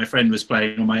PC, and my friend was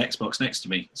playing on my Xbox next to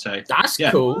me. So that's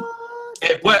cool.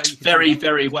 It works very,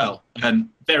 very well and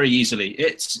very easily.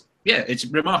 It's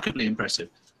remarkably impressive.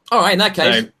 All right, in that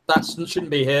case, that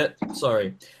shouldn't be here.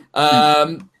 Sorry.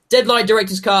 Deadlight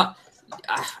Director's Cut,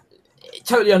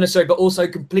 totally unnecessary, but also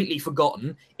completely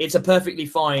forgotten. It's a perfectly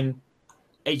fine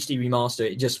HD remaster.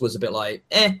 It just was a bit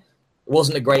It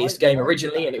wasn't the greatest game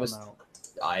originally, and it was.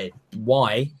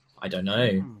 Why? I don't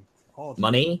know.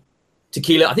 Money?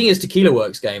 Tequila. I think it's Tequila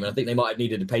Works game, and I think they might have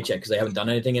needed a paycheck because they haven't done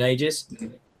anything in ages.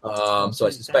 So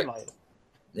I suspect.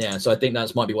 Yeah, so I think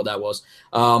that might be what that was.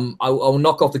 I'll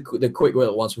knock off the quick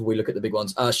ones before we look at the big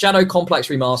ones. Shadow Complex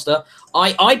Remaster.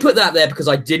 I put that there because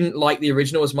I didn't like the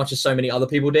original as much as so many other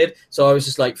people did. So I was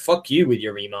just like, fuck you with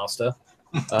your remaster.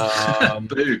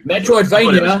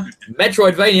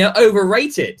 Metroidvania,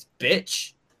 overrated,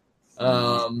 bitch.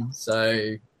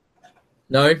 So,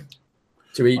 no.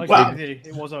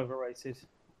 It was overrated.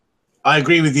 I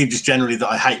agree with you just generally that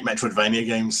I hate Metroidvania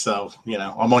games, so,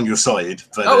 I'm on your side.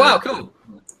 But, wow, cool.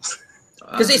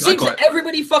 Because it seems that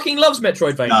everybody fucking loves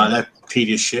Metroidvania. No, they're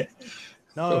tedious shit.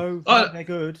 No, they're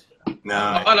good. No.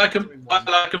 I like them.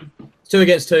 2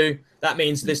 against 2. That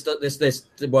means this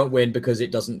won't win because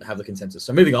it doesn't have the consensus.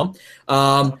 So moving on.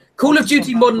 Call of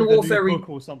Duty Modern Warfare... book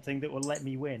or something that will let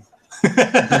me win.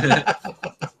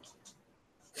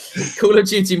 Call of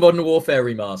Duty Modern Warfare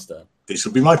Remaster. This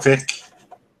will be my pick.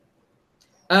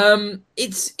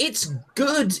 It's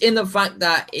good in the fact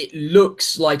that it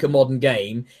looks like a modern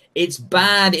game. It's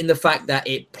bad in the fact that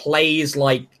it plays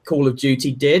like Call of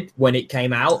Duty did when it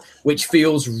came out, which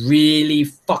feels really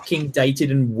fucking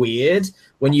dated and weird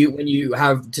when you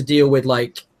have to deal with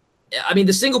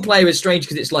the single player is strange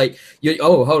because it's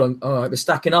hold on, all right, we're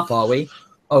stacking up, are we?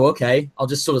 Oh, okay. I'll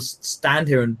just sort of stand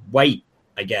here and wait,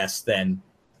 I guess, then.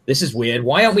 This is weird.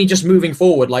 Why aren't we just moving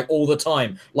forward all the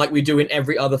time, like we do in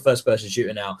every other first-person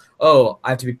shooter now? Oh, I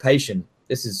have to be patient.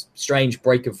 This is strange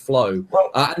break of flow.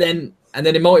 And then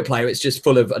in multiplayer, it's just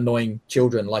full of annoying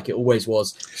children, like it always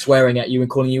was, swearing at you and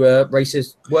calling you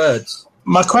racist words.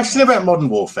 My question about Modern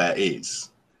Warfare is,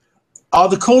 are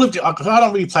the Call of Duty... I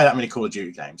don't really play that many Call of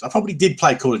Duty games. I probably did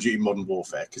play Call of Duty Modern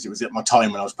Warfare because it was at my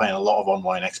time when I was playing a lot of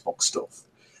online Xbox stuff.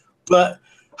 But...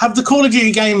 have the Call of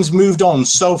Duty games moved on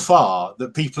so far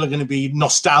that people are going to be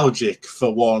nostalgic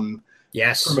for one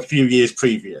from a few years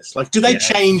previous? Do they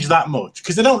change that much?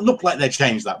 Because they don't look like they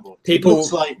change that much. It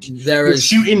looks like you're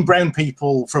shooting brown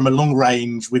people from a long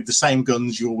range with the same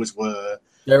guns you always were.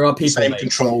 There are people. Same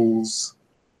controls.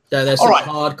 There's some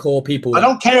hardcore people. I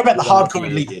don't care about the hardcore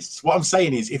elitists. What I'm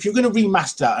saying is, if you're going to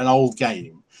remaster an old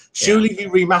game, surely you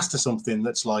remaster something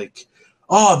that's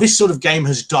this sort of game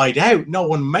has died out. No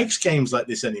one makes games like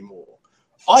this anymore.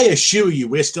 I assure you,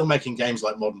 we're still making games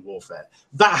like Modern Warfare.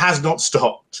 That has not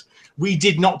stopped. We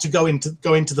did not to go into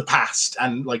the past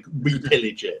and like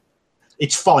repillage it.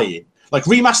 It's fine. Like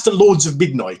remaster Lords of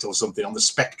Midnight or something on the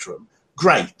Spectrum.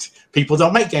 Great. People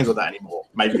don't make games like that anymore.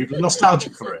 Maybe people are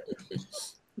nostalgic for it.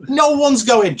 No one's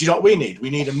going. Do you know what we need? We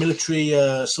need a military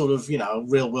sort of,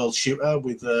 real world shooter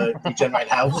with regenerate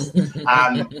health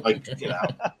and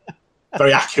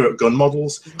very accurate gun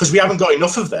models, because we haven't got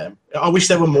enough of them. I wish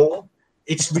there were more.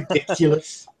 It's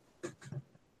ridiculous.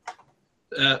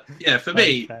 For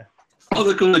me, on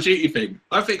the Call of Duty thing,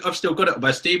 I think I've still got it on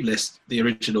my Steam list, the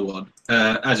original one,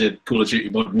 as in Call of Duty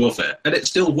Modern Warfare, and it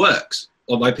still works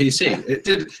on my PC.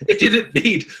 It didn't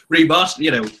need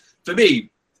remaster. For me,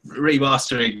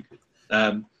 remastering,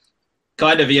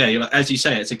 as you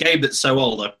say, it's a game that's so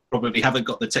old, I probably haven't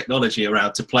got the technology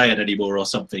around to play it anymore or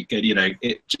something. And,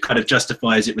 it kind of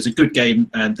justifies it was a good game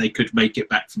and they could make it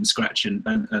back from scratch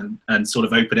and sort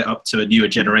of open it up to a newer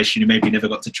generation who maybe never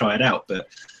got to try it out. But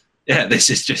yeah, this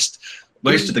is just,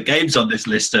 most of the games on this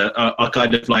list are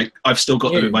kind of like, I've still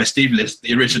got them in my Steam list.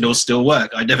 The originals still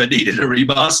work. I never needed a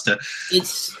remaster.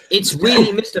 It's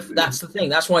really that's the thing.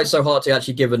 That's why it's so hard to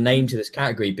actually give a name to this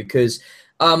category, because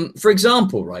for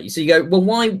example, right, so you go, well,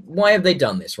 why have they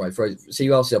done this, right? So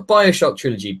you ask a BioShock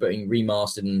trilogy being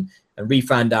remastered and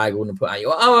refandangled and put out,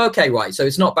 oh, okay, right, so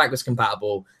it's not backwards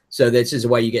compatible, so this is a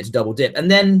way you get to double dip. And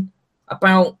then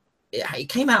it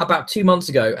came out about 2 months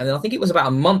ago, and then I think it was about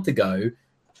a month ago,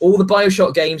 all the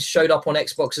BioShock games showed up on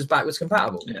Xbox as backwards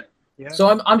compatible. Yeah.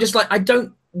 So I'm just like,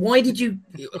 why did you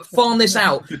farm this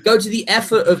out? Go to the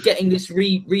effort of getting this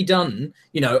redone,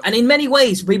 and in many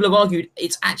ways, people have argued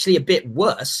it's actually a bit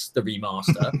worse, the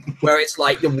remaster, where it's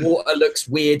like the water looks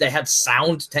weird. They had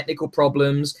sound technical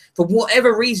problems. For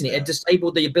whatever reason, it had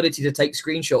disabled the ability to take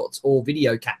screenshots or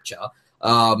video capture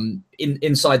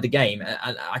inside the game.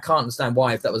 And I can't understand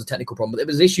why, if that was a technical problem, but there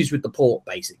was issues with the port,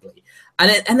 basically.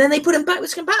 And then they put them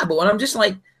backwards compatible. And I'm just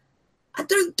like, I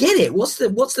don't get it. What's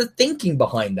the thinking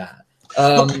behind that?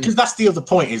 Because that's the other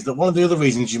point, is that one of the other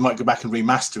reasons you might go back and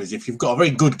remaster is if you've got a very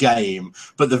good game,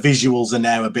 but the visuals are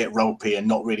now a bit ropey and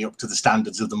not really up to the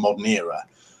standards of the modern era.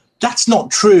 That's not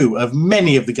true of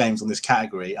many of the games on this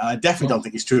category, and I definitely don't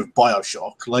think it's true of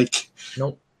BioShock.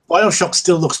 BioShock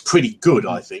still looks pretty good,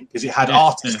 I think, because it had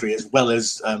artistry as well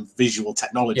as visual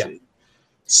technology. Yeah.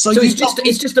 So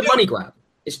it's just a money grab.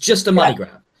 It's just a money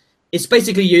grab. It's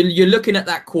basically you're looking at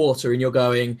that quarter and you're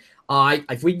going,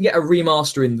 if we can get a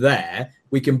remaster in there,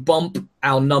 we can bump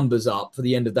our numbers up for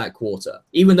the end of that quarter,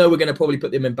 even though we're going to probably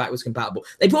put them in backwards compatible.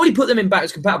 They probably put them in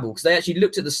backwards compatible because they actually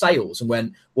looked at the sales and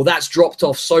went, well, that's dropped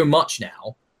off so much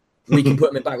now, we can put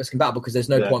them in backwards compatible because there's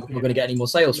no point we're going to get any more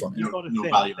sales from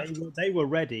it. They were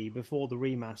ready before the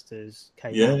remasters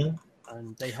came out.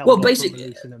 And they held off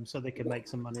releasing them so they could make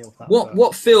some money off that.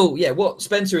 What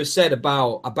Spencer has said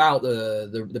about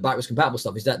the backwards compatible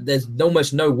stuff is that there's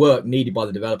almost no work needed by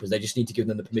the developers. They just need to give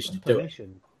them the permission to do it.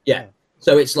 Yeah.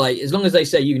 So it's like, as long as they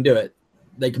say you can do it,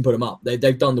 they can put them up.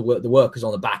 They've done the work. The work is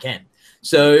on the back end.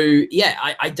 So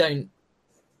yeah, I don't.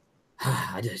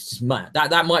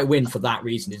 That might win for that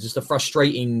reason. It's just a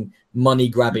frustrating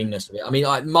money grabbingness of it. I mean,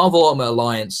 Marvel Ultimate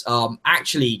Alliance.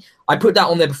 Actually, I put that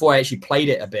on there before I actually played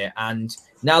it a bit, and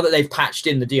now that they've patched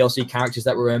in the DLC characters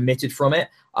that were omitted from it,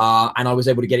 and I was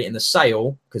able to get it in the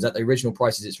sale because at the original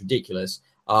prices it's ridiculous.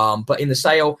 But in the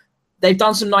sale, they've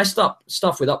done some nice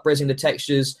stuff with up-resing the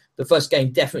textures. The first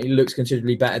game definitely looks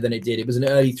considerably better than it did. It was an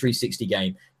early 360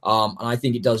 game, and I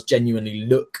think it does genuinely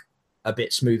look a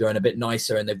bit smoother and a bit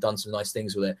nicer, and they've done some nice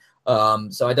things with it.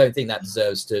 So I don't think that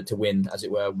deserves to win, as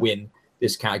it were,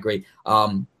 this category.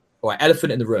 All right,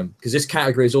 elephant in the room, because this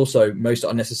category is also most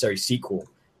unnecessary sequel.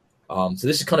 So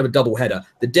this is kind of a double header.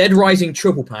 The Dead Rising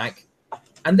triple pack,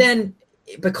 and then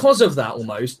because of that,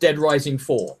 almost Dead Rising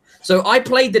 4. So I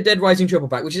played the Dead Rising triple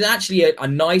pack, which is actually a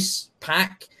nice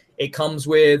pack. It comes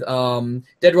with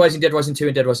Dead Rising 2,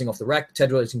 and Dead Rising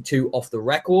Dead Rising 2 off the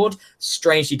record.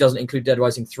 Strangely, doesn't include Dead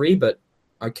Rising 3, but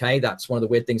okay, that's one of the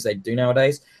weird things they do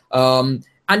nowadays. And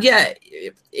yeah,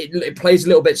 it plays a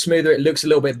little bit smoother. It looks a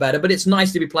little bit better, but it's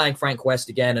nice to be playing Frank West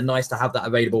again, and nice to have that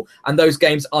available. And those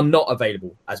games are not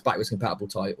available as backwards compatible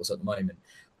titles at the moment.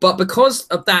 But because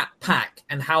of that pack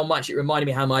and how much it reminded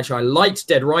me how much I liked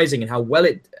Dead Rising and how well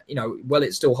it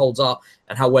still holds up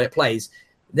and how well it plays.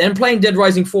 Then playing Dead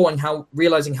Rising 4 and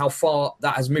realizing how far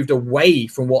that has moved away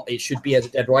from what it should be as a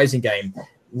Dead Rising game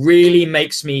really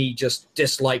makes me just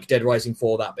dislike Dead Rising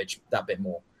 4 that bit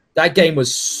more. That game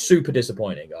was super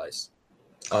disappointing, guys.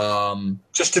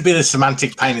 Just to be the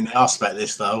semantic pain in the arse about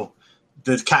this, though,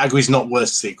 the category's not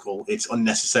worst sequel; it's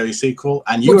unnecessary sequel.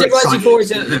 And you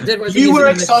were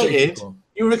excited.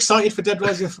 You were excited for Dead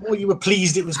Rising 4. You were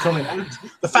pleased it was coming out.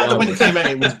 The fact that when it came out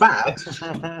it was bad,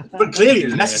 but clearly it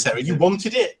was necessary. You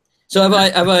wanted it. So have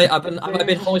I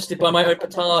been hoisted by my own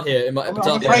petard here? In my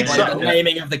petard by the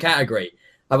naming of the category.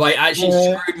 Have I actually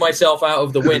screwed myself out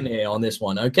of the win here on this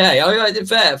one? Okay, all right,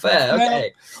 fair.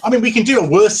 Okay. I mean, we can do a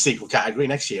worse sequel category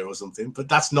next year or something, but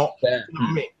that's not. Fair. You know what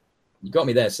I mean? You got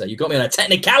me there, sir. You got me on a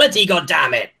technicality. God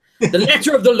damn it! The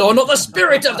letter of the law, not the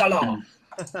spirit of the law.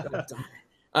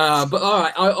 But all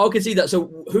right, I'll concede that. So,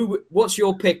 what's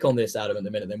your pick on this, Adam? At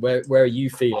the minute, then, where are you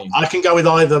feeling? I can go with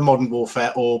either Modern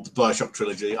Warfare or the BioShock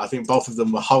trilogy. I think both of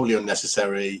them were wholly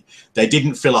unnecessary. They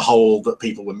didn't fill a hole that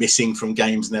people were missing from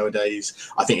games nowadays.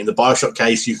 I think in the BioShock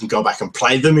case, you can go back and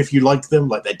play them if you like them.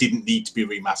 Like, they didn't need to be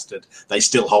remastered. They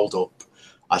still hold up.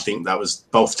 I think that was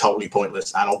both totally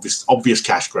pointless and obvious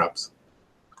cash grabs.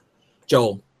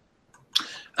 Joel.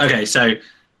 Okay, so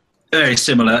very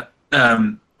similar.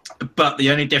 But the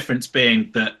only difference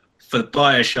being that for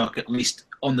BioShock, at least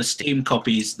on the Steam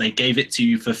copies, they gave it to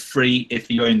you for free if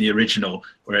you own the original,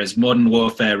 whereas Modern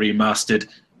Warfare Remastered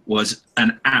was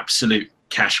an absolute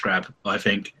cash grab, I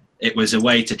think. It was a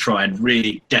way to try and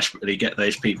really desperately get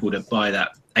those people to buy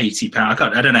that £80.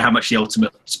 I don't know how much the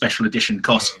Ultimate Special Edition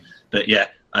cost, but yeah,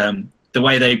 the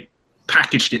way they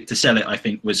packaged it to sell it, I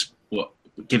think, was what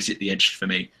gives it the edge for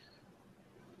me.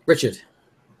 Richard.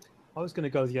 I was going to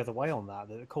go the other way on that.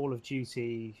 The Call of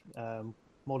Duty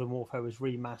Modern Warfare was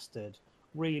remastered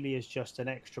really is just an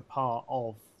extra part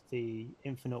of the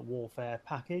Infinite Warfare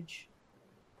package.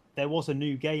 There was a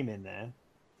new game in there.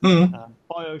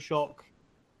 BioShock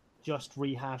just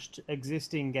rehashed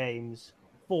existing games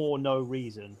for no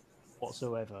reason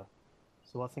whatsoever.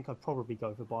 So I think I'd probably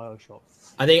go for BioShock.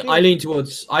 I think I lean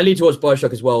towards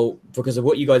BioShock as well because of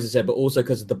what you guys have said, but also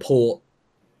because of the port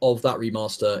of that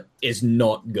remaster is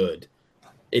not good.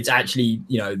 It's actually,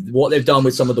 what they've done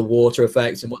with some of the water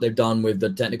effects and what they've done with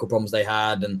the technical problems they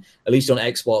had, and at least on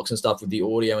Xbox and stuff with the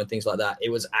audio and things like that,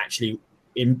 it was actually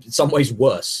in some ways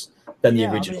worse than the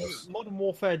originals. I mean, Modern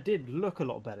Warfare did look a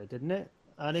lot better, didn't it?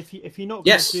 And if you're not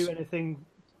going to do anything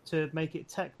to make it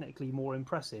technically more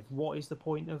impressive, what is the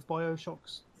point of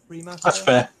BioShock's remaster? That's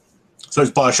fair. So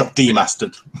it's BioShock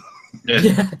demastered.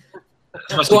 Yeah.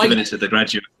 Must have given it to the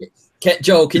graduate.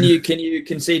 Joel, can you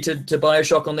concede to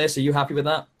BioShock on this? Are you happy with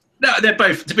that? No, they're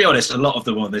both. To be honest, a lot of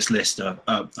them on this list are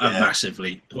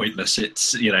massively pointless.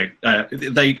 It's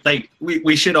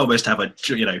we should almost have a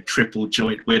triple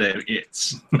joint winner.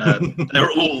 It's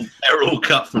they're all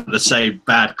cut from the same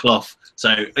bad cloth.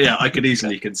 So yeah, I could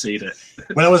easily concede it.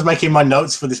 When I was making my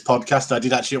notes for this podcast, I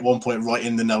did actually at one point write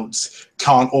in the notes,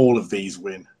 "Can't all of these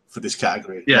win for this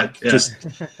category?" There's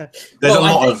a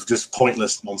lot of just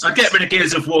pointless nonsense. I get rid of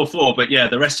Gears of War 4, but yeah,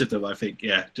 the rest of them, I think,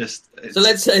 So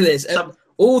let's say this: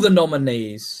 all the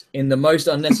nominees in the most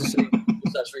unnecessary,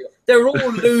 they're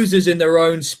all losers in their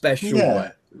own special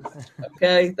way.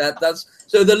 Okay, that's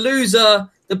so the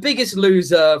biggest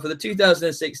loser for the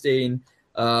 2016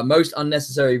 most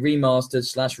unnecessary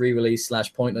remastered / re-release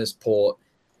 / pointless port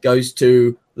goes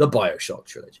to the BioShock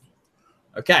trilogy.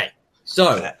 Okay,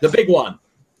 so the big one.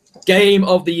 Game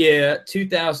of the Year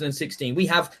 2016. We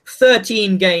have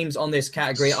 13 games on this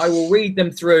category. I will read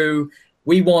them through.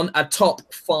 We want a top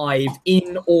 5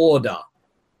 in order.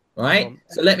 Right?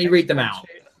 So let me read them out.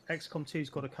 XCOM 2's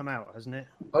got to come out, hasn't it?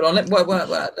 Hold on. Let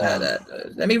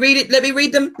me read it. Let me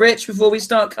read them, Rich, before we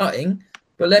start cutting.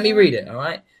 But let me read it, all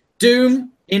right?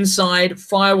 Doom, Inside,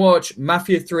 Firewatch,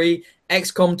 Mafia 3,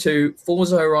 XCOM 2,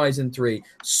 Forza Horizon 3,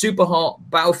 Superhot,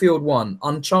 Battlefield 1,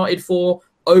 Uncharted 4,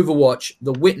 Overwatch,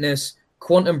 The Witness,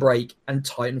 Quantum Break, and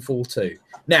Titanfall 2.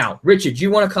 Now, Richard, you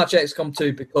want to cut XCOM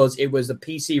 2 because it was a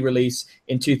PC release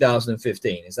in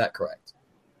 2015. Is that correct?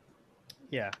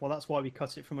 Yeah, well, that's why we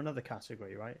cut it from another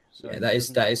category, right? So yeah, that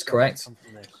is correct.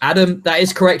 Adam, that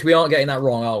is correct. We aren't getting that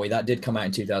wrong, are we? That did come out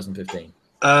in 2015.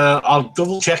 I'll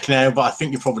double check now, but I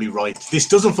think you're probably right. This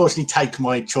does unfortunately take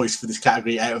my choice for this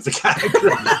category out of the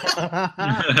category.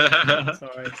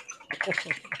 Sorry.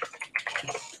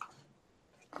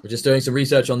 We're just doing some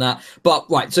research on that. But,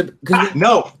 right, so...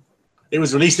 No, it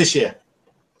was released this year.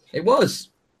 It was.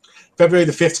 February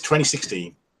the 5th,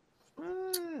 2016.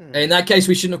 In that case,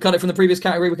 we shouldn't have cut it from the previous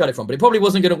category we cut it from. But it probably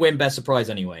wasn't going to win Best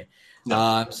Surprise anyway.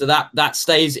 No. So that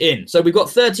stays in. So we've got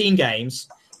 13 games.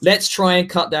 Let's try and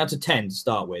cut down to 10 to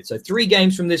start with. So 3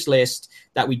 games from this list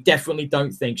that we definitely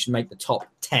don't think should make the top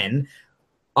 10.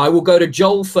 I will go to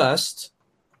Joel first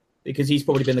because he's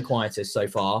probably been the quietest so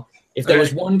far. If there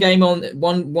was one game on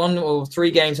one or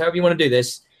 3 games, however you want to do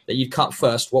this, that you'd cut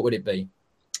first, what would it be?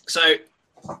 So,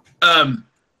 I'm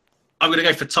going to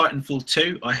go for Titanfall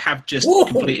 2. I have just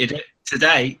completed it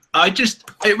today.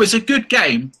 It was a good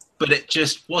game, but it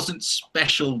just wasn't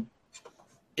special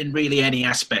in really any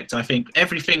aspect. I think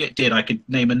everything it did, I could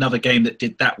name another game that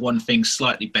did that one thing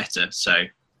slightly better. So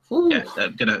yeah,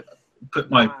 I'm gonna put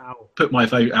my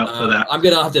vote out for that. I'm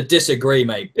gonna have to disagree,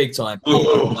 mate, big time.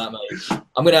 On that, mate.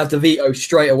 I'm gonna have to veto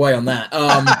straight away on that.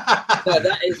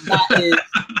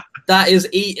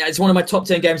 It's one of my top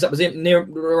 10 games that was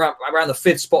around the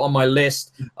 5th spot on my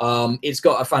list. It's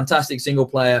got a fantastic single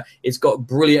player. It's got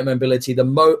brilliant mobility. The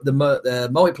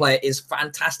multiplayer is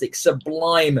fantastic,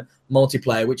 sublime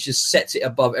multiplayer, which just sets it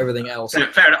above everything else. So,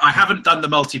 fair enough. I haven't done the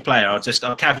multiplayer.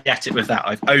 I'll caveat it with that.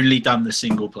 I've only done the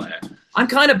single player. I'm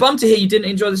kind of bummed to hear you didn't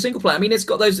enjoy the single player. I mean, it's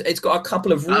got a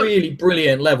couple of really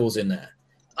brilliant levels in there.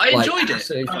 I enjoyed it.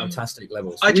 Absolutely fantastic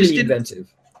levels. I just didn't, inventive.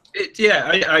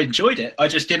 I enjoyed it. I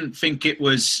just didn't think it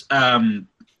was.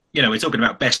 We're talking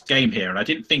about best game here, and I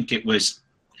didn't think it was.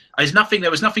 There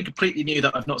was nothing completely new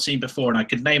that I've not seen before, and I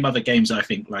could name other games I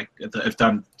think that have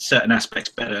done certain aspects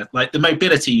better, like the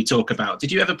mobility you talk about.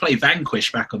 Did you ever play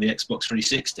Vanquish back on the Xbox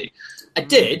 360? I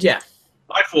did, yeah.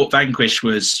 I thought Vanquish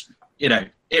was,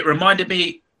 it reminded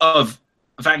me of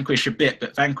Vanquish a bit,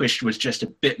 but Vanquish was just a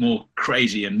bit more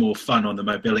crazy and more fun on the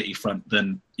mobility front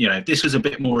than, this was a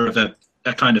bit more of a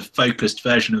kind of focused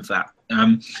version of that.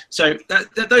 So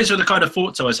those are the kind of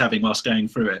thoughts I was having whilst going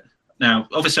through it. Now,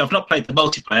 obviously, I've not played the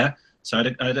multiplayer, so I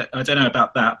don't know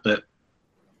about that, but...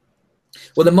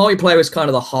 Well, the multiplayer is kind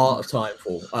of the heart of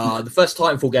Titanfall. The first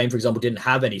Titanfall game, for example, didn't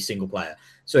have any single player.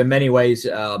 So in many ways,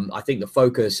 I think the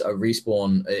focus of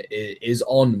Respawn is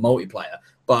on multiplayer.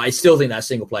 But I still think that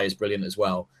single player is brilliant as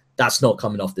well. That's not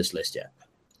coming off this list yet.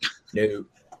 Nope.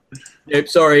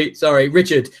 Sorry.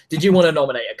 Richard, did you want to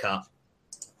nominate a cut?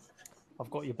 I've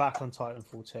got your back on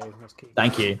Titanfall 2. Let's keep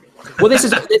Thank you. Well, this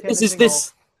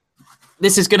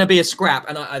is going to be a scrap,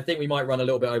 and I think we might run a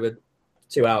little bit over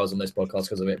 2 hours on this podcast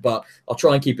because of it. But I'll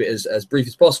try and keep it as brief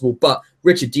as possible. But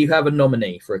Richard, do you have a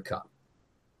nominee for a cut?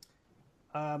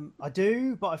 I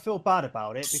do, but I feel bad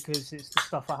about it because it's the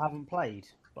stuff I haven't played.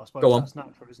 But I suppose that's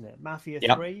natural, isn't it? Mafia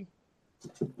 3,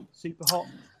 Super Hot.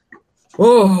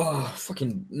 Oh,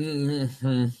 fucking.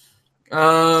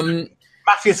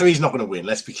 Mafia 3 is not going to win.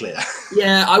 Let's be clear.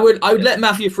 Yeah, I would let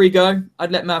Mafia 3 go.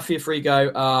 I'd let Mafia 3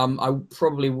 go. I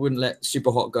probably wouldn't let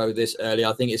Super Hot go this early.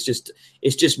 I think it's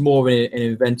just more of an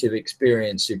inventive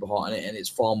experience, Super Hot, and it's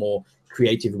far more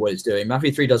creative in what it's doing.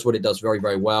 Mafia 3 does what it does very,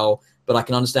 very well, but I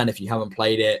can understand if you haven't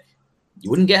played it, you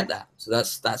wouldn't get that. So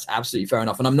that's absolutely fair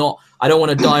enough. And I don't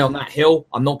want to die on that hill.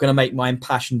 I'm not going to make my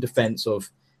impassioned defense of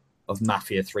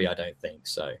Mafia 3, I don't think.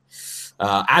 So,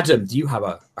 Adam, do you have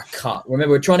a cut?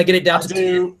 Remember, we're trying to get it down to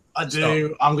two. I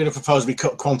do. I'm going to propose we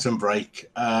cut Quantum Break.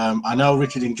 I know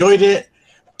Richard enjoyed it,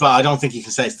 but I don't think you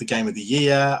can say it's the game of the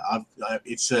year.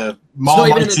 It's a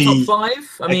mighty top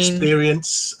 5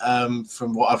 experience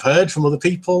from what I've heard from other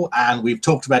people, and we've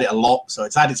talked about it a lot, so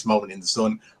it's had its moment in the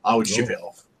sun. I would ship it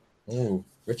off. Oh,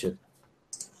 Richard.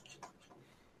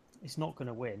 It's not going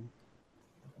to win.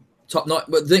 Top 9.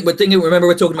 Remember,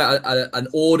 we're talking about an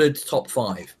ordered top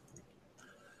 5.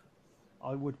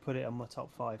 I would put it on my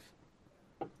top 5.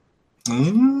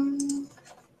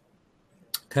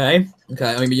 Okay.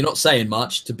 I mean, you're not saying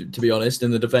much, to be honest,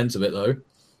 in the defense of it, though.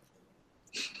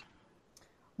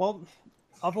 Well,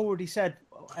 I've already said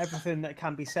everything that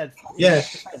can be said. Yeah.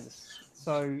 Defense.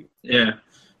 So yeah,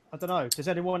 I don't know. Does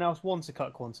anyone else want to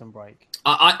cut Quantum Break?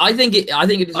 I think it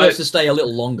deserves to stay a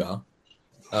little longer.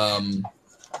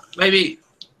 Maybe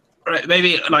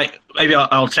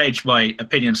I'll change my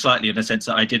opinion slightly in the sense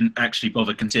that I didn't actually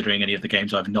bother considering any of the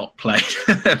games I've not played,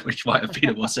 which might have been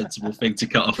a more sensible thing to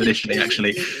cut off initially,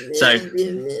 actually. So,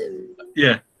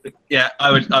 yeah,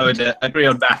 I would agree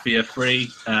on Mafia 3.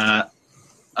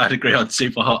 I'd agree on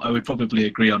Super Hot. I would probably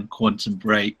agree on Quantum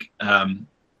Break,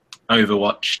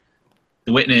 Overwatch,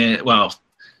 The Witness. Well,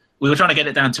 we were trying to get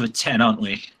it down to a 10, aren't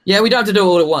we? Yeah, we don't have to do it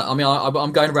all at once. I mean,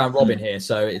 I'm going around Robin here,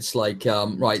 so it's like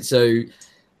right. So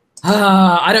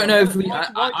I don't know if we.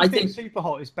 I think Super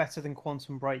Hot is better than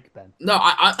Quantum Break, Ben. No,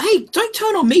 hey, don't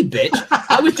turn on me, bitch.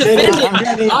 I was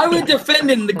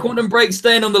defending the Quantum Break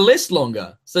staying on the list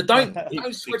longer. So don't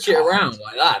switch it around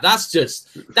like that.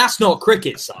 That's not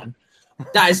cricket, son.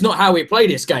 That is not how we play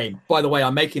this game. By the way,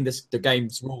 I'm making the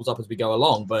game's rules up as we go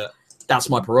along, but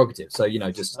that's my prerogative. So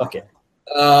just suck it.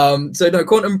 So no,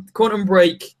 Quantum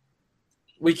Break.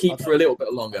 We keep for a little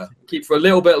bit longer.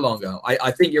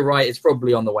 I think you're right. It's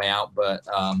probably on the way out, but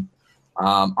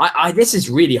this is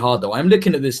really hard though. I'm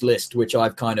looking at this list, which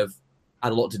I've kind of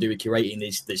had a lot to do with curating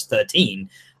this 13,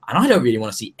 and I don't really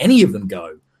want to see any of them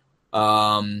go.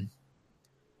 Do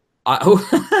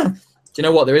you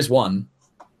know what? There is one,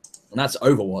 and that's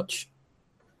Overwatch.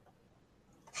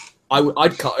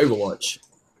 I'd cut Overwatch.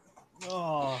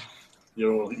 Oh.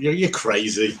 You're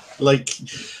crazy. Like,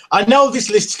 I know this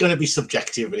list's going to be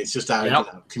subjective and it's just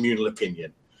our communal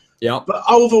opinion. Yeah. But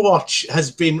Overwatch has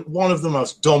been one of the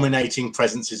most dominating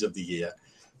presences of the year.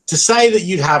 To say that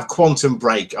you'd have Quantum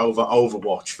Break over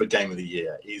Overwatch for Game of the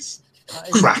Year is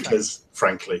crackers,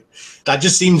 frankly. That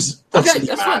just seems utterly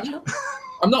mad. Fine.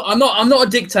 I'm not a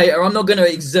dictator. I'm not going to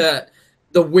exert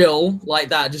the will like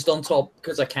that just on top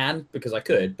because I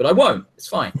could, but I won't. It's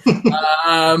fine.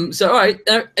 So, all right,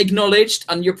 acknowledged,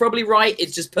 and you're probably right.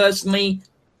 It's just personally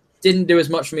didn't do as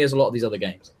much for me as a lot of these other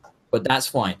games, but that's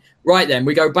fine. Right then,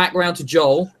 we go back round to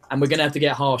Joel, and we're going to have to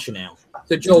get harsher now.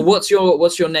 So, Joel, what's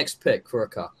your next pick for a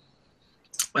cut?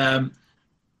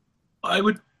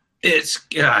 It's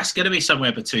going to be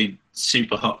somewhere between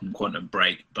Super Hot and Quantum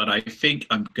Break, but I think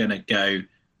I'm going to go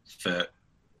for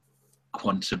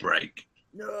Quantum Break.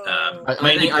 No.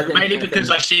 Mainly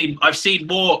because I've seen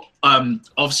more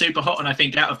of Super Hot, and I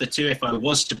think out of the two, if I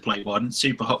was to play one,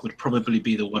 Super Hot would probably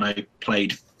be the one I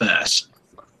played first.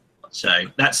 So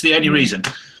that's the only reason.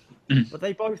 But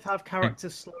they both have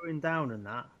characters slowing down and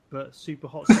that, but Super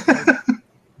Hot.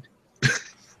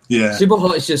 Yeah. Super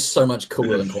Hot is just so much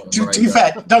cooler than Quantum Break. To be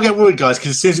fair, don't get worried, guys,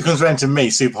 because as soon as it comes around to me,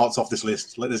 Super Hot's off this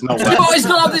list. Like, there's no way. Super Hot is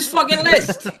not off this fucking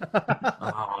list.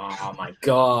 Oh my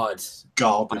god.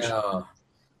 Garbage.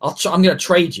 I'm going to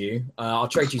trade you. I'll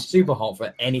trade you Super Hot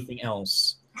for anything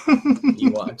else.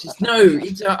 You want? Just no.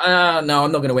 No,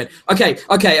 I'm not going to win. Okay.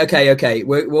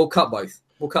 We'll cut both.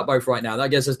 We'll cut both right now. That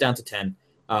gets us down to 10.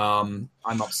 I'm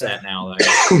upset now though.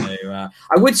 So,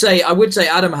 I would say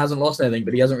Adam hasn't lost anything,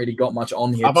 but he hasn't really got much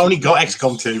on here. I've only got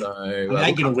XCOM 2. So, I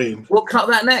ain't going to win. We'll cut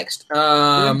that next.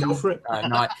 Go for it.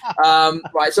 No.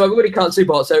 Right. So I've already cut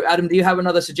Super Hot. So Adam, do you have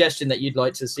another suggestion that you'd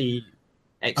like to see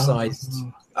excised?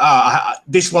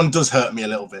 This one does hurt me a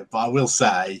little bit, but I will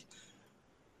say,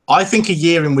 I think a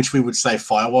year in which we would say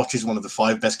Firewatch is one of the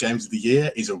 5 best games of the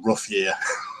year is a rough year.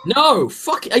 No,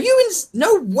 fuck. Are you in?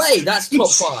 No way. That's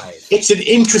top 5. It's an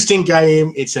interesting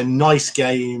game. It's a nice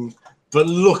game. But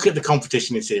look at the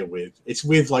competition it's here with. It's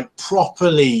with like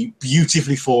properly,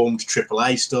 beautifully formed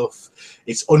AAA stuff.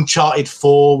 It's Uncharted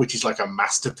 4, which is like a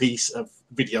masterpiece of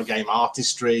video game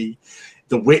artistry.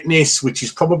 The Witness, which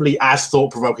is probably as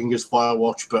thought-provoking as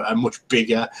Firewatch, but a much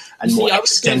bigger and more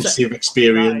extensive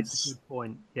experience. That's a good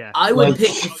point. Yeah, I would pick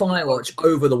Firewatch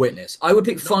over The Witness. I would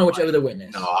pick Firewatch over The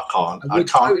Witness. No, I can't. I can't.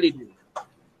 Totally do.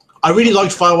 I really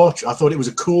liked Firewatch. I thought it was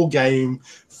a cool game.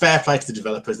 Fair play to the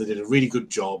developers. They did a really good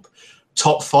job.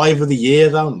 Top 5 of the year,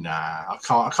 though? Nah,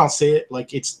 I can't see it. Like,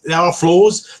 there are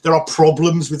flaws. There are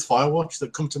problems with Firewatch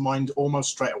that come to mind almost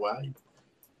straight away.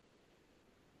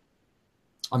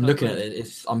 I'm looking at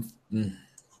it.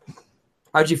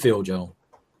 How do you feel, Joel,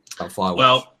 about Firewatch?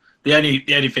 Well, the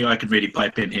only thing I can really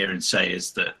pipe in here and say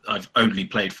is that I've only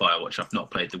played Firewatch. I've not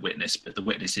played The Witness, but The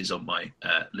Witness is on my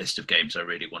list of games I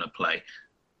really want to play.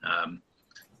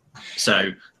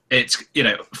 So it's,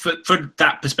 from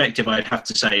that perspective, I'd have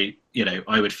to say,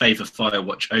 I would favour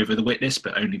Firewatch over The Witness,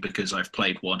 but only because I've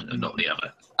played one and not the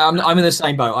other. I'm in the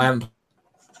same boat. I am.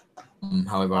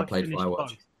 However, I played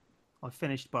Firewatch. I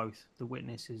finished both. The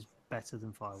Witness is better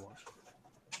than Firewatch.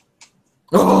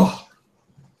 Oh,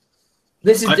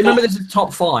 this is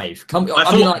top 5. I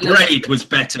thought Braid was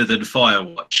better than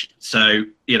Firewatch. So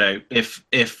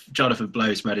if Jonathan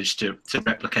Blows managed to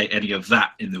replicate any of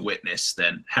that in The Witness,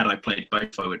 then had I played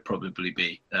both, I would probably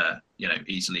be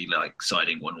easily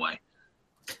siding one way.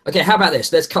 Okay, how about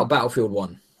this? Let's cut Battlefield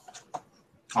 1.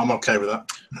 I'm okay with that.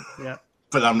 Yeah,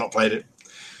 but I've not played it.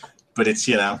 But it's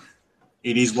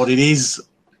it is what it is.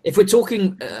 If we're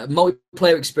talking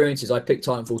multiplayer experiences, I picked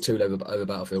Titanfall 2 over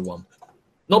Battlefield 1.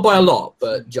 Not by a lot,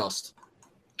 but just.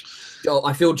 Joel,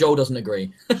 I feel Joel doesn't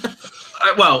agree.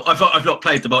 Well, I've not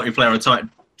played the multiplayer of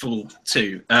Titanfall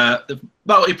 2. The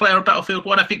multiplayer of Battlefield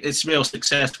 1, I think its real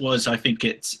success was, I think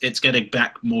it's getting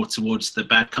back more towards the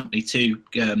Bad Company 2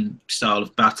 style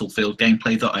of Battlefield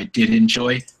gameplay that I did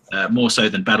enjoy, more so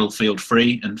than Battlefield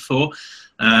 3 and 4.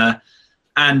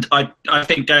 And I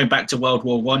think going back to World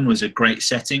War I was a great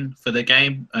setting for the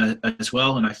game as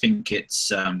well. And I think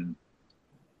it's,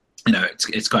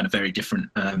 it's kind of very different.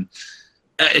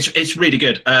 It's really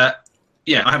good. I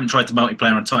haven't tried the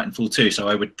multiplayer on Titanfall 2, so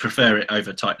I would prefer it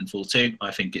over Titanfall 2.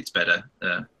 I think it's better.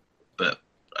 But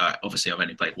obviously I've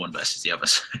only played one versus the other.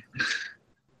 So.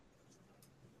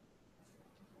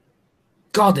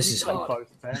 God, this is hard.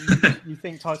 Both, Ben. You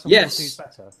think Titanfall 2 is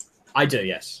better? I do,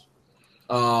 yes.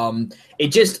 I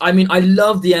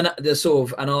love the sort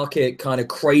of anarchic kind of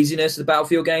craziness of the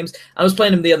Battlefield games. I was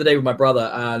playing them the other day with my brother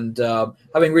and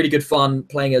having really good fun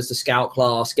playing as the scout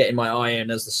class, getting my eye in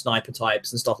as the sniper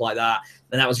types and stuff like that.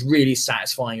 and that was really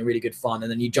satisfying and really good fun.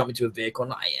 And then you jump into a vehicle,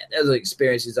 and those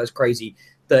experiences, those crazy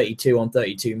 32 on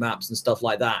 32 maps and stuff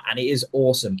like that, and it is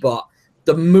awesome. But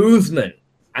the movement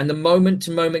and the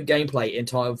moment-to-moment gameplay in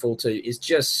Titanfall 2 is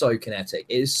just so kinetic.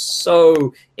 It is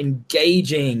so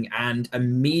engaging and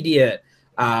immediate,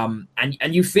 and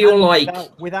you feel like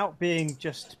without being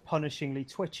just punishingly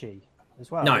twitchy as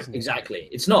well. No, exactly.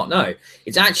 It's not. No,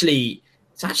 it's actually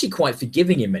quite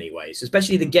forgiving in many ways,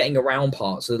 especially the getting around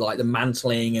parts, so like the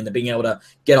mantling and the being able to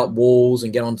get up walls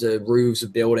and get onto roofs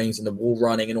of buildings and the wall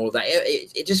running and all of that.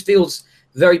 It just feels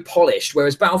very polished,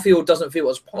 whereas Battlefield doesn't feel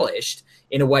as polished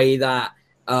in a way that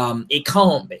it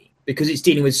can't be, because it's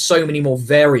dealing with so many more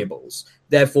variables.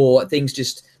 Therefore, things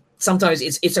just sometimes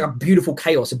it's like a beautiful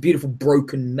chaos, a beautiful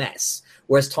broken mess,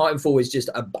 whereas Titanfall is just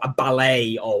a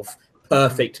ballet of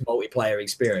perfect multiplayer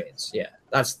experience. Yeah,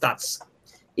 that's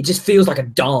it just feels like a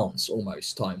dance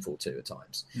almost, Titanfall 2 at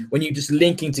times. When you're just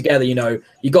linking together, you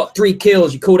got 3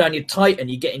 kills, you call down your Titan,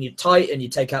 you get in your Titan, you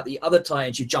take out the other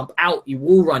Titans, you jump out, you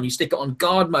wall run, you stick it on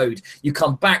guard mode, you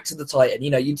come back to the Titan,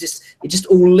 it just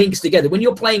all links together. When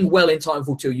you're playing well in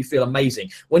Titanfall 2, you feel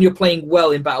amazing. When you're playing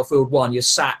well in Battlefield 1, you're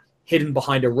sat hidden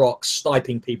behind a rock,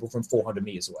 sniping people from 400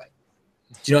 meters away.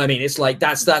 Do you know what I mean? It's like,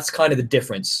 that's kind of the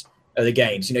difference of the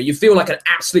games. You feel like an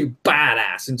absolute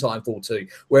badass in Titanfall 2,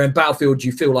 where in Battlefield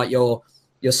you feel like you're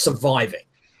surviving.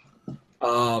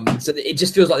 So it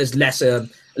just feels like there's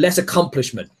less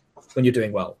accomplishment when you're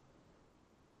doing well.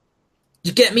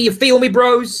 You get me? You feel me,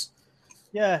 bros?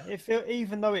 Yeah,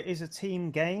 even though it is a team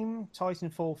game,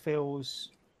 Titanfall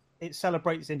it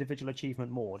celebrates individual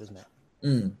achievement more, doesn't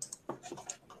it?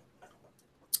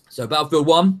 So Battlefield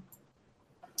 1,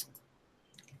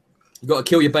 you've got to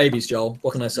kill your babies, Joel.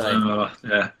 What can I say?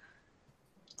 Yeah.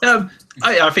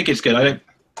 I think it's good. I don't,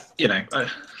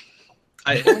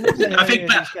 I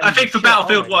think for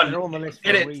Battlefield 1, they're on the list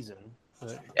for a reason.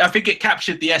 I think it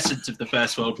captured the essence of the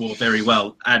First World War very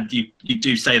well, and you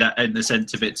do say that in the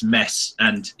sense of its mess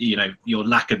and your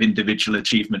lack of individual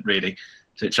achievement, really,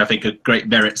 which I think are great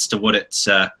merits to what it's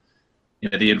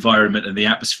the environment and the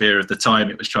atmosphere of the time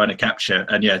it was trying to capture.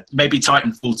 And yeah, maybe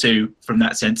Titanfall 2 from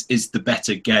that sense is the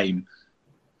better game.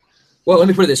 Well, let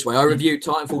me put it this way. I reviewed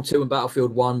Titanfall 2 and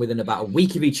Battlefield 1 within about a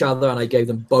week of each other, and I gave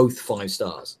them both 5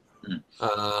 stars.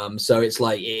 So it's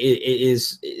like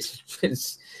it's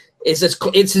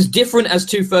as different as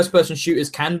 2 first-person shooters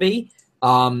can be,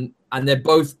 and they're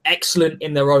both excellent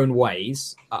in their own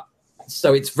ways.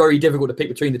 So it's very difficult to pick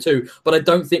between the two, but I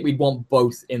don't think we'd want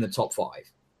both in the top 5.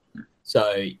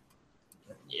 So,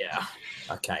 yeah,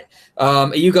 okay.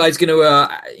 Are you guys going to?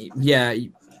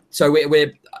 So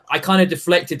I kind of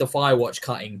deflected the Firewatch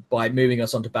cutting by moving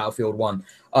us onto Battlefield 1.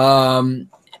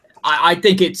 I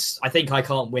think I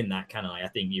can't win that, can I? I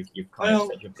think you've kind of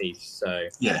said your piece. So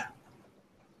yeah.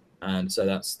 And so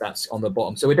that's on the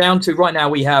bottom. So we're down to right now.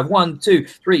 We have 1, 2,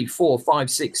 3, 4, 5,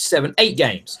 6, 7, 8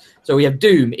 games. So we have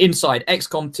Doom, Inside,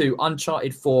 XCOM 2,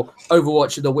 Uncharted 4,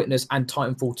 Overwatch: The Witness, and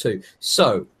Titanfall 2.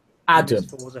 So Adam,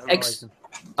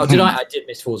 I did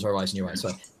miss Forza Horizon. You're right.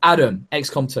 Sorry, Adam,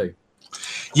 XCOM 2.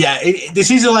 Yeah, this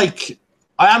is I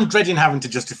am dreading having to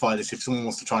justify this if someone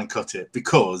wants to try and cut it,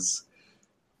 because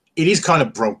it is kind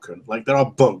of broken. Like, there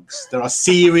are bugs. There are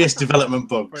serious development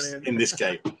bugs in this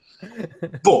game.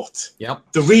 But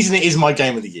the reason it is my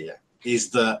game of the year is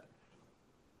that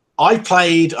I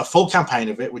played a full campaign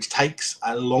of it, which takes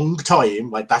a long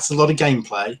time. Like, that's a lot of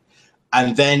gameplay.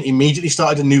 And then immediately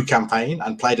started a new campaign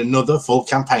and played another full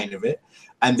campaign of it.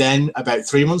 And then about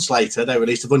 3 months later, they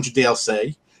released a bunch of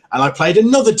DLC. And I played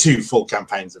another 2 full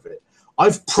campaigns of it.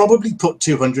 I've probably put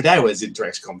 200 hours into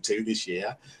XCOM 2 this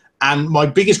year. And my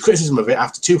biggest criticism of it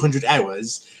after 200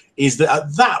 hours is that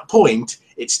at that point,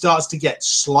 it starts to get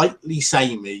slightly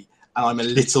samey and I'm a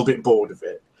little bit bored of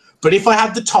it. But if I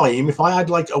had the time, if I had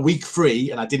like a week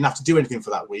free and I didn't have to do anything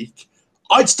for that week,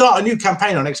 I'd start a new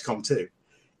campaign on XCOM 2.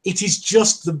 It is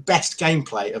just the best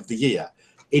gameplay of the year.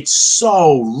 It's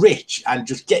so rich and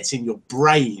just gets in your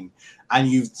brain and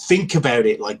you think about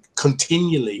it like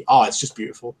continually. Oh, it's just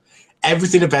beautiful.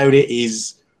 Everything about it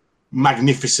is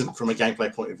magnificent from a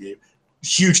gameplay point of view.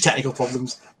 Huge technical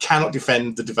problems. Cannot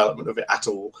defend the development of it at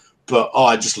all. But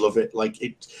I just love it. Like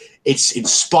it's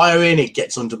inspiring. It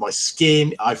gets under my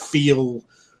skin. I don't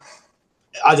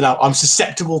know. I'm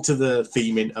susceptible to the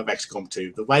theming of XCOM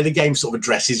 2. The way the game sort of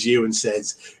addresses you and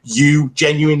says, you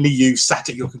sat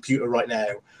at your computer right now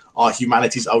are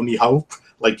humanity's only hope.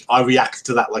 Like, I react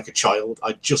to that like a child.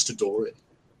 I just adore it.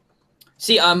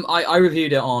 See, I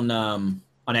reviewed it on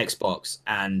Xbox,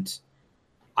 and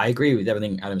I agree with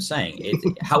everything Adam's saying.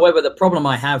 However, the problem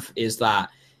I have is that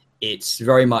it's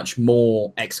very much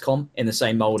more XCOM in the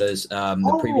same mold as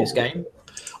the previous game.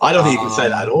 I don't think you can say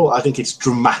that at all. I think it's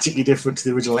dramatically different to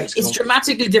the original XCOM. It's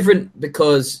dramatically different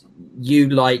because you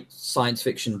like science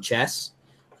fiction chess,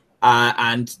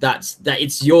 and that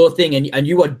it's your thing, and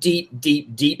you are deep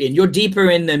in. You're deeper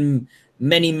in than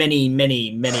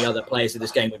many other players of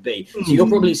this game would be. So you're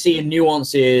probably seeing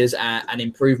nuances and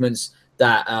improvements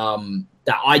that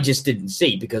I just didn't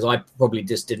see because I probably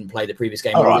just didn't play the previous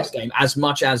game or this game as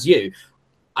much as you.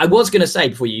 I was going to say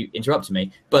before you interrupted me,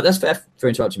 but that's fair for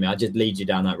interrupting me. I did lead you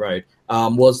down that road.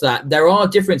 Was that there are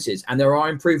differences and there are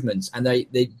improvements and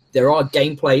there are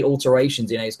gameplay alterations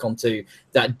in XCOM 2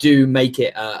 that do make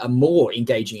it a more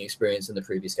engaging experience than the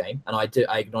previous game, and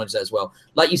I acknowledge that as well.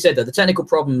 Like you said, the technical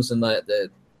problems and the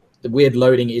weird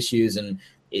loading issues and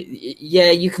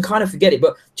you can kind of forget it.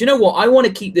 But do you know what? I want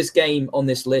to keep this game on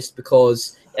this list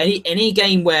because any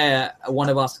game where one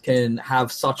of us can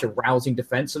have such a rousing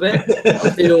defense of it,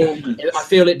 I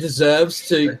feel it deserves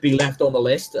to be left on the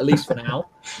list, at least for now.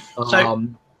 So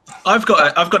I've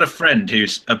got a friend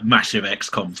who's a massive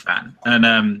XCOM fan,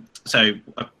 and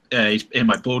he's in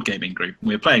my board gaming group.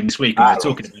 We were playing this week, and we were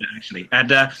talking about it actually,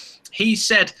 and he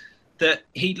said that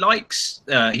he does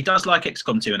like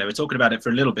XCOM 2, and they were talking about it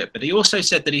for a little bit, but he also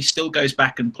said that he still goes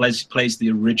back and plays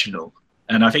the original.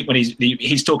 And I think when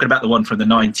he's talking about the one from the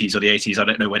 90s or the 80s, I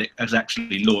don't know when it was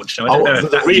actually launched. So I don't know if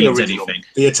that means anything.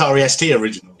 The Atari ST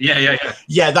original. Yeah.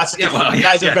 Yeah, that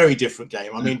is a very different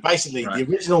game. I mean, basically, the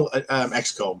original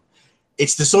XCOM,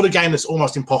 it's the sort of game that's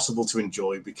almost impossible to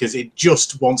enjoy because it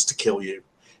just wants to kill you.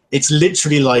 It's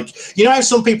literally like, you know how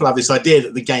some people have this idea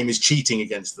that the game is cheating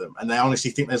against them, and they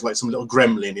honestly think there's like some little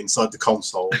gremlin inside the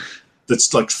console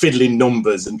that's like fiddling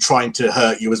numbers and trying to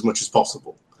hurt you as much as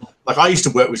possible. Like, I used to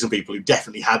work with some people who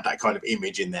definitely had that kind of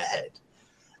image in their head.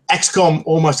 XCOM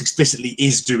almost explicitly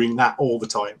is doing that all the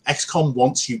time. XCOM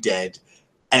wants you dead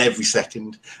every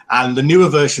second. And the newer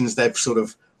versions, they've sort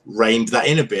of reined that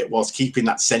in a bit whilst keeping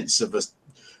that sense of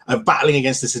battling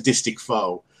against a sadistic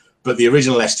foe. But the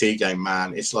original ST game,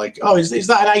 man, it's like, oh, is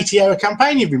that an 80-hour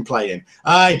campaign you've been playing?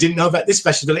 I didn't know about this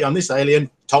special ability on this alien.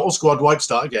 Total squad wipe,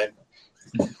 start again.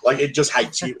 Like, it just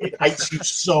hates you. It hates you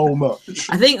so much.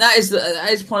 I think that is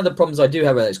one of the problems I do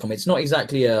have with XCOM. It's not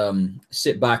exactly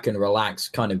sit back and relax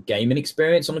kind of gaming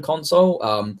experience on the console.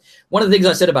 One of the things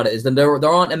I said about it is that there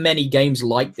aren't many games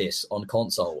like this on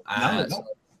console. No. So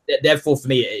therefore, for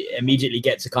me, it immediately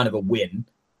gets a kind of a win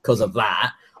because of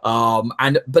that.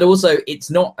 But also, it's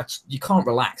not. You can't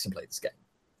relax and play this game.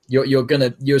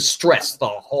 You're stressed the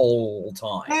whole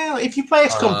time. Well, if you play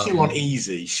XCOM 2 on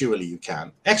easy, surely you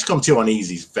can. XCOM 2 on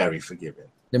easy is very forgiving.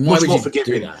 Then why Much would more you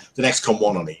forgiving do that? than XCOM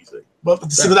 1 on easy. But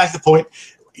so that's the point.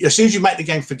 As soon as you make the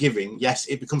game forgiving, yes,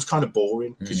 it becomes kind of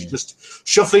boring because you're just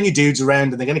shuffling your dudes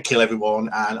around and they're going to kill everyone.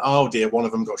 And oh dear, one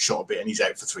of them got shot a bit and he's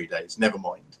out for 3 days. Never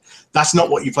mind. That's not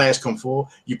what you play XCOM for.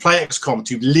 You play XCOM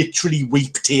to literally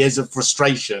weep tears of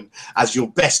frustration as your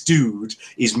best dude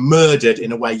is murdered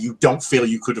in a way you don't feel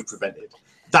you could have prevented.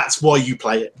 That's why you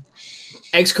play it.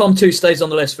 XCOM 2 stays on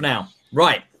the list for now.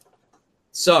 Right.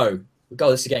 So, God,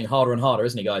 this is getting harder and harder,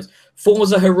 isn't it, guys?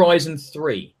 Forza Horizon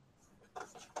 3.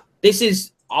 This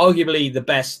is arguably the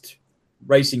best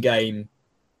racing game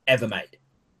ever made.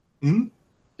 Mm-hmm.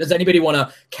 Does anybody want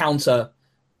to counter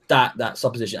that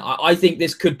supposition? I think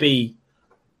this could be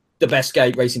the best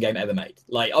racing game ever made.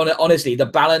 Like, honestly, the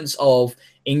balance of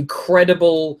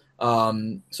incredible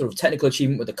sort of technical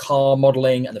achievement with the car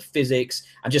modeling and the physics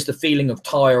and just the feeling of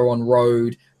tire on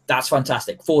road, that's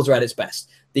fantastic. Forza at its best.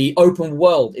 The open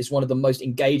world is one of the most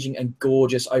engaging and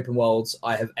gorgeous open worlds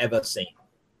I have ever seen.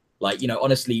 Like,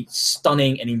 honestly,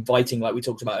 stunning and inviting, like we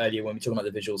talked about earlier when we talked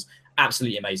about the visuals.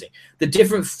 Absolutely amazing. The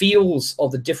different feels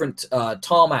of the different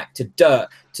tarmac to dirt,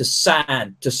 to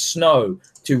sand, to snow,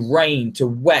 to rain, to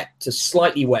wet, to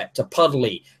slightly wet, to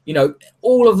puddly.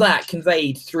 All of that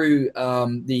conveyed through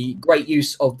the great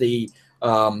use of the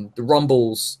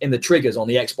rumbles in the triggers on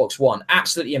the Xbox One.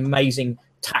 Absolutely amazing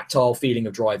tactile feeling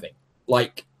of driving.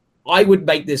 Like, I would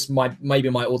make this maybe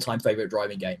my all-time favorite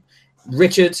driving game.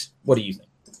 Richard, what do you think?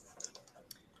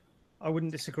 I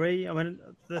wouldn't disagree. I mean,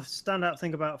 the standout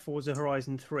thing about Forza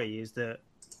Horizon 3 is that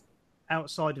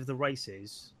outside of the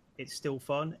races, it's still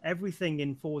fun. Everything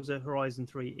in Forza Horizon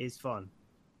 3 is fun.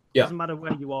 Yeah. Doesn't matter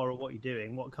where you are or what you're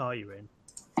doing, what car you're in.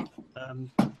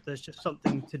 There's just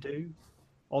something to do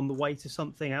on the way to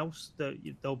something else.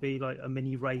 There'll be like a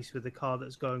mini race with a car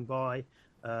that's going by,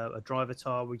 a driver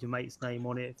tar with your mate's name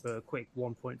on it for a quick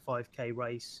 1.5k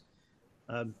race,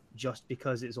 just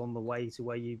because it's on the way to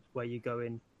where you go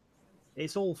in.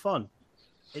 It's all fun.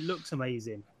 It looks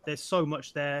amazing. There's so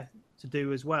much there to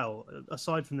do as well.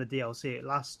 Aside from the DLC, it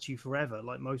lasts you forever,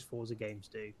 like most Forza games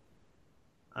do,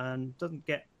 and doesn't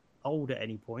get old at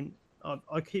any point.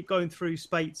 I keep going through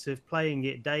spates of playing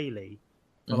it daily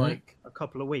for like a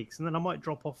couple of weeks, and then I might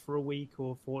drop off for a week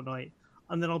or a fortnight,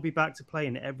 and then I'll be back to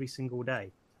playing it every single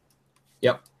day.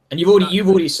 Yep. And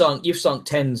you've sunk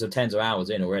tens of hours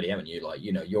in already, haven't you? Like,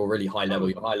 you know, you're really high level.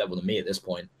 You're higher level than me at this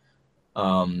point.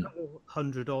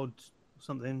 100 odd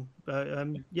something.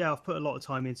 Yeah, I've put a lot of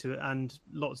time into it, and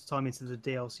lots of time into the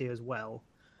DLC as well.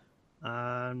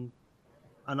 And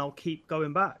I'll keep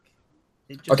going back.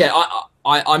 Okay,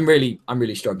 I'm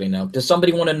really struggling now. Does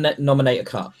somebody want to nominate a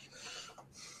cut?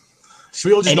 Should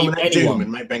we all just nominate Doom and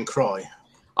make Ben cry?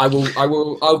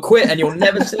 I'll quit, and you'll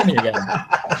never see me again.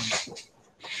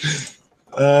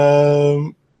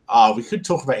 We could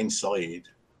talk about Inside.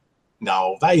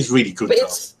 No, that is really good.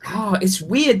 But it's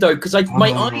weird though, because I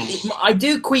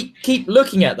do keep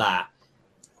looking at that,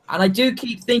 and I do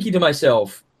keep thinking to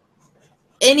myself,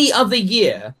 any other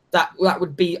year that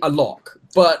would be a lock,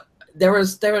 but there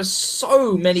are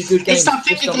so many good games. It's that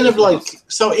thing again of like,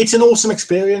 so it's an awesome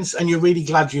experience, and you're really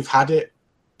glad you've had it,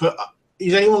 but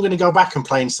is anyone going to go back and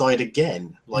play Inside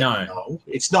again? Like, no,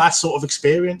 it's not that sort of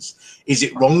experience. Is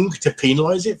it wrong to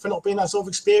penalise it for not being that sort of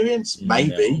experience?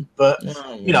 Maybe, but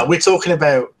you know, we're talking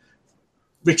about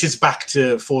Richard's back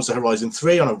to Forza Horizon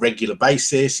 3 on a regular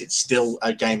basis. It's still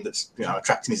a game that's, you know,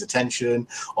 attracting his attention.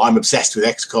 I'm obsessed with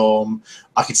XCOM.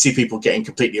 I could see people getting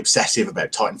completely obsessive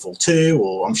about Titanfall 2,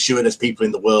 or I'm sure there's people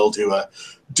in the world who are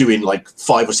doing like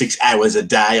 5 or 6 hours a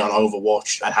day on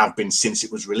Overwatch and have been since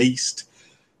it was released.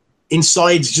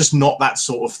 Inside's just not that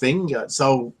sort of thing.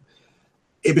 So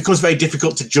it becomes very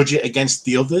difficult to judge it against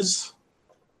the others.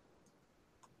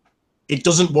 It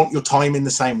doesn't want your time in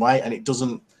the same way, and it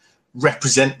doesn't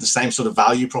represent the same sort of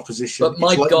value proposition. But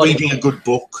my God, reading a good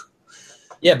book.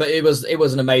 Yeah, but it was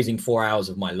an amazing 4 hours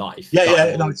of my life.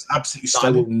 Yeah, no, it's absolutely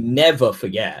stunning. I will never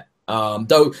forget.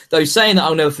 Though saying that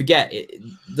I'll never forget, it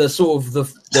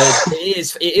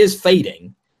is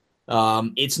fading.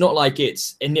 It's not like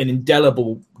it's an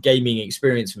indelible gaming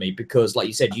experience for me, because, like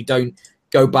you said, you don't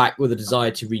go back with a desire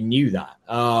to renew that.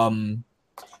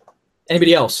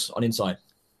 Anybody else on Inside?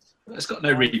 It's got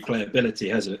no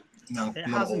replayability, has it? No, it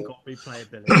hasn't got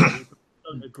replayability. I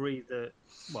don't agree that.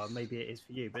 Well, maybe it is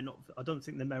for you, but not. I don't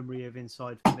think the memory of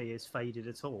Inside for me is faded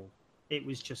at all. It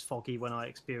was just foggy when I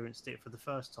experienced it for the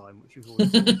first time, which you've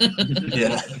already.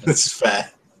 Yeah, that's fair.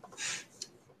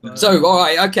 So, all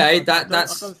right, okay,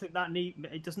 that's. I don't think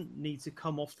it doesn't need to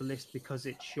come off the list because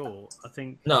it's short. I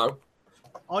think. No.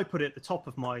 I put it at the top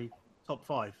of my top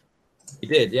 5. You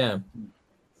did, yeah.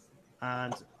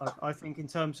 And I think in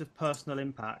terms of personal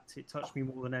impact, it touched me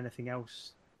more than anything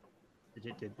else that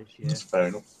it did this year. That's fair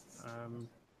enough.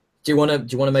 Do you want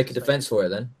to make a defense for it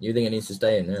then? You think it needs to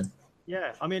stay in? Yeah.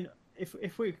 Yeah, I mean, I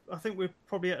think we're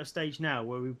probably at a stage now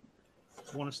where we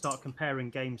want to start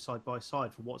comparing games side by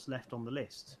side for what's left on the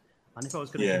list. And if I was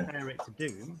going to compare it to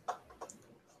Doom,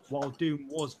 while Doom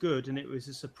was good and it was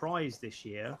a surprise this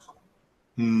year,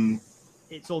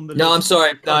 it's on the list. No, I'm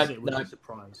sorry. No, a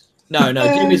surprise. No.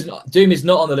 Doom is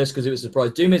not on the list because it was a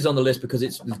surprise. Doom is on the list because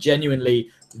it's genuinely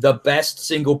the best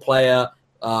single-player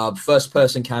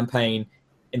first-person campaign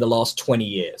in the last 20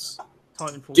 years.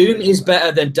 Doom is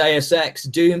better than Deus Ex.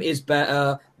 Doom is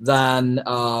better than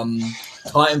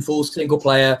Titanfall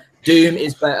single-player. Doom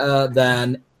is better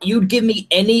than... You'd give me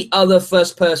any other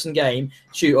first-person game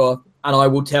shooter, and I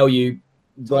will tell you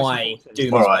why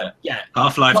Doom is better. Yeah.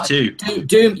 Half-Life 2.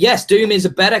 Doom is a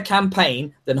better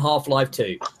campaign than Half-Life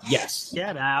 2. Yes.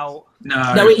 Get out.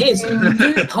 No, it is.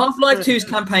 Half-Life 2's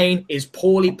campaign is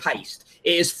poorly paced.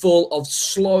 It is full of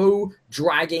slow,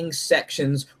 dragging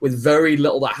sections with very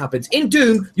little that happens. In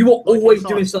Doom, you are always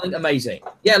doing something amazing.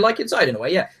 Yeah, like Inside in a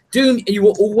way, yeah. Doom, you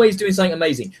are always doing something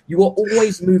amazing. You are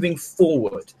always moving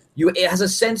forward. It has a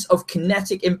sense of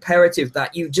kinetic imperative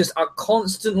that you just are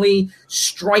constantly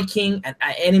striking at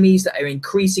enemies that are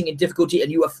increasing in difficulty,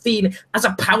 and you are feeling as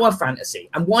a power fantasy.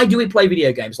 And why do we play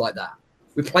video games like that?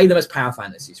 We play them as power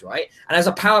fantasies, right? And as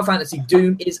a power fantasy,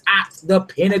 Doom is at the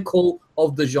pinnacle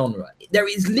of the genre. There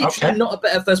is literally not a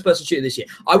better first-person shooter this year.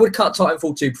 I would cut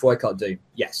Titanfall 2 before I cut Doom.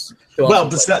 Yes. Well,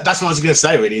 that's what I was going to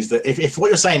say, really, is that if what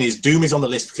you're saying is Doom is on the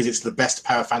list because it's the best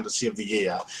power fantasy of the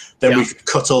year, then we should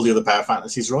cut all the other power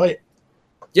fantasies, right?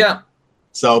 Yeah.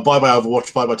 So bye-bye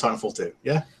Overwatch, bye-bye Titanfall 2,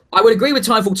 yeah? I would agree with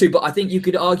Titanfall 2, but I think you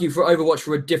could argue for Overwatch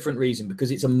for a different reason,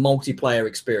 because it's a multiplayer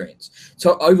experience.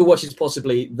 So Overwatch is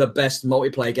possibly the best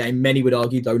multiplayer game, many would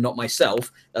argue, though not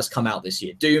myself, that's come out this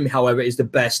year. Doom, however, is the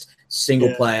best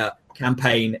single-player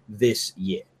campaign this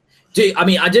year. I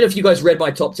don't know if you guys read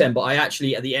my top 10, but I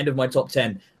actually, at the end of my top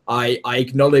 10, I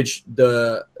acknowledged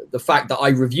the fact that I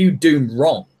reviewed Doom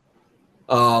wrong.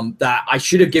 That I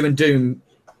should have given Doom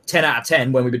 10 out of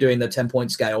 10 when we were doing the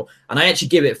 10-point scale, and I actually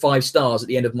give it 5 stars at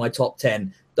the end of my top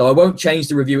 10. Though I won't change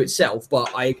the review itself, but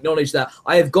I acknowledge that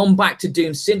I have gone back to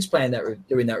Doom since playing that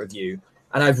doing that review,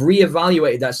 and I've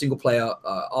reevaluated that single player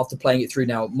after playing it through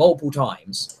now multiple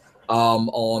times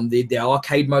on the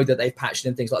arcade mode that they've patched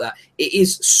and things like that. It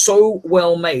is so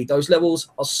well made. Those levels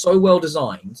are so well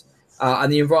designed.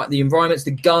 And the environments,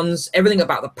 the guns, everything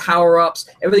about the power-ups,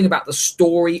 everything about the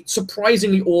story.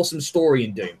 Surprisingly awesome story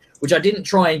in Doom, which I didn't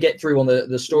try and get through on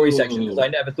the story section because I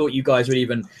never thought you guys would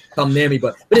even come near me.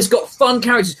 But it's got fun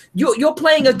characters. You're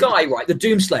playing a guy, right, the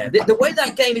Doomslayer. The way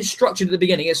that game is structured at the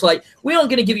beginning, it's like, we aren't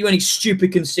going to give you any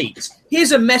stupid conceits.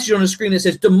 Here's a message on the screen that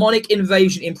says, demonic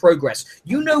invasion in progress.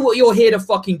 You know what you're here to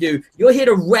fucking do. You're here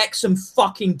to wreck some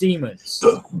fucking demons.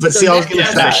 But see, I was going to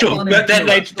say... Sure. But then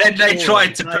they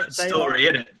tried to put a story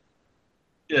in it.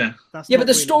 Yeah. Yeah, but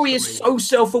the story is so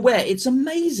self-aware. It's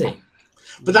amazing.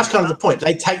 But that's kind of the point.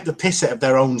 They take the piss out of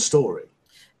their own story.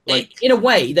 Like, in a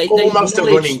way, they almost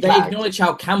acknowledge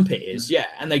how camp it is, yeah,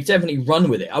 and they definitely run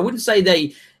with it. I wouldn't say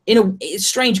it's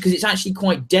strange because it's actually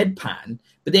quite deadpan,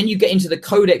 but then you get into the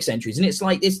codex entries, and it's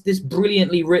like this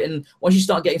brilliantly written, once you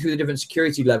start getting through the different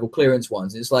security level clearance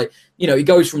ones, it's like, it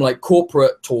goes from like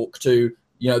corporate talk to,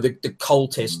 the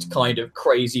cultist kind of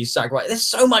crazy sacrifice. There's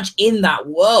so much in that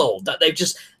world that they've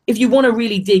just... If you want to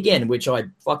really dig in, which I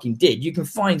fucking did, you can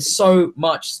find so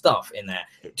much stuff in there.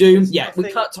 Doom,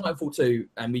 we cut Titanfall 2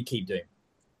 and we keep Doom.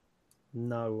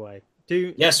 No way.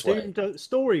 Doom,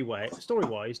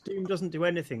 story-wise, Doom doesn't do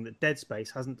anything that Dead Space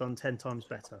hasn't done 10 times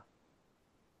better.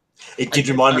 It did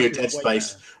remind me of Dead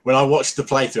Space. When I watched the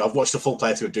playthrough, I've watched the full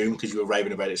playthrough of Doom because you were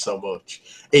raving about it so much.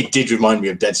 It did remind me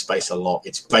of Dead Space a lot.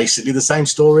 It's basically the same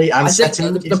story and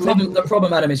setting. The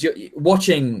problem, Adam, is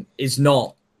watching is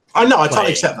not... I know, I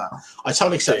totally accept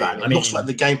that. It looks like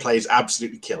the gameplay is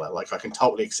absolutely killer. Like, I can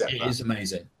totally accept that. It is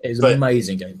amazing. It is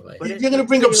amazing gameplay. But if you're going to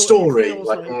bring up story,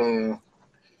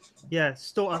 Yeah,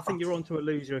 I think you're onto a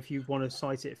loser if you want to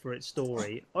cite it for its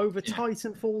story. Over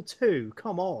Titanfall 2,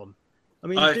 come on. I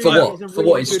mean, for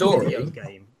what in story?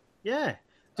 Game. Yeah.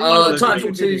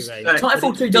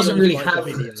 Titanfall 2 doesn't really have...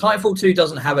 Titanfall 2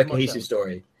 doesn't have a cohesive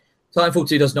story. Titanfall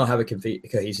 2 does not have a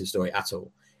cohesive story at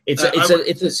all. It's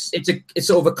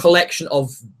sort of a collection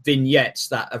of vignettes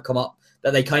that have come up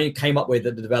that they kind of came up with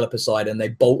at the developer side, and they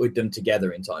bolted them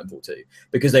together in Titanfall 2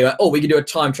 because they were, we can do a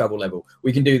time travel level,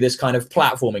 we can do this kind of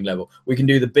platforming level, we can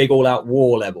do the big all-out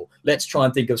war level. Let's try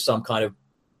and think of some kind of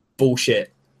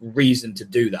bullshit reason to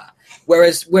do that.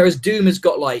 Whereas Doom has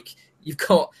got you've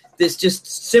got this just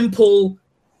simple,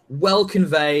 well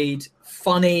conveyed,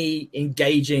 funny,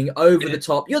 engaging, over the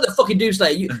top. You're the fucking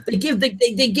Doomslayer.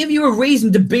 They give you a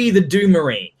reason to be the Doom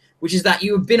Marine, which is that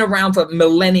you have been around for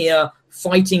millennia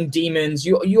fighting demons.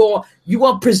 You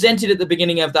are presented at the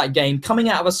beginning of that game, coming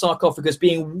out of a sarcophagus,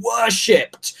 being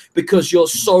worshipped because you're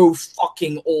so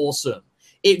fucking awesome.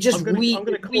 It just I'm going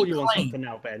to call you on something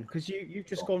now, Ben, because you've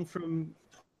just gone from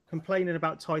complaining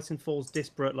about Titanfall's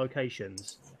disparate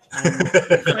locations and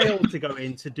failed to go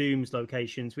into Doom's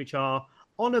locations, which are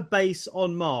on a base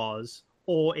on Mars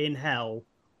or in Hell,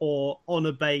 or on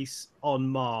a base on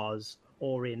Mars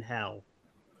or in Hell.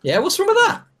 Yeah, what's wrong with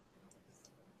that?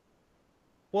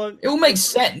 Well, it all makes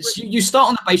sense. You start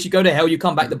on the base, you go to Hell, you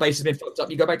come back, the base has been fucked up,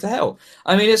 you go back to Hell.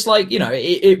 I mean, it's like,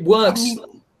 it works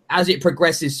as it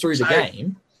progresses through the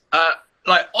game.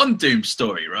 Like on Doom's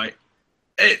story, right?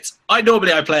 I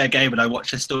normally play a game and I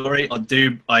watch a story. On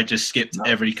Doom, I just skipped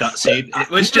every cutscene. It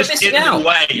was just in the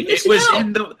way. It was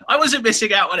in the. I wasn't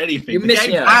missing out on anything. You're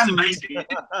missing out. It didn't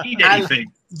need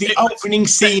anything. The opening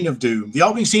scene of Doom. The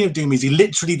opening scene of Doom is he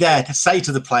literally there to say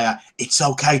to the player, "It's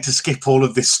okay to skip all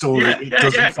of this story. It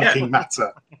doesn't fucking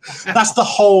matter." That's the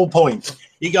whole point.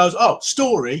 He goes, "Oh,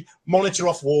 story, monitor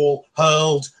off wall,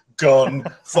 hurled." Gun,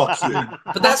 fuck you.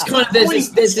 But that's kind of there's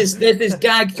this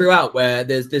gag throughout where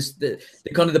there's the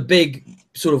kind of the big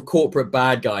sort of corporate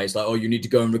bad guys like, you need to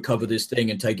go and recover this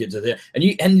thing and take it to the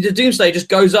and the Doomslayer just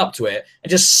goes up to it and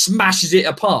just smashes it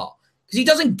apart because he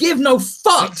doesn't give no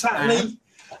fuck. Exactly.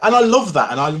 And I love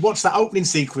that. And I watched that opening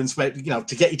sequence where to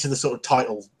get you to the sort of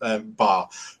title bar.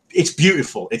 It's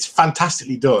beautiful. It's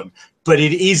fantastically done. But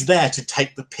it is there to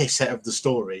take the piss out of the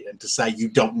story and to say you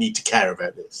don't need to care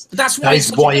about this. That's why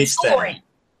it's there.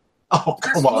 Oh,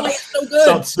 come on. Why it's so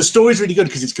good. So the story's really good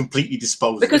because it's completely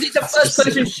disposable. Because it's a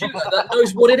first-person shooter that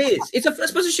knows what it is. It's a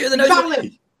first-person shooter that knows what it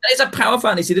is. It's a power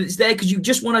fantasy that it's there because you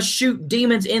just want to shoot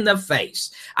demons in the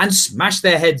face and smash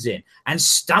their heads in and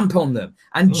stamp on them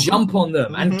and jump on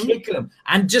them and kick them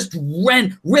and just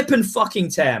rip and fucking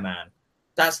tear, man.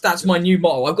 That's my new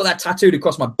motto. I've got that tattooed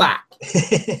across my back.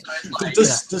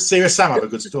 Does Serious Sam have a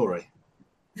good story?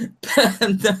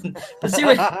 And then the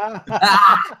series,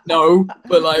 no,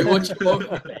 but like, what you want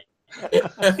from me?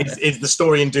 Is the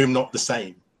story in Doom not the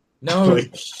same? No,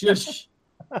 shush.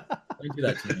 Don't do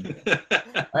that to me.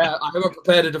 I haven't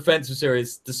prepared a defense for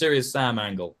the serious Sam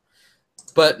angle.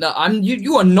 But no,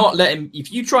 you are not letting.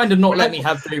 If you trying to not let me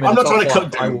have Doom, I'm not trying to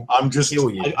cut Doom. I'm just.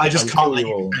 I just can't let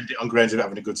you defend it on grounds of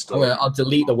having a good story. I'll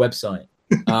delete the website.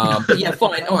 But yeah,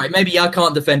 fine. All right, maybe I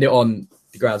can't defend it on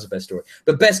the grounds of best story,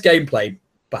 but best gameplay,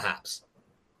 perhaps.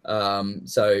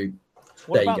 So.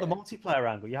 What about the multiplayer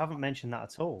angle? You haven't mentioned that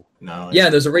at all. No.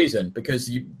 Yeah, there's a reason because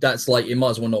that's like it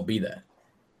might as well not be there.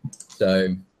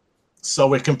 So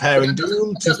we're comparing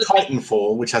Doom to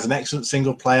Titanfall, which has an excellent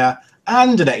single player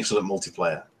and an excellent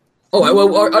multiplayer. Oh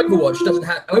well,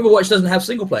 Overwatch doesn't have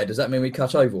single player. Does that mean we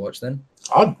cut Overwatch then?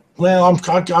 I'm now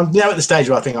at the stage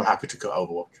where I think I'm happy to cut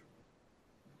Overwatch.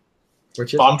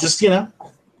 Richard, but I'm just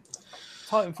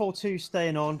Titanfall 2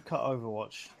 staying on, cut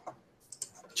Overwatch.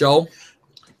 Joel.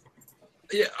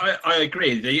 Yeah, I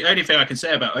agree. The only thing I can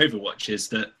say about Overwatch is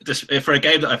that for a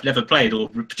game that I've never played or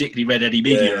particularly read any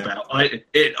media about,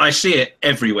 I see it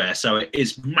everywhere, so it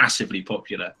is massively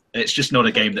popular. It's just not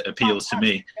a game that appeals to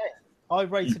me. I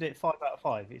rated it 5 out of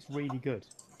 5. It's really good.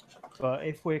 But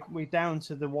if we're down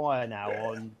to the wire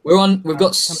now we've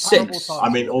got 6. I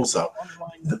mean, also.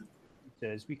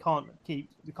 We can't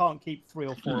keep 3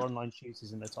 or 4 online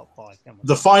shooters in the top 5, can we?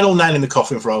 The final nail in the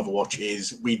coffin for Overwatch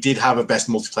is we did have a best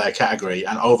multiplayer category,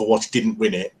 and Overwatch didn't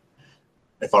win it,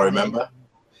 if I remember.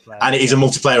 And it is a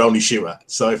multiplayer only shooter,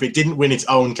 so if it didn't win its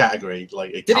own category,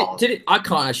 like it can't. Did it? I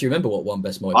can't actually remember what won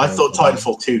best multiplayer. I thought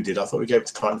Titanfall 2 did. I thought we gave it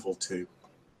to Titanfall 2.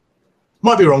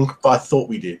 Might be wrong, but I thought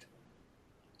we did.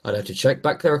 I'd have to check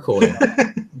back the recording.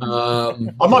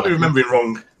 I might be remembering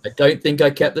wrong. I don't think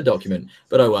I kept the document,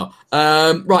 but oh well.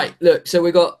 Right, look, so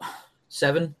we got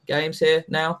 7 games here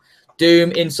now.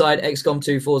 Doom, Inside, XCOM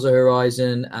 2, Forza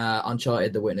Horizon,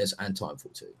 Uncharted, The Witness, and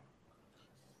Titanfall 2.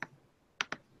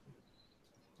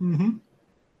 Mm-hmm.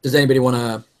 Does anybody want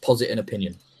to posit an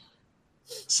opinion?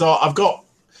 So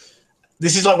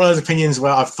this is like one of those opinions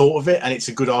where I've thought of it and it's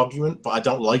a good argument, but I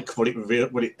don't like what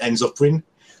it ends up in.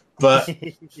 But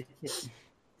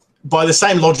by the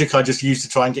same logic I just used to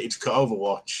try and get you to cut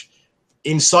Overwatch,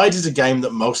 Inside is a game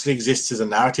that mostly exists as a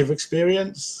narrative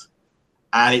experience,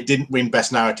 and it didn't win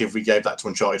Best Narrative. We gave that to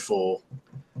Uncharted 4,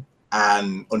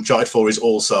 and Uncharted 4 is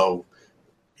also,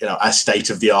 a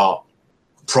state-of-the-art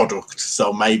product.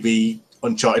 So maybe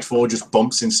Uncharted 4 just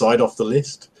bumps Inside off the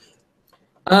list.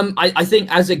 I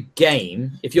think as a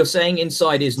game, if you're saying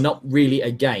Inside is not really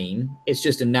a game, it's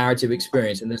just a narrative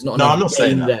experience, and there's not enough I'm not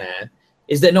saying that. There.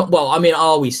 Is there not? Well, I mean,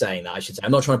 are we saying that? I should say.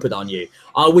 I'm not trying to put that on you.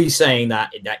 Are we saying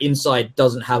that Inside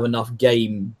doesn't have enough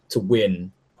game to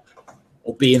win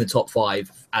or be in the top 5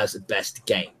 as the best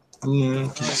game?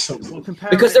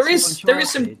 Because there is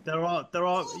some. There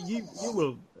are. You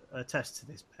will attest to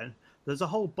this, Ben. There's a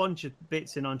whole bunch of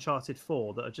bits in Uncharted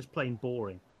 4 that are just plain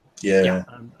boring. Yeah.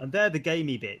 And they're the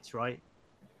gamey bits, right?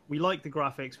 We like the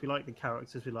graphics, we like the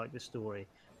characters, we like the story.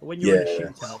 But when you're in a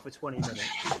shootout for 20 minutes,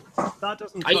 that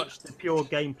doesn't touch the pure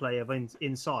gameplay of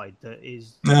Inside. That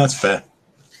is. No, that's fair.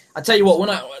 I tell you what,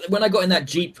 when I got in that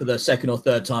Jeep for the 2nd or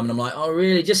 3rd time, and I'm like, oh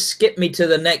really? Just skip me to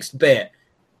the next bit.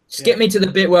 Skip me to the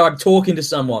bit where I'm talking to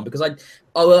someone, because and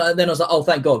then I was like, oh,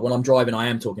 thank God, when I'm driving, I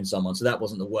am talking to someone, so that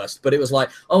wasn't the worst. But it was like,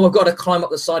 oh, I've got to climb up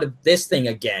the side of this thing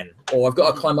again, or I've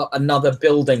got to climb up another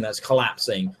building that's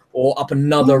collapsing, or up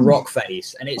another rock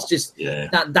face, and it's just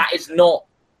that is not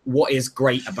what is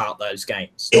great about those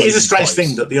games. It is a strange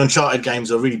thing that the Uncharted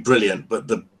games are really brilliant, but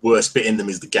the worst bit in them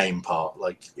is the game part.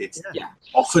 Like it's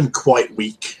often quite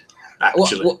weak,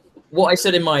 actually. What I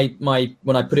said in my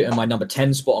when I put it in my number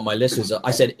 10 spot on my list was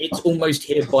I said it's almost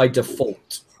here by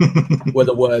default were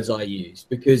the words I used,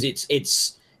 because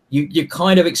it's you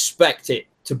kind of expect it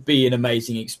to be an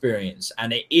amazing experience,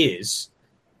 and it is,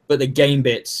 but the game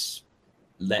bits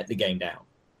let the game down,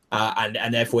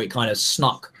 and therefore it kind of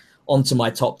snuck onto my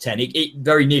top 10. It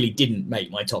very nearly didn't make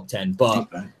my top 10, but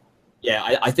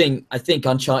I think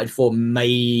Uncharted 4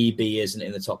 maybe isn't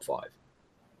in the top 5.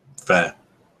 Fair.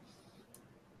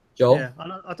 Joel? Yeah,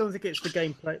 I don't think it's the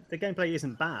gameplay. The gameplay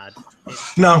isn't bad.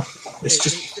 It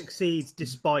succeeds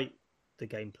despite the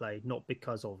gameplay, not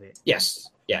because of it. Yes,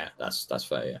 that's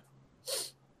fair. Yeah.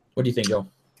 What do you think, Joel?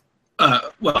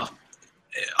 Well,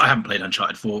 I haven't played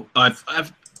Uncharted 4.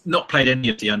 I've not played any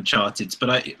of the Uncharted's, but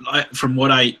I from what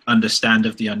I understand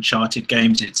of the Uncharted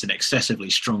games, it's an excessively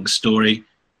strong story.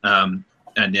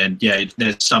 And then,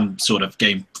 there's some sort of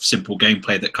simple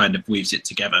gameplay that kind of weaves it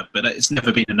together, but it's never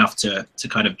been enough to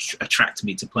kind of attract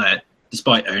me to play it.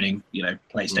 despite owning,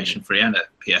 PlayStation 3 and a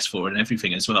PS4 and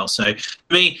everything as well. So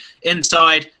for me,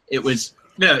 Inside, it was,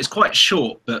 it's quite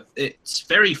short, but it's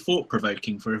very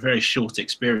thought-provoking for a very short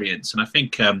experience. And I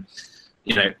think, and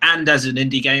as an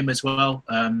indie game as well,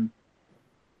 when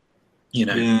you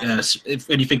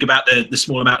think about the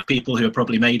small amount of people who have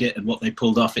probably made it and what they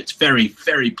pulled off, it's very,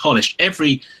 very polished.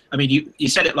 You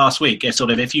said it last week, sort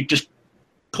of, if you just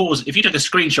pause, if you took a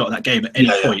screenshot of that game at any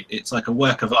point, it's like a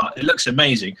work of art. It looks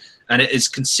amazing, and it is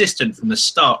consistent from the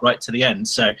start right to the end.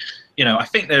 So, I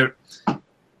think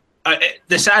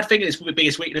the sad thing is the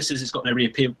biggest weakness is it's got no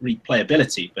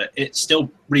replayability, but it still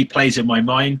replays in my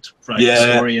mind,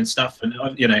 the story and stuff, and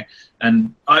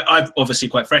and I've obviously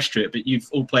quite fresh to it, but you've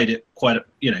all played it quite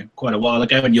a while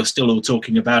ago, and you're still all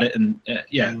talking about it, and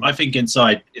I think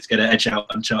Inside is going to edge out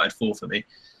Uncharted 4 for me.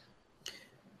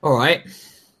 All right,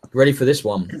 ready for this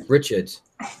one, Richard?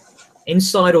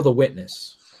 Inside or The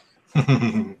Witness?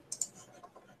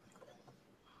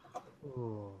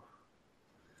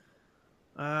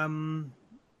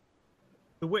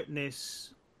 The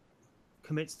Witness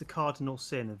commits the cardinal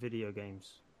sin of video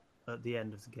games at the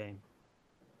end of the game.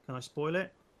 Can I spoil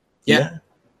it? Yeah.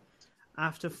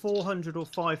 After 400 or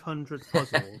 500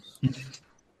 puzzles,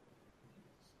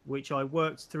 which I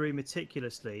worked through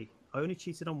meticulously, I only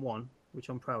cheated on one, which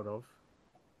I'm proud of.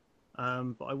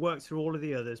 But I worked through all of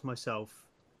the others myself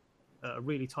at a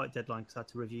really tight deadline because I had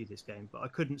to review this game. But I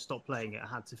couldn't stop playing it. I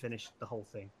had to finish the whole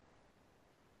thing.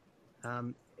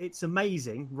 It's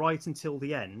amazing right until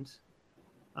the end,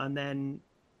 and then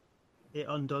it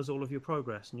undoes all of your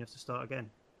progress and you have to start again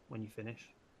when you finish.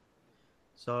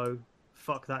 So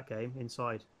fuck that game,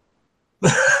 Inside.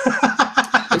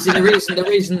 See, the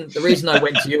reason I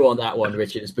went to you on that one,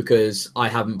 Richard, is because I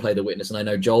haven't played The Witness, and I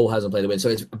know Joel hasn't played The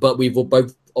Witness. But we've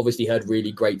both obviously heard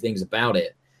really great things about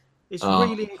it. It's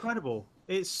really incredible.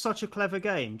 It's such a clever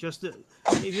game. Just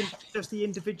the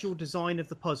individual design of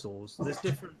the puzzles. There's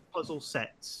different puzzle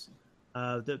sets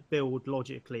that build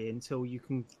logically until you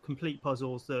can complete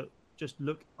puzzles that just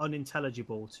look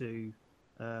unintelligible to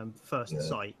first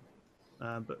sight.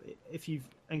 But if you've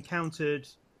encountered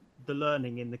the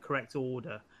learning in the correct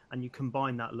order and you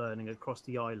combine that learning across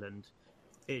the island,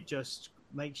 it just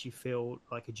makes you feel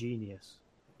like a genius.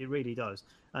 It really does.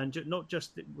 And not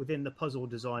just within the puzzle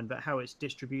design, but how it's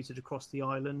distributed across the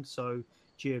island. So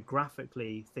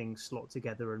geographically, things slot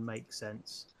together and make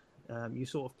sense. You're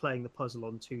sort of playing the puzzle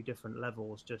on two different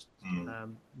levels, just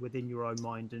within your own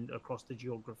mind and across the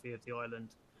geography of the island.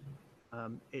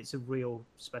 It's a real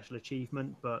special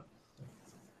achievement, but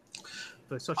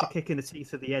for such a kick in the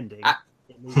teeth at the ending.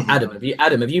 Adam,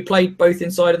 have you played both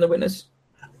Inside and The Witness?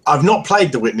 I've not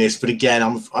played The Witness, but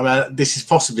again, this is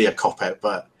possibly a cop-out,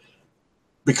 but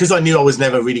because I knew I was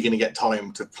never really going to get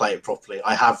time to play it properly,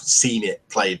 I have seen it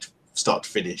played start to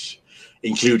finish,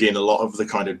 including a lot of the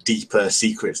kind of deeper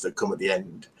secrets that come at the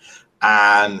end.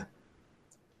 And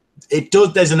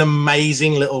there's an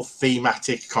amazing little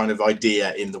thematic kind of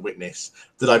idea in The Witness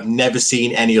that I've never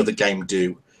seen any other game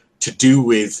do, to do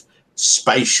with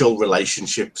spatial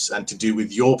relationships and to do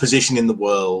with your position in the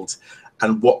world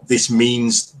and what this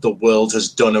means the world has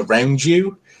done around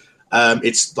you.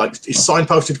 It's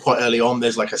signposted quite early on.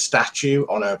 There's like a statue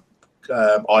on a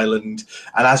island,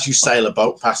 and as you sail a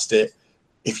boat past it,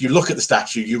 if you look at the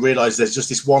statue, you realize there's just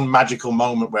this one magical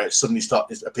moment where it suddenly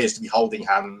appears to be holding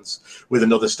hands with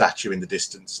another statue in the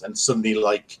distance, and suddenly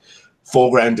like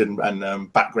foreground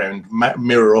and background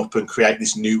mirror up and create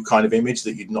this new kind of image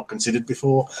that you'd not considered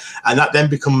before, and that then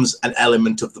becomes an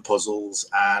element of the puzzles.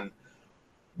 And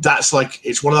that's like,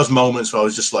 it's one of those moments where I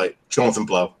was just like, Jonathan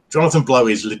Blow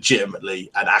is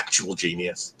legitimately an actual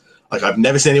genius. Like, I've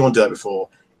never seen anyone do that before.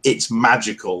 It's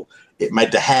magical. It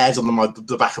made the hairs on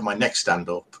the back of my neck stand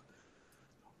up.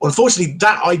 Unfortunately,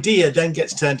 that idea then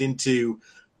gets turned into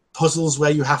puzzles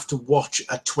where you have to watch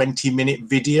a 20-minute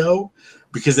video,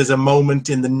 because there's a moment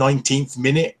in the 19th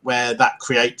minute where that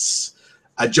creates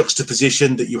a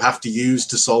juxtaposition that you have to use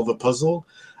to solve a puzzle.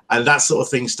 And that sort of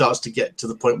thing starts to get to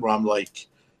the point where I'm like,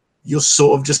 you're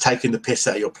sort of just taking the piss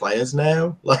out of your players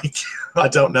now. Like, I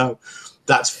don't know.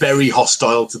 That's very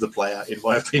hostile to the player, in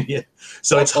my opinion.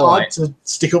 So it's hard to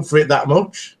stick up for it that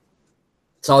much.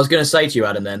 So I was going to say to you,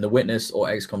 Adam, then, The Witness or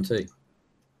XCOM 2?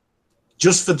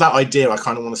 Just for that idea, I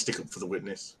kind of want to stick up for The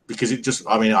Witness, because I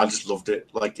just loved it.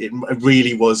 Like, it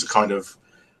really was kind of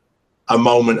a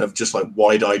moment of just like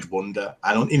wide-eyed wonder.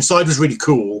 And Inside was really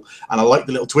cool, and I like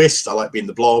the little twist. I like being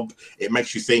the blob. It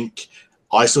makes you think.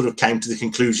 I sort of came to the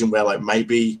conclusion where like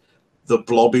maybe the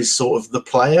blob is sort of the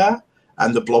player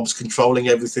and the blob's controlling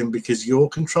everything because you're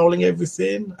controlling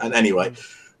everything. And anyway,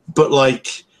 but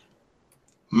like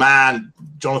Man,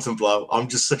 Jonathan Blow. I'm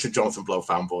just such a Jonathan Blow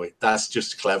fanboy. That's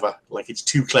just clever. Like, it's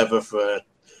too clever for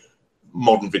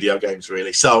modern video games,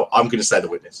 really. So I'm going to say The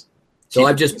Witness. So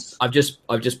I've just put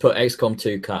XCOM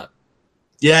 2 cut.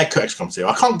 Yeah, cut XCOM 2.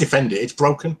 I can't defend it. It's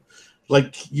broken.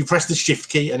 Like, you press the shift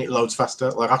key and it loads faster.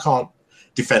 Like, I can't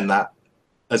defend that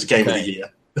as a game of the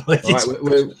year. Like, right,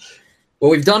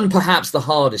 well, we've done perhaps the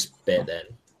hardest bit then,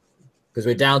 because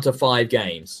we're down to 5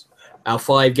 games. Our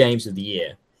 5 games of the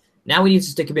year. Now we need to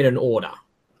stick them in an order.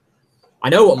 I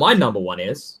know what my number 1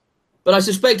 is, but I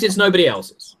suspect it's nobody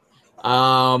else's.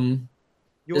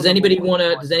 Does anybody want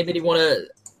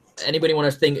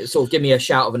to think? Sort of give me a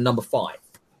shout of a number 5.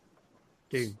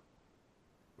 Doom.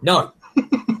 No.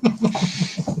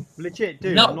 Legit,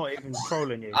 Doom. No. I'm not even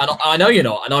trolling you. I know you're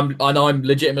not, and I'm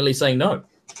legitimately saying no.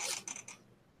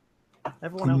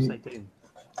 Everyone else say Doom.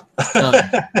 No.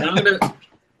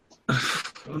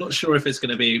 I'm not sure if it's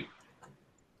going to be.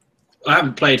 I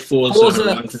haven't played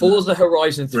Forza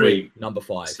Horizon 3, number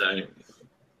 5. So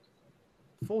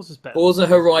Forza's better. Forza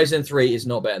Horizon 3 is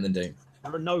not better than Doom.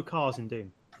 There are no cars in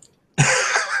Doom.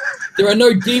 There are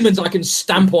no demons I can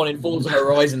stamp on in Forza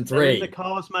Horizon 3. They're in the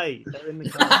cars, mate. They're in the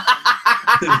cars.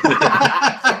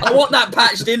 I want that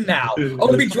patched in now. I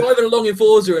want to be driving along in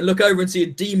Forza and look over and see a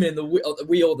demon in the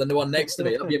wheel than the one next to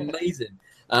me. That'd be amazing.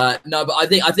 No, but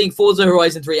I think Forza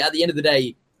Horizon 3, at the end of the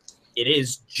day, it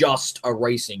is just a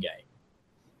racing game.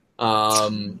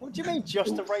 What do you mean,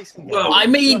 just a racing game? Well, I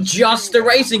mean just a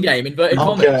racing game, inverted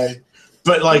commas.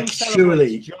 But, like,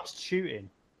 surely... Just shooting.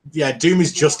 Yeah, Doom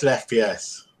is just an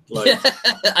FPS. Like...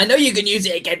 I know you can use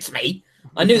it against me.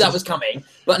 I knew that was coming.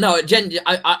 But no,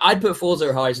 I'd put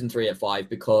Forza Horizon 3 at 5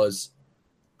 because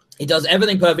it does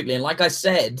everything perfectly. And like I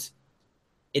said,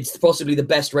 it's possibly the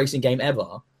best racing game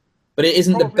ever. But it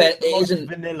isn't the best. It isn't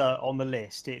vanilla on the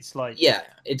list. It's like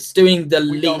it's doing the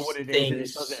we know least what it things.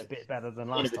 Is, it does it a bit better than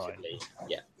last time.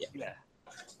 Yeah.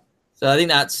 So I think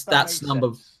that's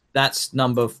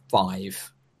number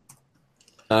 5.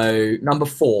 So number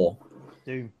 4.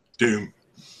 Doom.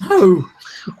 Oh,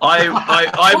 I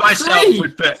myself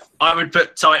would put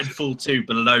Titanfall 2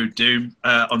 below Doom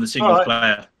on the single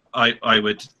player. I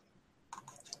would.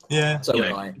 Yeah. So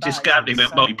just gambling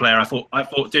with multiplayer. I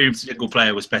thought Doom single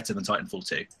player was better than Titanfall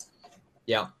 2.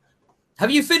 Yeah. Have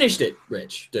you finished it,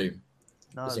 Rich? Doom.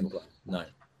 No. The single player. No.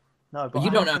 No, but you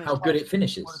don't know how good it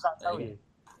finishes. What does that tell you?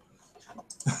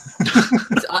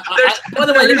 By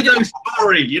the way, there's no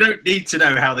story. You don't need to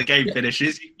know how the game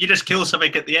finishes. You just kill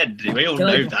something at the end. We all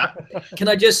know that. Can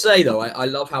I just say though, I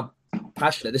love how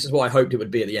passionate. This is what I hoped it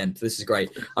would be at the end. This is great.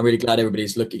 I'm really glad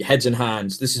everybody's looking heads and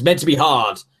hands. This is meant to be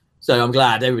hard, so I'm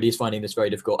glad everybody's finding this very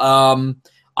difficult.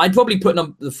 I'd probably put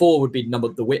the 4 would be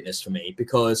The Witness for me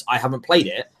because I haven't played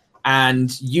it,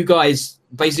 and you guys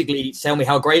basically tell me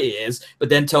how great it is, but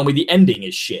then tell me the ending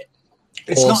is shit.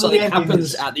 It's or not something the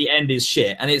happens at the end is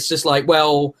shit, and it's just like,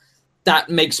 well, that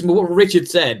makes me, what Richard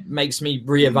said makes me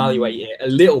reevaluate it a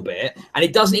little bit, and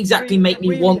it doesn't exactly make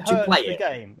me want to play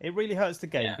it. It really hurts the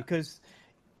game because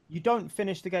you don't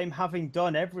finish the game having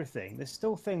done everything. There's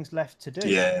still things left to do.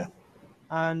 Yeah,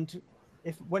 and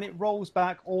when it rolls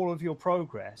back all of your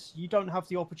progress, you don't have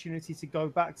the opportunity to go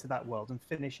back to that world and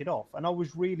finish it off. And I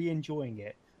was really enjoying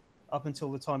it up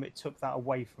until the time it took that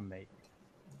away from me.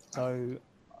 So.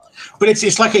 But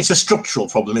it's like it's a structural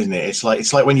problem, isn't it? It's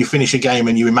like when you finish a game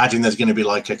and you imagine there's going to be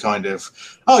like a kind of,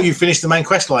 oh, you finished the main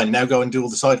quest line, now go and do all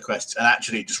the side quests, and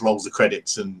actually it just rolls the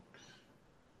credits and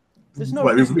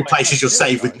it replaces your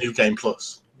save with New Game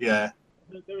Plus. Yeah.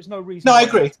 There is no reason. No, I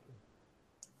agree.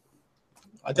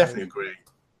 I definitely agree.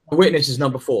 The Witness is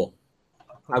number 4.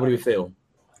 How do we feel?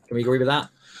 Can we agree with that?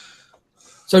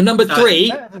 So number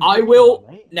 3, I will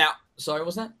Doom, now. Sorry,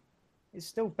 what's that? It's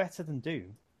still better than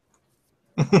Doom.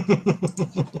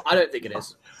 I don't think it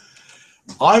is.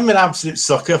 I'm an absolute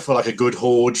sucker for like a good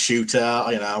horde shooter.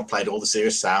 Played all the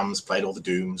Serious Sams, played all the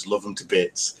Dooms, love them to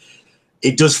bits.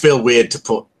 It does feel weird to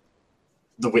put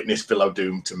The Witness below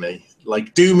Doom to me.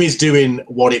 Like, Doom is doing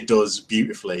what it does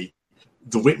beautifully.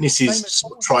 The Witness is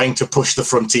trying to push the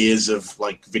frontiers of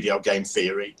like video game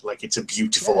theory. Like, it's a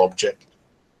beautiful object.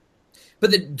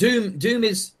 But the Doom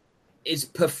is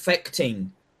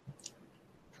perfecting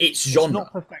its genre. It's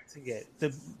not perfecting it.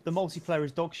 The multiplayer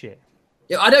is dog shit.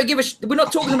 Yeah, I don't give a we're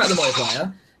not talking about the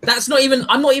multiplayer. That's not even.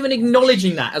 I'm not even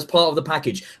acknowledging that as part of the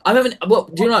package. I'm having. Well,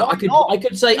 do you know? I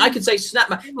could say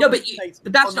Snapmap. No, but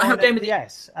that's not how Game of the Year.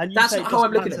 And that's not how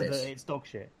I'm looking at this. It's dog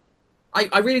shit.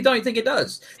 I really don't think it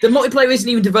does. The multiplayer isn't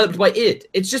even developed by id.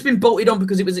 It's just been bolted on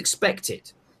because it was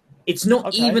expected. It's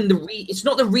not even it's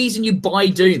not the reason you buy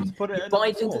Doom. You buy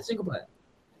it into the single player.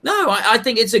 No, I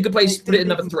think it's a good place to put it in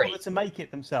number 3. To make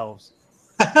it themselves.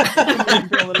 On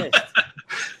the list.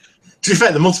 To be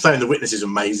fair, the multiplayer in The Witness is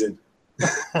amazing.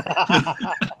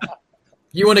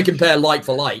 You want to compare like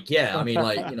for like, yeah. I mean,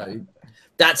 like, you know,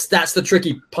 that's the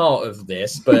tricky part of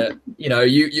this. But you know,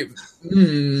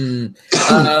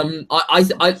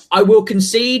 I will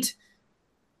concede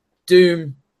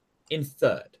Doom in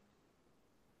third.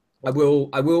 I will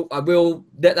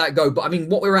let that go. But I mean,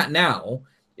 what we're at now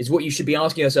is what you should be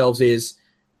asking yourselves is,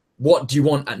 what do you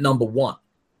want at number one?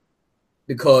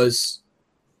 Because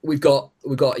we've got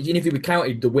even if we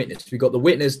counted The Witness, we've got The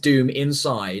Witness, Doom,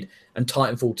 Inside, and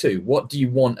Titanfall 2. What do you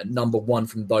want at number one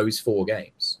from those 4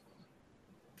 games?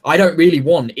 I don't really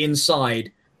want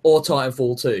Inside or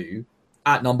Titanfall 2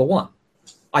 at number one.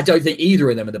 I don't think either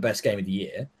of them are the best game of the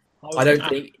year. I don't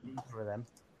think either of them.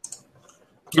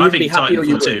 I think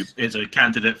Titanfall 2 is a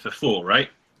candidate for 4, right?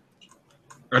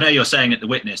 I know you're saying it The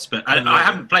Witness, but I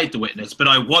haven't played The Witness, but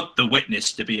I want The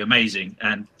Witness to be amazing.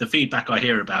 And the feedback I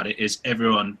hear about it is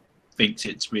everyone thinks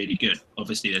it's really good.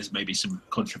 Obviously, there's maybe some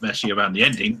controversy around the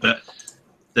ending, but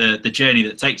the journey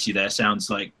that takes you there sounds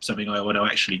like something I want to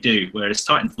actually do. Whereas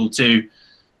Titanfall 2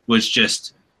 was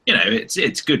just, you know, it's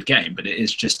a good game, but it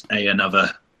is just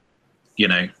another, you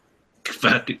know,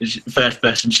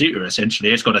 first-person shooter,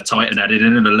 essentially. It's got a Titan added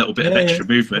in and a little bit of extra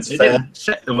movement. It didn't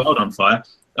set the world on fire.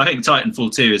 I think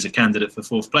Titanfall 2 is a candidate for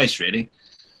 4th place, really.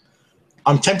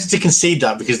 I'm tempted to concede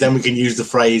that because then we can use the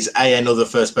phrase another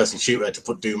first-person shooter to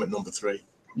put Doom at number 3.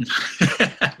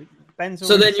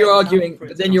 So then you're arguing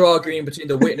between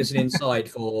The Witness and Inside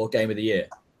for Game of the Year.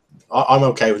 I'm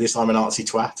okay with this. I'm an artsy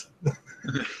twat.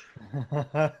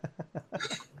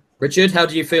 Richard, how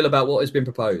do you feel about what has been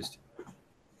proposed?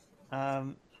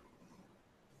 Cards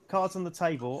on the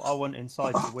table, I want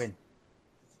Inside to win.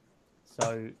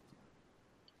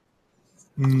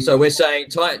 So we're saying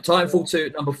Titanfall 2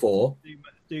 at number 4.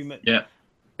 Doom at, yeah.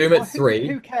 Doom at 3.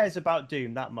 Who cares about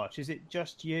Doom that much? Is it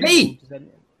just you? Me!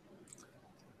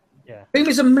 Yeah. Doom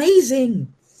is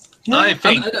amazing. I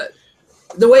think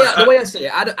the way I see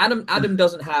it, Adam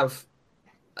doesn't have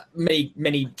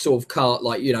many sort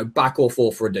of back or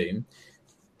forth for a Doom.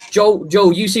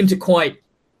 Joel, you seem to quite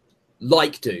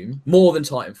like Doom more than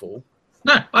Titanfall.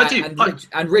 No, I do.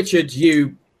 And Richard,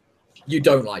 you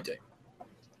don't like Doom.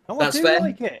 No, That's I do fair.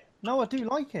 like it. No, I do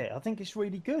like it. I think it's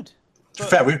really good. To be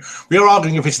fair, we are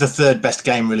arguing if it's the 3rd best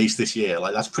game released this year.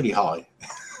 Like, that's pretty high.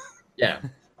 Yeah.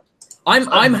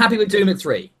 I'm happy with Doom at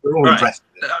 3. We're all impressed.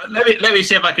 Let me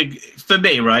see if I could. For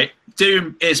me, right,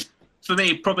 Doom is for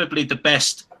me probably the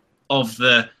best of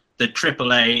the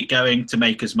AAA going to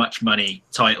make as much money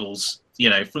titles, you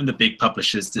know, from the big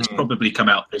publishers that's probably come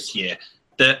out this year.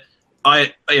 That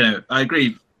I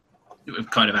agree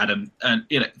with kind of Adam, and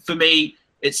you know, for me,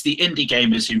 it's the indie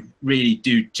gamers who really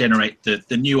do generate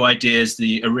the new ideas,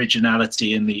 the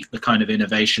originality, and the kind of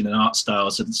innovation and art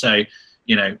styles. And so,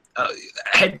 you know,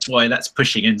 hence why that's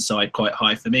pushing Inside quite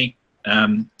high for me.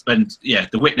 And yeah,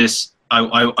 The Witness,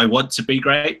 I want to be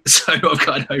great. So I'm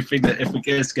kind of hoping that if we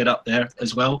get up there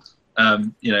as well,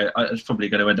 you know, I was probably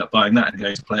going to end up buying that and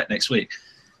going to play it next week.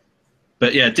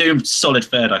 But yeah, Doom's solid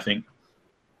 3rd, I think.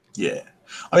 Yeah.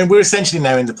 I mean, we're essentially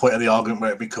now in the point of the argument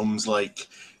where it becomes like,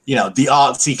 you know, the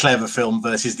artsy, clever film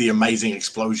versus the amazing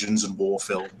explosions and war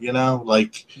film, you know?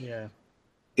 Like, yeah,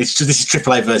 it's just, this is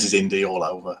AAA versus indie all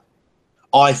over.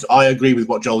 I agree with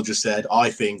what Joel just said.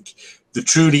 I think the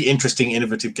truly interesting,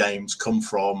 innovative games come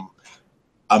from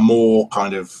a more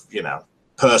kind of, you know,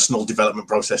 personal development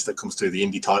process that comes through the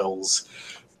indie titles.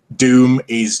 Doom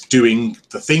is doing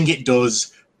the thing it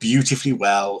does beautifully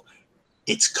well.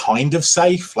 It's kind of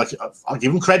safe. Like, I'll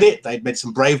give them credit. They'd made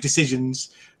some brave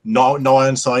decisions. No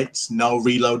iron sights, no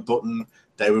reload button.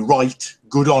 They were right.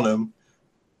 Good on them.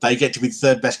 They get to be the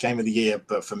 3rd best game of the year.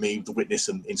 But for me, The Witness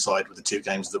and Inside were the 2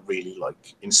 games that really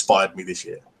like inspired me this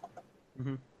year.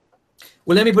 Mm-hmm.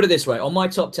 Well, let me put it this way. On my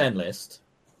top 10 list,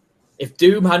 if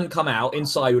Doom hadn't come out,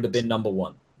 Inside would have been number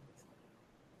 1.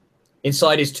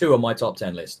 Inside is 2 on my top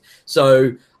 10 list.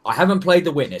 So I haven't played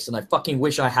The Witness, and I fucking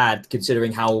wish I had,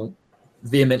 considering how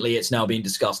vehemently it's now being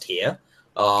discussed here.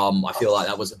 I feel like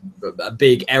that was a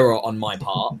big error on my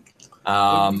part,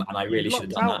 and I really should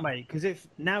have done that. Mate, because if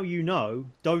now you know,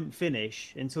 don't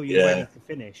finish until you're ready to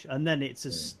finish, and then it's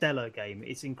a stellar game.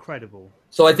 It's incredible.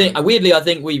 So I think, weirdly,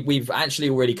 we've actually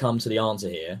already come to the answer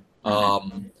here.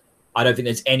 I don't think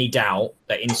there's any doubt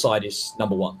that Inside is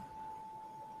number 1.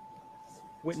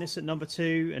 Witness at number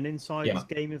 2, and Inside is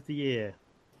Game of the Year.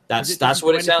 That's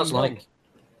what it sounds like.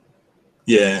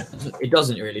 Yeah. It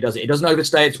doesn't really, does it? It doesn't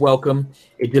overstay its welcome.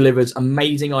 It delivers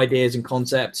amazing ideas and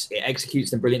concepts. It executes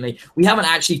them brilliantly. We haven't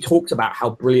actually talked about how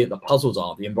brilliant the puzzles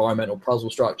are, the environmental puzzle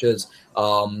structures,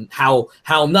 how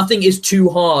nothing is too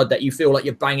hard that you feel like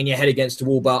you're banging your head against a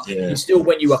wall, but you still,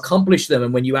 when you accomplish them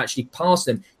and when you actually pass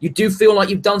them, you do feel like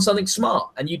you've done something smart,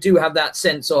 and you do have that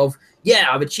sense of, yeah,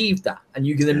 I've achieved that. And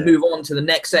you can then move on to the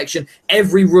next section.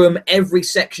 Every room, every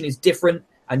section is different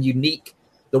and unique.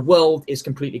 The world is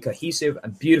completely cohesive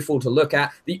and beautiful to look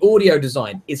at. The audio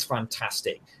design is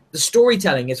fantastic. The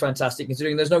storytelling is fantastic,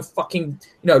 considering there's no fucking,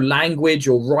 language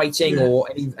or writing or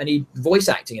any voice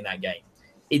acting in that game.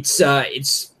 It's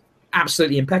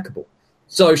absolutely impeccable.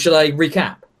 So shall I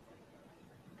recap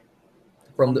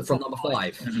from number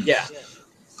 5? Yeah.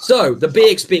 So the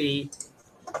BXB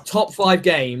top 5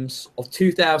 games of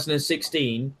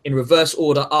 2016 in reverse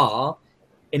order are: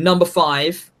 in number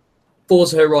 5,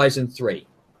 Forza Horizon 3.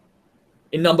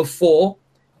 In number 4,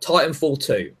 Titanfall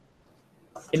 2.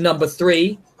 In number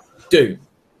 3, Doom.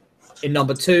 In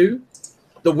number 2,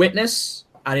 The Witness.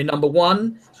 And in number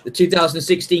 1, the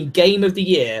 2016 Game of the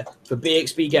Year for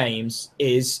BXB Games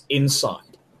is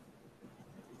Inside.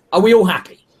 Are we all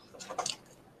happy?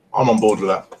 I'm on board with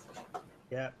that.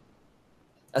 Yeah.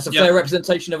 That's a fair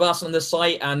representation of us on the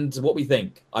site and what we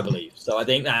think, I believe. So I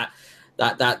think that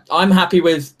I'm happy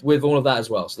with all of that as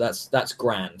well. So that's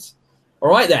grand. All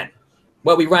right then.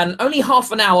 Well, we ran only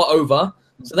half an hour over,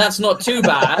 so that's not too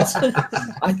bad.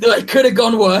 I thought it could have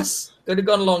gone worse, could have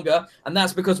gone longer, and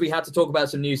that's because we had to talk about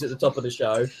some news at the top of the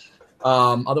show.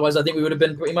 Otherwise, I think we would have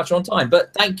been pretty much on time.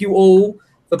 But thank you all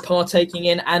for partaking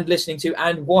in and listening to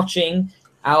and watching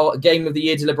our Game of the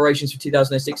Year deliberations for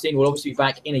 2016. We'll obviously be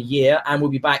back in a year, and we'll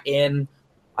be back in,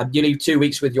 I believe, 2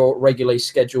 weeks with your regularly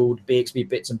scheduled BXB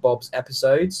Bits and Bobs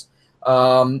episodes.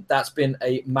 That's been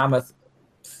a mammoth,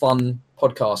 fun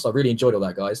podcast. I really enjoyed all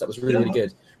that, guys. That was really, really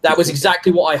good. That was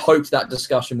exactly what I hoped that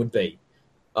discussion would be.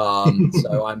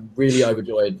 So I'm really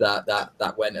overjoyed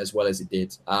that went as well as it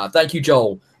did. Thank you,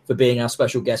 Joel, for being our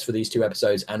special guest for these 2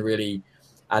 episodes and really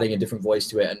adding a different voice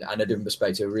to it and a different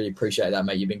perspective. I really appreciate that,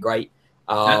 mate. You've been great.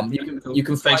 You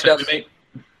can find us.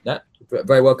 Yeah,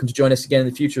 very welcome to join us again in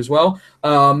the future as well.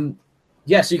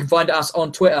 So you can find us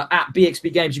on Twitter at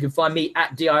BXB Games. You can find me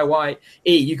at DIYE.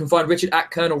 You can find Richard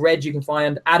at Colonel Reg. You can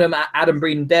find Adam at Adam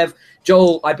Breeden Dev.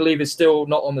 Joel, I believe, is still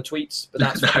not on the tweets, but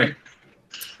that's fine.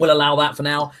 We'll allow that for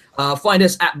now. Find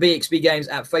us at BXB Games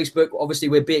at Facebook. Obviously,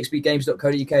 we're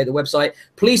bxbgames.co.uk, the website.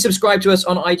 Please subscribe to us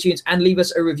on iTunes and leave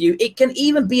us a review. It can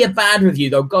even be a bad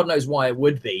review, though God knows why it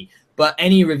would be. But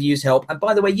any reviews help. And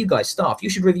by the way, you guys, staff, you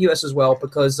should review us as well,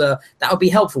 because that would be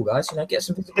helpful, guys. Get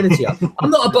some visibility up.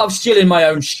 I'm not above stealing my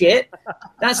own shit.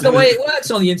 That's the way it works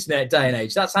on the internet day and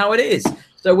age. That's how it is.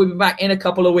 So we'll be back in a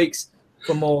couple of weeks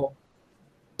for more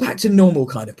back to normal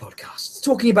kind of podcasts,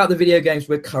 talking about the video games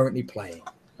we're currently playing.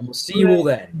 And we'll see you all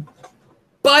then.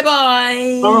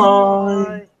 Bye-bye.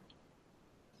 Bye.